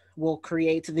Elfman will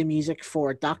create the music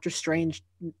for Doctor Strange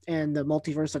and the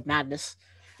Multiverse of Madness.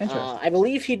 I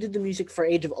believe he did the music for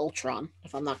Age of Ultron,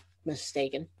 if I'm not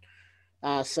mistaken.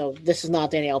 So this is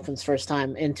not Danny Elfman's first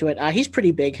time into it. He's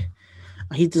pretty big.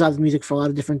 He does music for a lot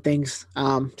of different things.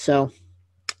 So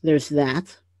there's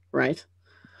that, right?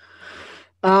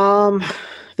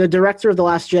 The director of The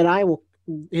Last Jedi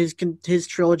his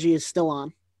trilogy is still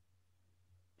on.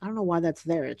 I don't know why that's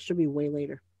there. It should be way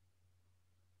later.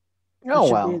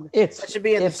 Oh well, it should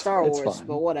be in the Star Wars, fine.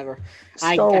 But whatever.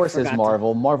 Star Wars is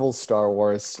Marvel. Marvel's Star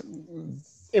Wars.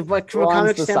 From a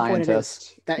comic standpoint,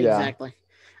 scientist. It is. Exactly.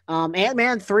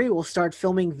 Ant-Man 3 will start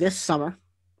filming this summer.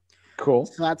 Cool.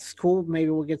 So that's cool.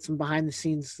 Maybe we'll get some behind the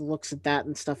scenes looks at that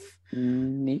and stuff.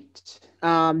 Neat.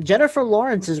 Jennifer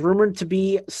Lawrence is rumored to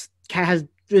be has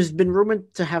been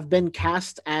rumored to have been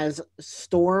cast as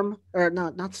Storm, or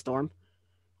not Storm.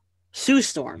 Sue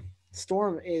Storm.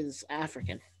 Storm is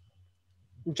African.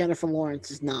 Jennifer Lawrence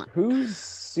is not. Who's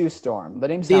Sue Storm? The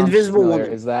name sounds the Invisible familiar.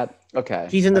 Woman. Is that okay?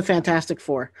 She's in the Fantastic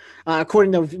Four.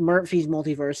 According to Murphy's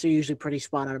Multiverse, they're usually pretty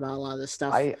spot on about a lot of this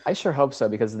stuff. I sure hope so,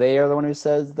 because they are the one who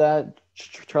says that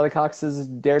Charlie Cox's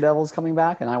Daredevil is coming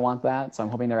back, and I want that. So I'm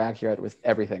hoping they're accurate with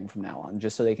everything from now on,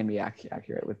 just so they can be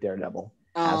accurate with Daredevil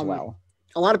as well.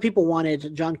 A lot of people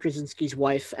wanted John Krasinski's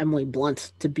wife, Emily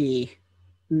Blunt, to be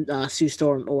Sue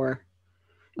Storm or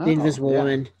the Invisible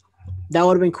Woman. That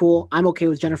would have been cool. I'm okay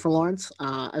with Jennifer Lawrence,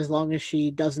 as long as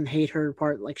she doesn't hate her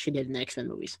part like she did in the X-Men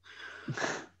movies.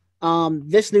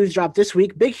 This news dropped this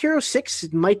week. Big Hero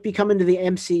 6 might be coming to the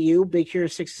MCU. Big Hero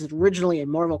 6 is originally a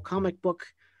Marvel comic book.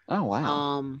 Oh,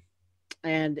 wow.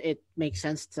 And it makes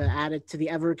sense to add it to the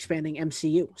ever-expanding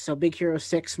MCU. So Big Hero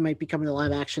 6 might be coming to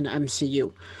live-action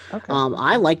MCU. Okay.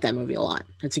 I like that movie a lot.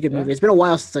 It's a good movie. It's been a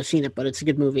while since I've seen it, but it's a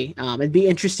good movie. It'd be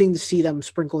interesting to see them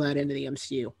sprinkle that into the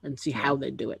MCU and see how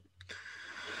they do it.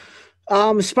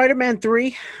 Spider-Man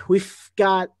 3, we've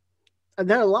got a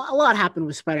lot happened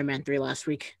with Spider-Man 3 last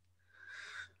week.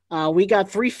 We got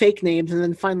 3 fake names and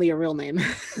then finally a real name.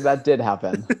 That did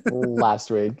happen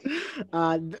last week.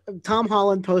 Tom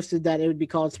Holland posted that it would be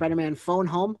called Spider-Man Phone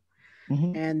Home.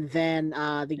 Mm-hmm. And then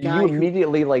the guy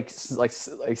immediately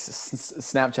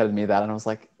Snapchatted me that, and I was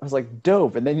like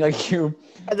dope. And then you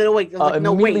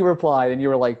immediately replied, and you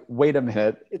were like, wait a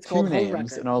minute, it's 2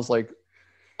 names, and I was like.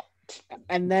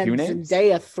 And then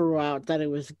Zendaya threw out that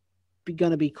it was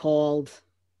going to be called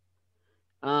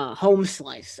Home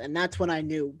Slice. And that's when I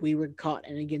knew we were caught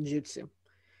in a genjutsu.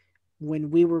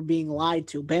 When we were being lied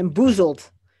to,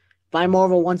 bamboozled by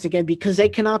Marvel once again, because they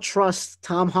cannot trust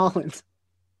Tom Holland.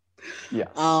 Yes.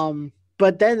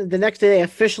 But then the next day they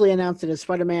officially announced it as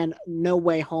Spider-Man No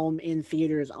Way Home in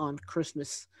theaters on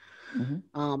Christmas.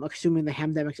 Mm-hmm. Assuming the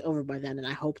pandemic's over by then, and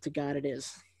I hope to God it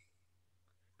is.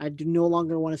 I do no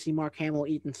longer want to see Mark Hamill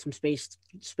eating some space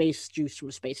juice from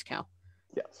a space cow.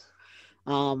 Yes.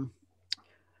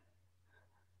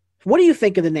 What do you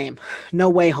think of the name? No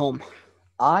Way Home.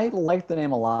 I like the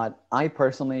name a lot. I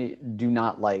personally do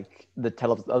not like the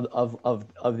title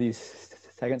of the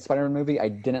second Spider-Man movie. I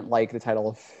didn't like the title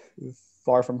of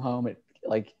Far From Home. It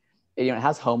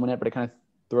has home in it, but it kind of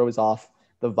throws off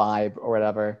the vibe or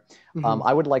whatever. Mm-hmm.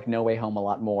 I would like No Way Home a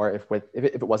lot more if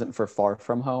it wasn't for Far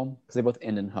From Home, because they both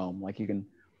end in home. Like you can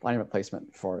find a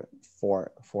replacement for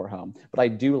home. But I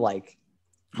do like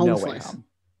Home No Slice. Way Home.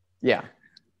 Yeah.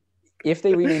 If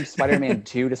they renamed Spider-Man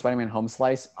 2 to Spider-Man Home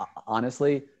Slice,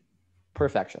 honestly,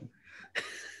 perfection.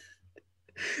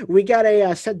 We got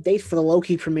a set date for the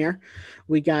Loki premiere.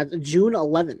 We got June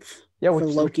 11th for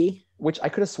Loki. Which I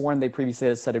could have sworn they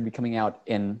previously said it'd be coming out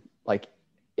in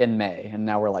May, and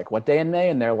now we're like, what day in May?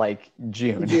 And they're like,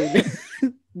 June. June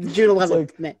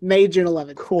 11th. May, June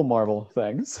 11th. Cool Marvel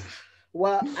things.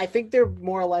 Well, I think they're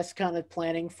more or less kind of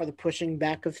planning for the pushing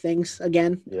back of things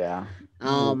again. Yeah.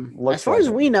 As far as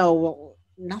we know,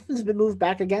 nothing's been moved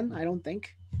back again, I don't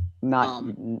think. Not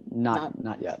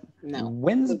yet. No.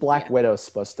 When's Black Widow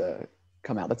supposed to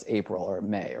come out? That's April or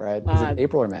May, right? Is it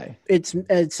April or May? It's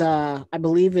I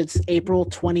believe it's April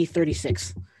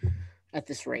 2036 at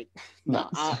this rate. No,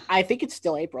 I think it's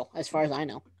still April as far as I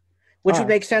know, which would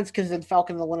make sense because then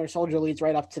Falcon and the Winter Soldier leads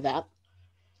right up to that.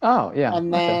 Oh yeah.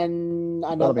 And then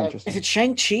that'll be interesting. Is it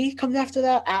Shang-Chi comes after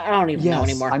that? I don't even know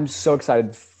anymore. I'm so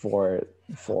excited for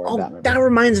that movie. That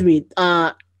reminds me,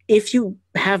 if you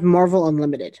have Marvel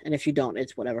Unlimited, and if you don't,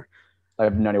 it's whatever. I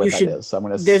have no idea what that is, so I'm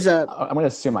gonna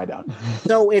assume I don't.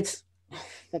 So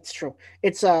that's true.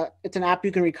 It's an app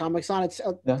you can read comics on. It's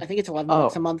I think it's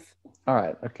 $11 a month. All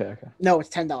right. Okay. No, it's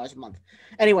 $10 a month.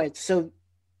 Anyway, so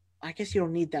I guess you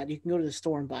don't need that. You can go to the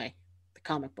store and buy the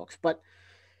comic books. But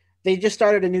they just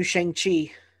started a new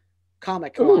Shang-Chi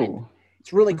comic line.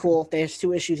 It's really cool. There's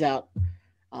 2 issues out.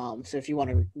 So if you want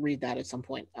to read that at some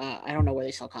point, I don't know where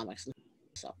they sell comics.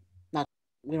 So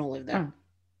we don't live there.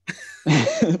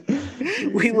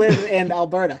 We live in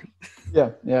Alberta.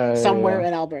 Yeah. Somewhere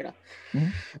in Alberta.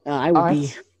 Mm-hmm. I would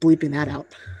be bleeping that out.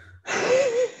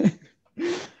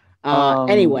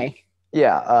 Anyway.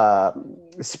 Yeah.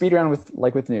 Speed around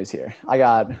with news here. I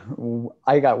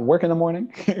got work in the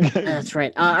morning. That's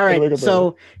right. All right.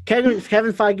 So Kevin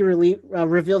Feige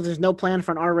revealed there's no plan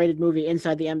for an R-rated movie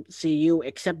inside the MCU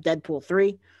except Deadpool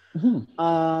 3.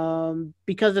 Mm-hmm.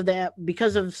 Because of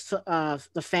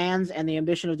the fans and the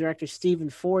ambition of director Stephen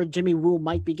Ford, Jimmy Woo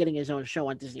might be getting his own show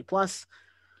on Disney Plus.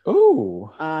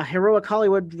 Ooh. Heroic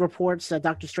Hollywood reports that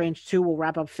Doctor Strange 2 will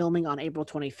wrap up filming on April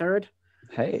 23rd.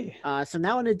 Hey. So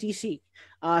now in the DC,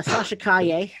 Sasha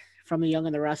Calle from The Young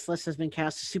and the Restless has been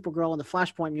cast as Supergirl in the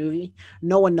Flashpoint movie.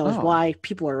 No one knows why.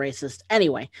 People are racist.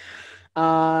 Anyway,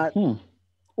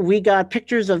 we got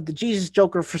pictures of the Jesus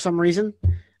Joker for some reason.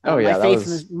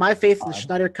 My faith in the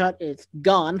Schneider cut is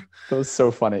gone. That was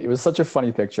so funny. It was such a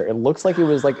funny picture. It looks like it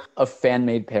was like a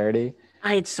fan-made parody.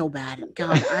 It's so bad.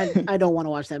 God, I don't want to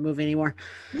watch that movie anymore.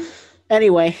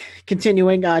 Anyway,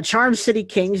 continuing. Charm City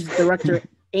Kings director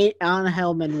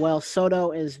Angel Manuel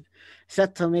Soto is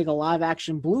set to make a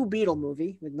live-action Blue Beetle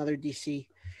movie with another DC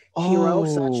hero,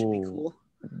 so that should be cool.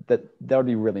 That would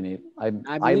be really neat. I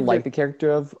like the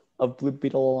character of Blue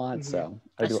Beetle a lot, mm-hmm. So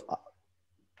I do.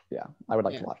 Yeah, I would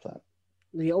like to watch that.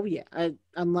 Oh yeah,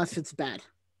 unless it's bad.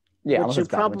 Yeah, which it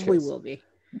probably will be.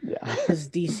 Yeah, because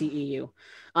DCEU.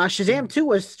 Shazam 2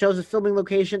 was chosen filming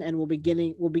location and will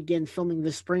begin filming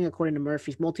this spring, according to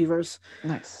Murphy's Multiverse.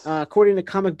 Nice. According to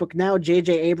Comic Book Now,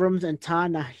 J.J. Abrams and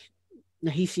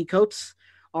Ta-Nehisi Coates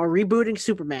are rebooting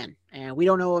Superman, and we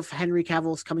don't know if Henry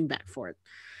Cavill is coming back for it.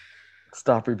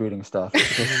 Stop rebooting stuff.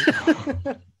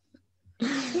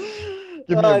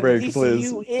 Give me a break,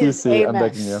 please. DC, I'm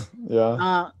begging you.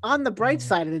 Yeah. On the bright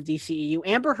side of the DCEU,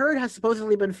 Amber Heard has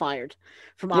supposedly been fired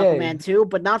from Aquaman 2,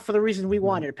 but not for the reason we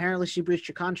wanted. Apparently, she breached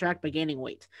her contract by gaining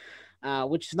weight,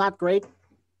 which is not great.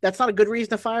 That's not a good reason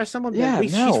to fire someone, but at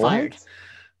least she's fired.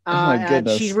 Oh my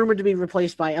goodness. She's rumored to be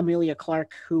replaced by Emilia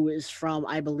Clarke, who is from,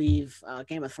 I believe,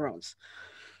 Game of Thrones.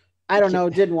 I don't know.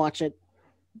 Didn't watch it.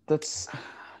 That's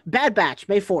Bad Batch,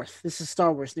 May 4th. This is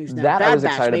Star Wars news now. That Bad I was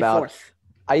Batch, excited May about.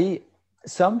 4th.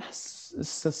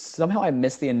 Somehow I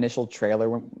missed the initial trailer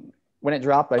when it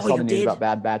dropped. I saw the news about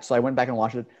Bad Batch, so I went back and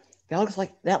watched it.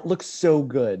 That looks so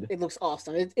good. It looks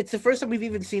awesome. It's the first time we've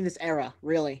even seen this era,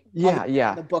 really.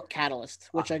 Yeah. The book Catalyst,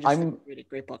 which I just think is a really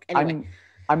great book. Anyway,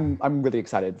 I'm really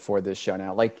excited for this show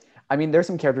now. Like, I mean, there's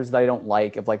some characters that I don't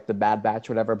like of like the Bad Batch,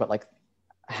 or whatever, but like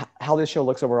how this show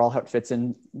looks overall, how it fits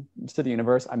in to the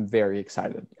universe, I'm very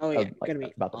excited. Oh yeah, gonna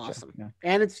be about awesome. Show. Yeah.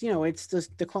 And it's it's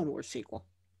the Clone Wars sequel.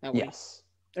 Yes.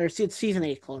 Or it's season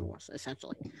 8 Clone Wars,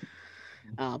 essentially.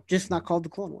 Just not called the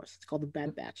Clone Wars. It's called the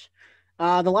Bad Batch.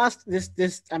 I don't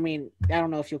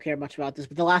know if you'll care much about this,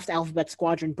 but the last Alphabet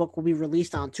Squadron book will be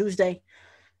released on Tuesday,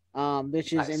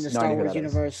 which is in the Star Wars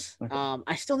universe. Okay.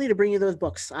 I still need to bring you those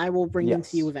books. I will bring them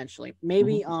to you eventually,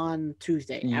 maybe on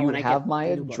Tuesday. You have my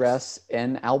address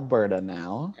in Alberta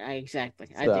now. Exactly,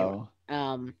 so. I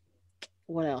do.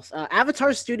 What else?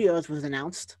 Avatar Studios was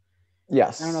announced.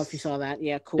 Yes. I don't know if you saw that.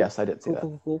 Yeah, cool. Yes, I did see that.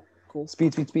 Cool.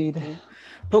 Speed. Cool.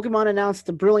 Pokemon announced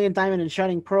the Brilliant Diamond and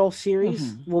Shining Pearl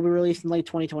series will be released in late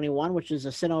 2021, which is a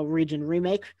Sinnoh region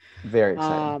remake. Very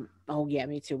exciting. Oh, yeah,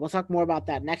 me too. We'll talk more about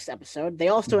that next episode. They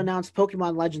also announced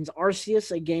Pokemon Legends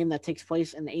Arceus, a game that takes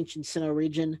place in the ancient Sinnoh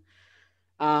region.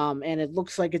 And it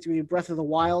looks like it's going to be Breath of the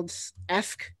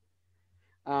Wild-esque.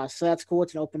 So that's cool.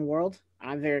 It's an open world.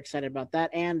 I'm very excited about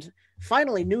that. And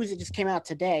finally, news that just came out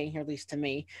today, or at least to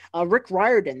me, Rick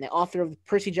Riordan, the author of the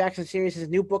Percy Jackson series, has a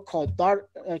new book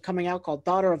coming out called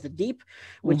Daughter of the Deep,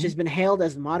 which has been hailed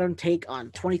as the modern take on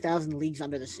 20,000 Leagues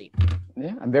Under the Sea.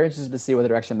 Yeah, I'm very interested to see what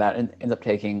direction that ends up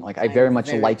taking. Like, I very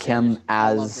much like him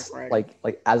as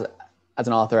as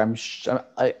an author.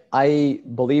 I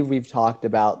believe we've talked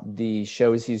about the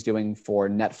shows he's doing for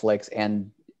Netflix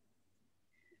and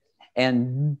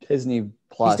Disney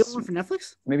Plus. He's doing one for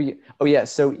Netflix? Maybe. Oh yeah.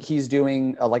 So he's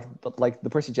doing like the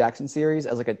Percy Jackson series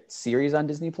as like a series on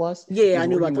Disney Plus. Yeah, I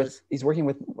knew about this. He's working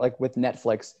with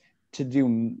Netflix to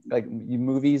do like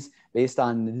movies based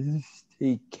on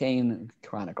the Kane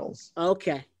Chronicles.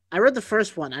 Okay, I read the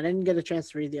first one. I didn't get a chance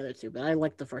to read the other two, but I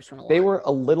liked the first one a lot. They were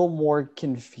a little more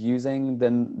confusing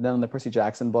than the Percy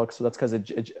Jackson books. So that's because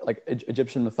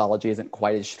Egyptian mythology isn't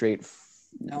quite as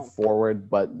straightforward,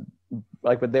 but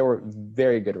they were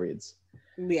very good reads.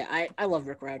 Yeah, I love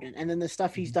Rick Riordan, and then the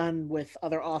stuff he's done with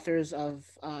other authors of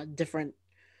different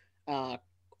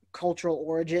cultural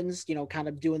origins, kind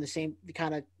of doing the same,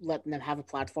 kind of letting them have a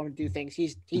platform to do things.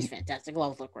 He's fantastic.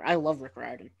 I love Rick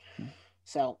Riordan.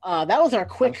 So that was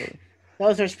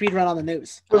our speed run on the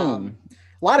news. Boom.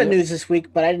 A lot of news this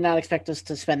week, but I did not expect us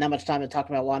to spend that much time to talk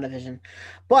about WandaVision.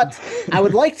 But I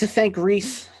would like to thank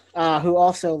Reese, who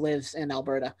also lives in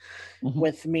Alberta,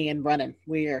 with me and Brennan.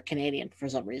 We are Canadian for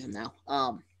some reason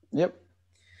now. Yep.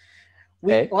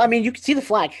 Well, I mean, you can see the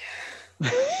flag.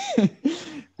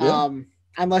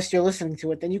 Unless you're listening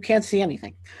to it, then you can't see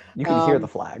anything. You can hear the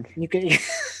flag. You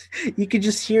can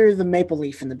just hear the maple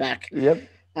leaf in the back. Yep.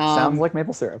 Sounds like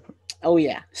maple syrup. Oh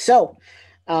yeah. So,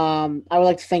 I would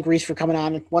like to thank Reese for coming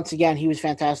on. Once again, he was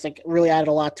fantastic. Really added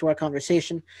a lot to our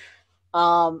conversation.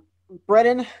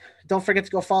 Brennan, don't forget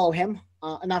to go follow him.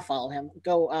 Not follow him.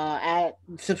 Go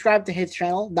subscribe to his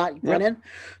channel, not Brennan.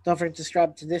 Don't forget to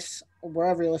subscribe to this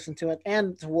wherever you listen to it,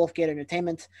 and to Wolfgate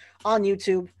Entertainment on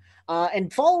YouTube.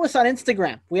 And follow us on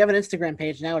Instagram. We have an Instagram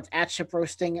page now. It's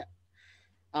 @ShipRoasting.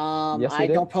 Yes, I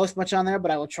don't post much on there,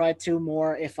 but I will try to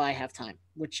more if I have time,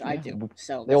 which I do.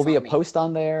 So there will be a post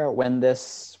on there when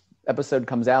this episode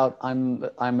comes out. I'm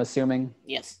assuming.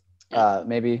 Yes.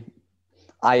 Maybe.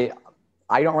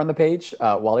 I don't run the page.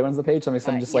 Wally runs the page. So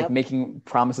I'm just making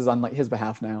promises on his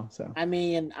behalf now. So I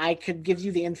mean, I could give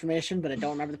you the information, but I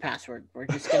don't remember the password. We're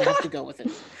just gonna have to go with it.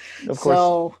 Of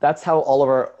course, that's how all of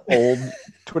our old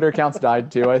Twitter accounts died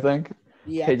too. I think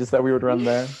pages that we would run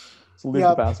there. So leave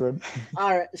the password.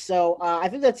 All right. So I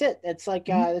think that's it. It's like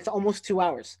it's almost 2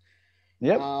 hours.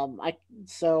 Yep.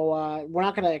 So we're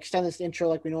not gonna extend this intro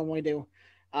like we normally do.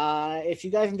 If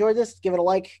you guys enjoyed this, give it a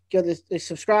like, give this a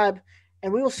subscribe.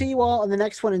 And we will see you all in the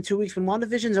next one in 2 weeks when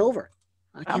WandaVision's over.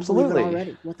 I can't believe it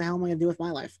already. What the hell am I going to do with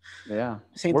my life? Yeah.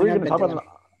 Same thing I've been doing. What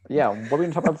are we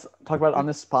going to talk about on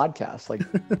this podcast? Like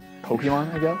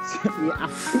Pokemon, I guess?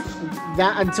 Yeah.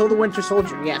 That until the Winter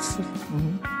Soldier, yes.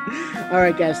 All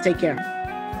right, guys. Take care.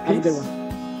 Have a good one.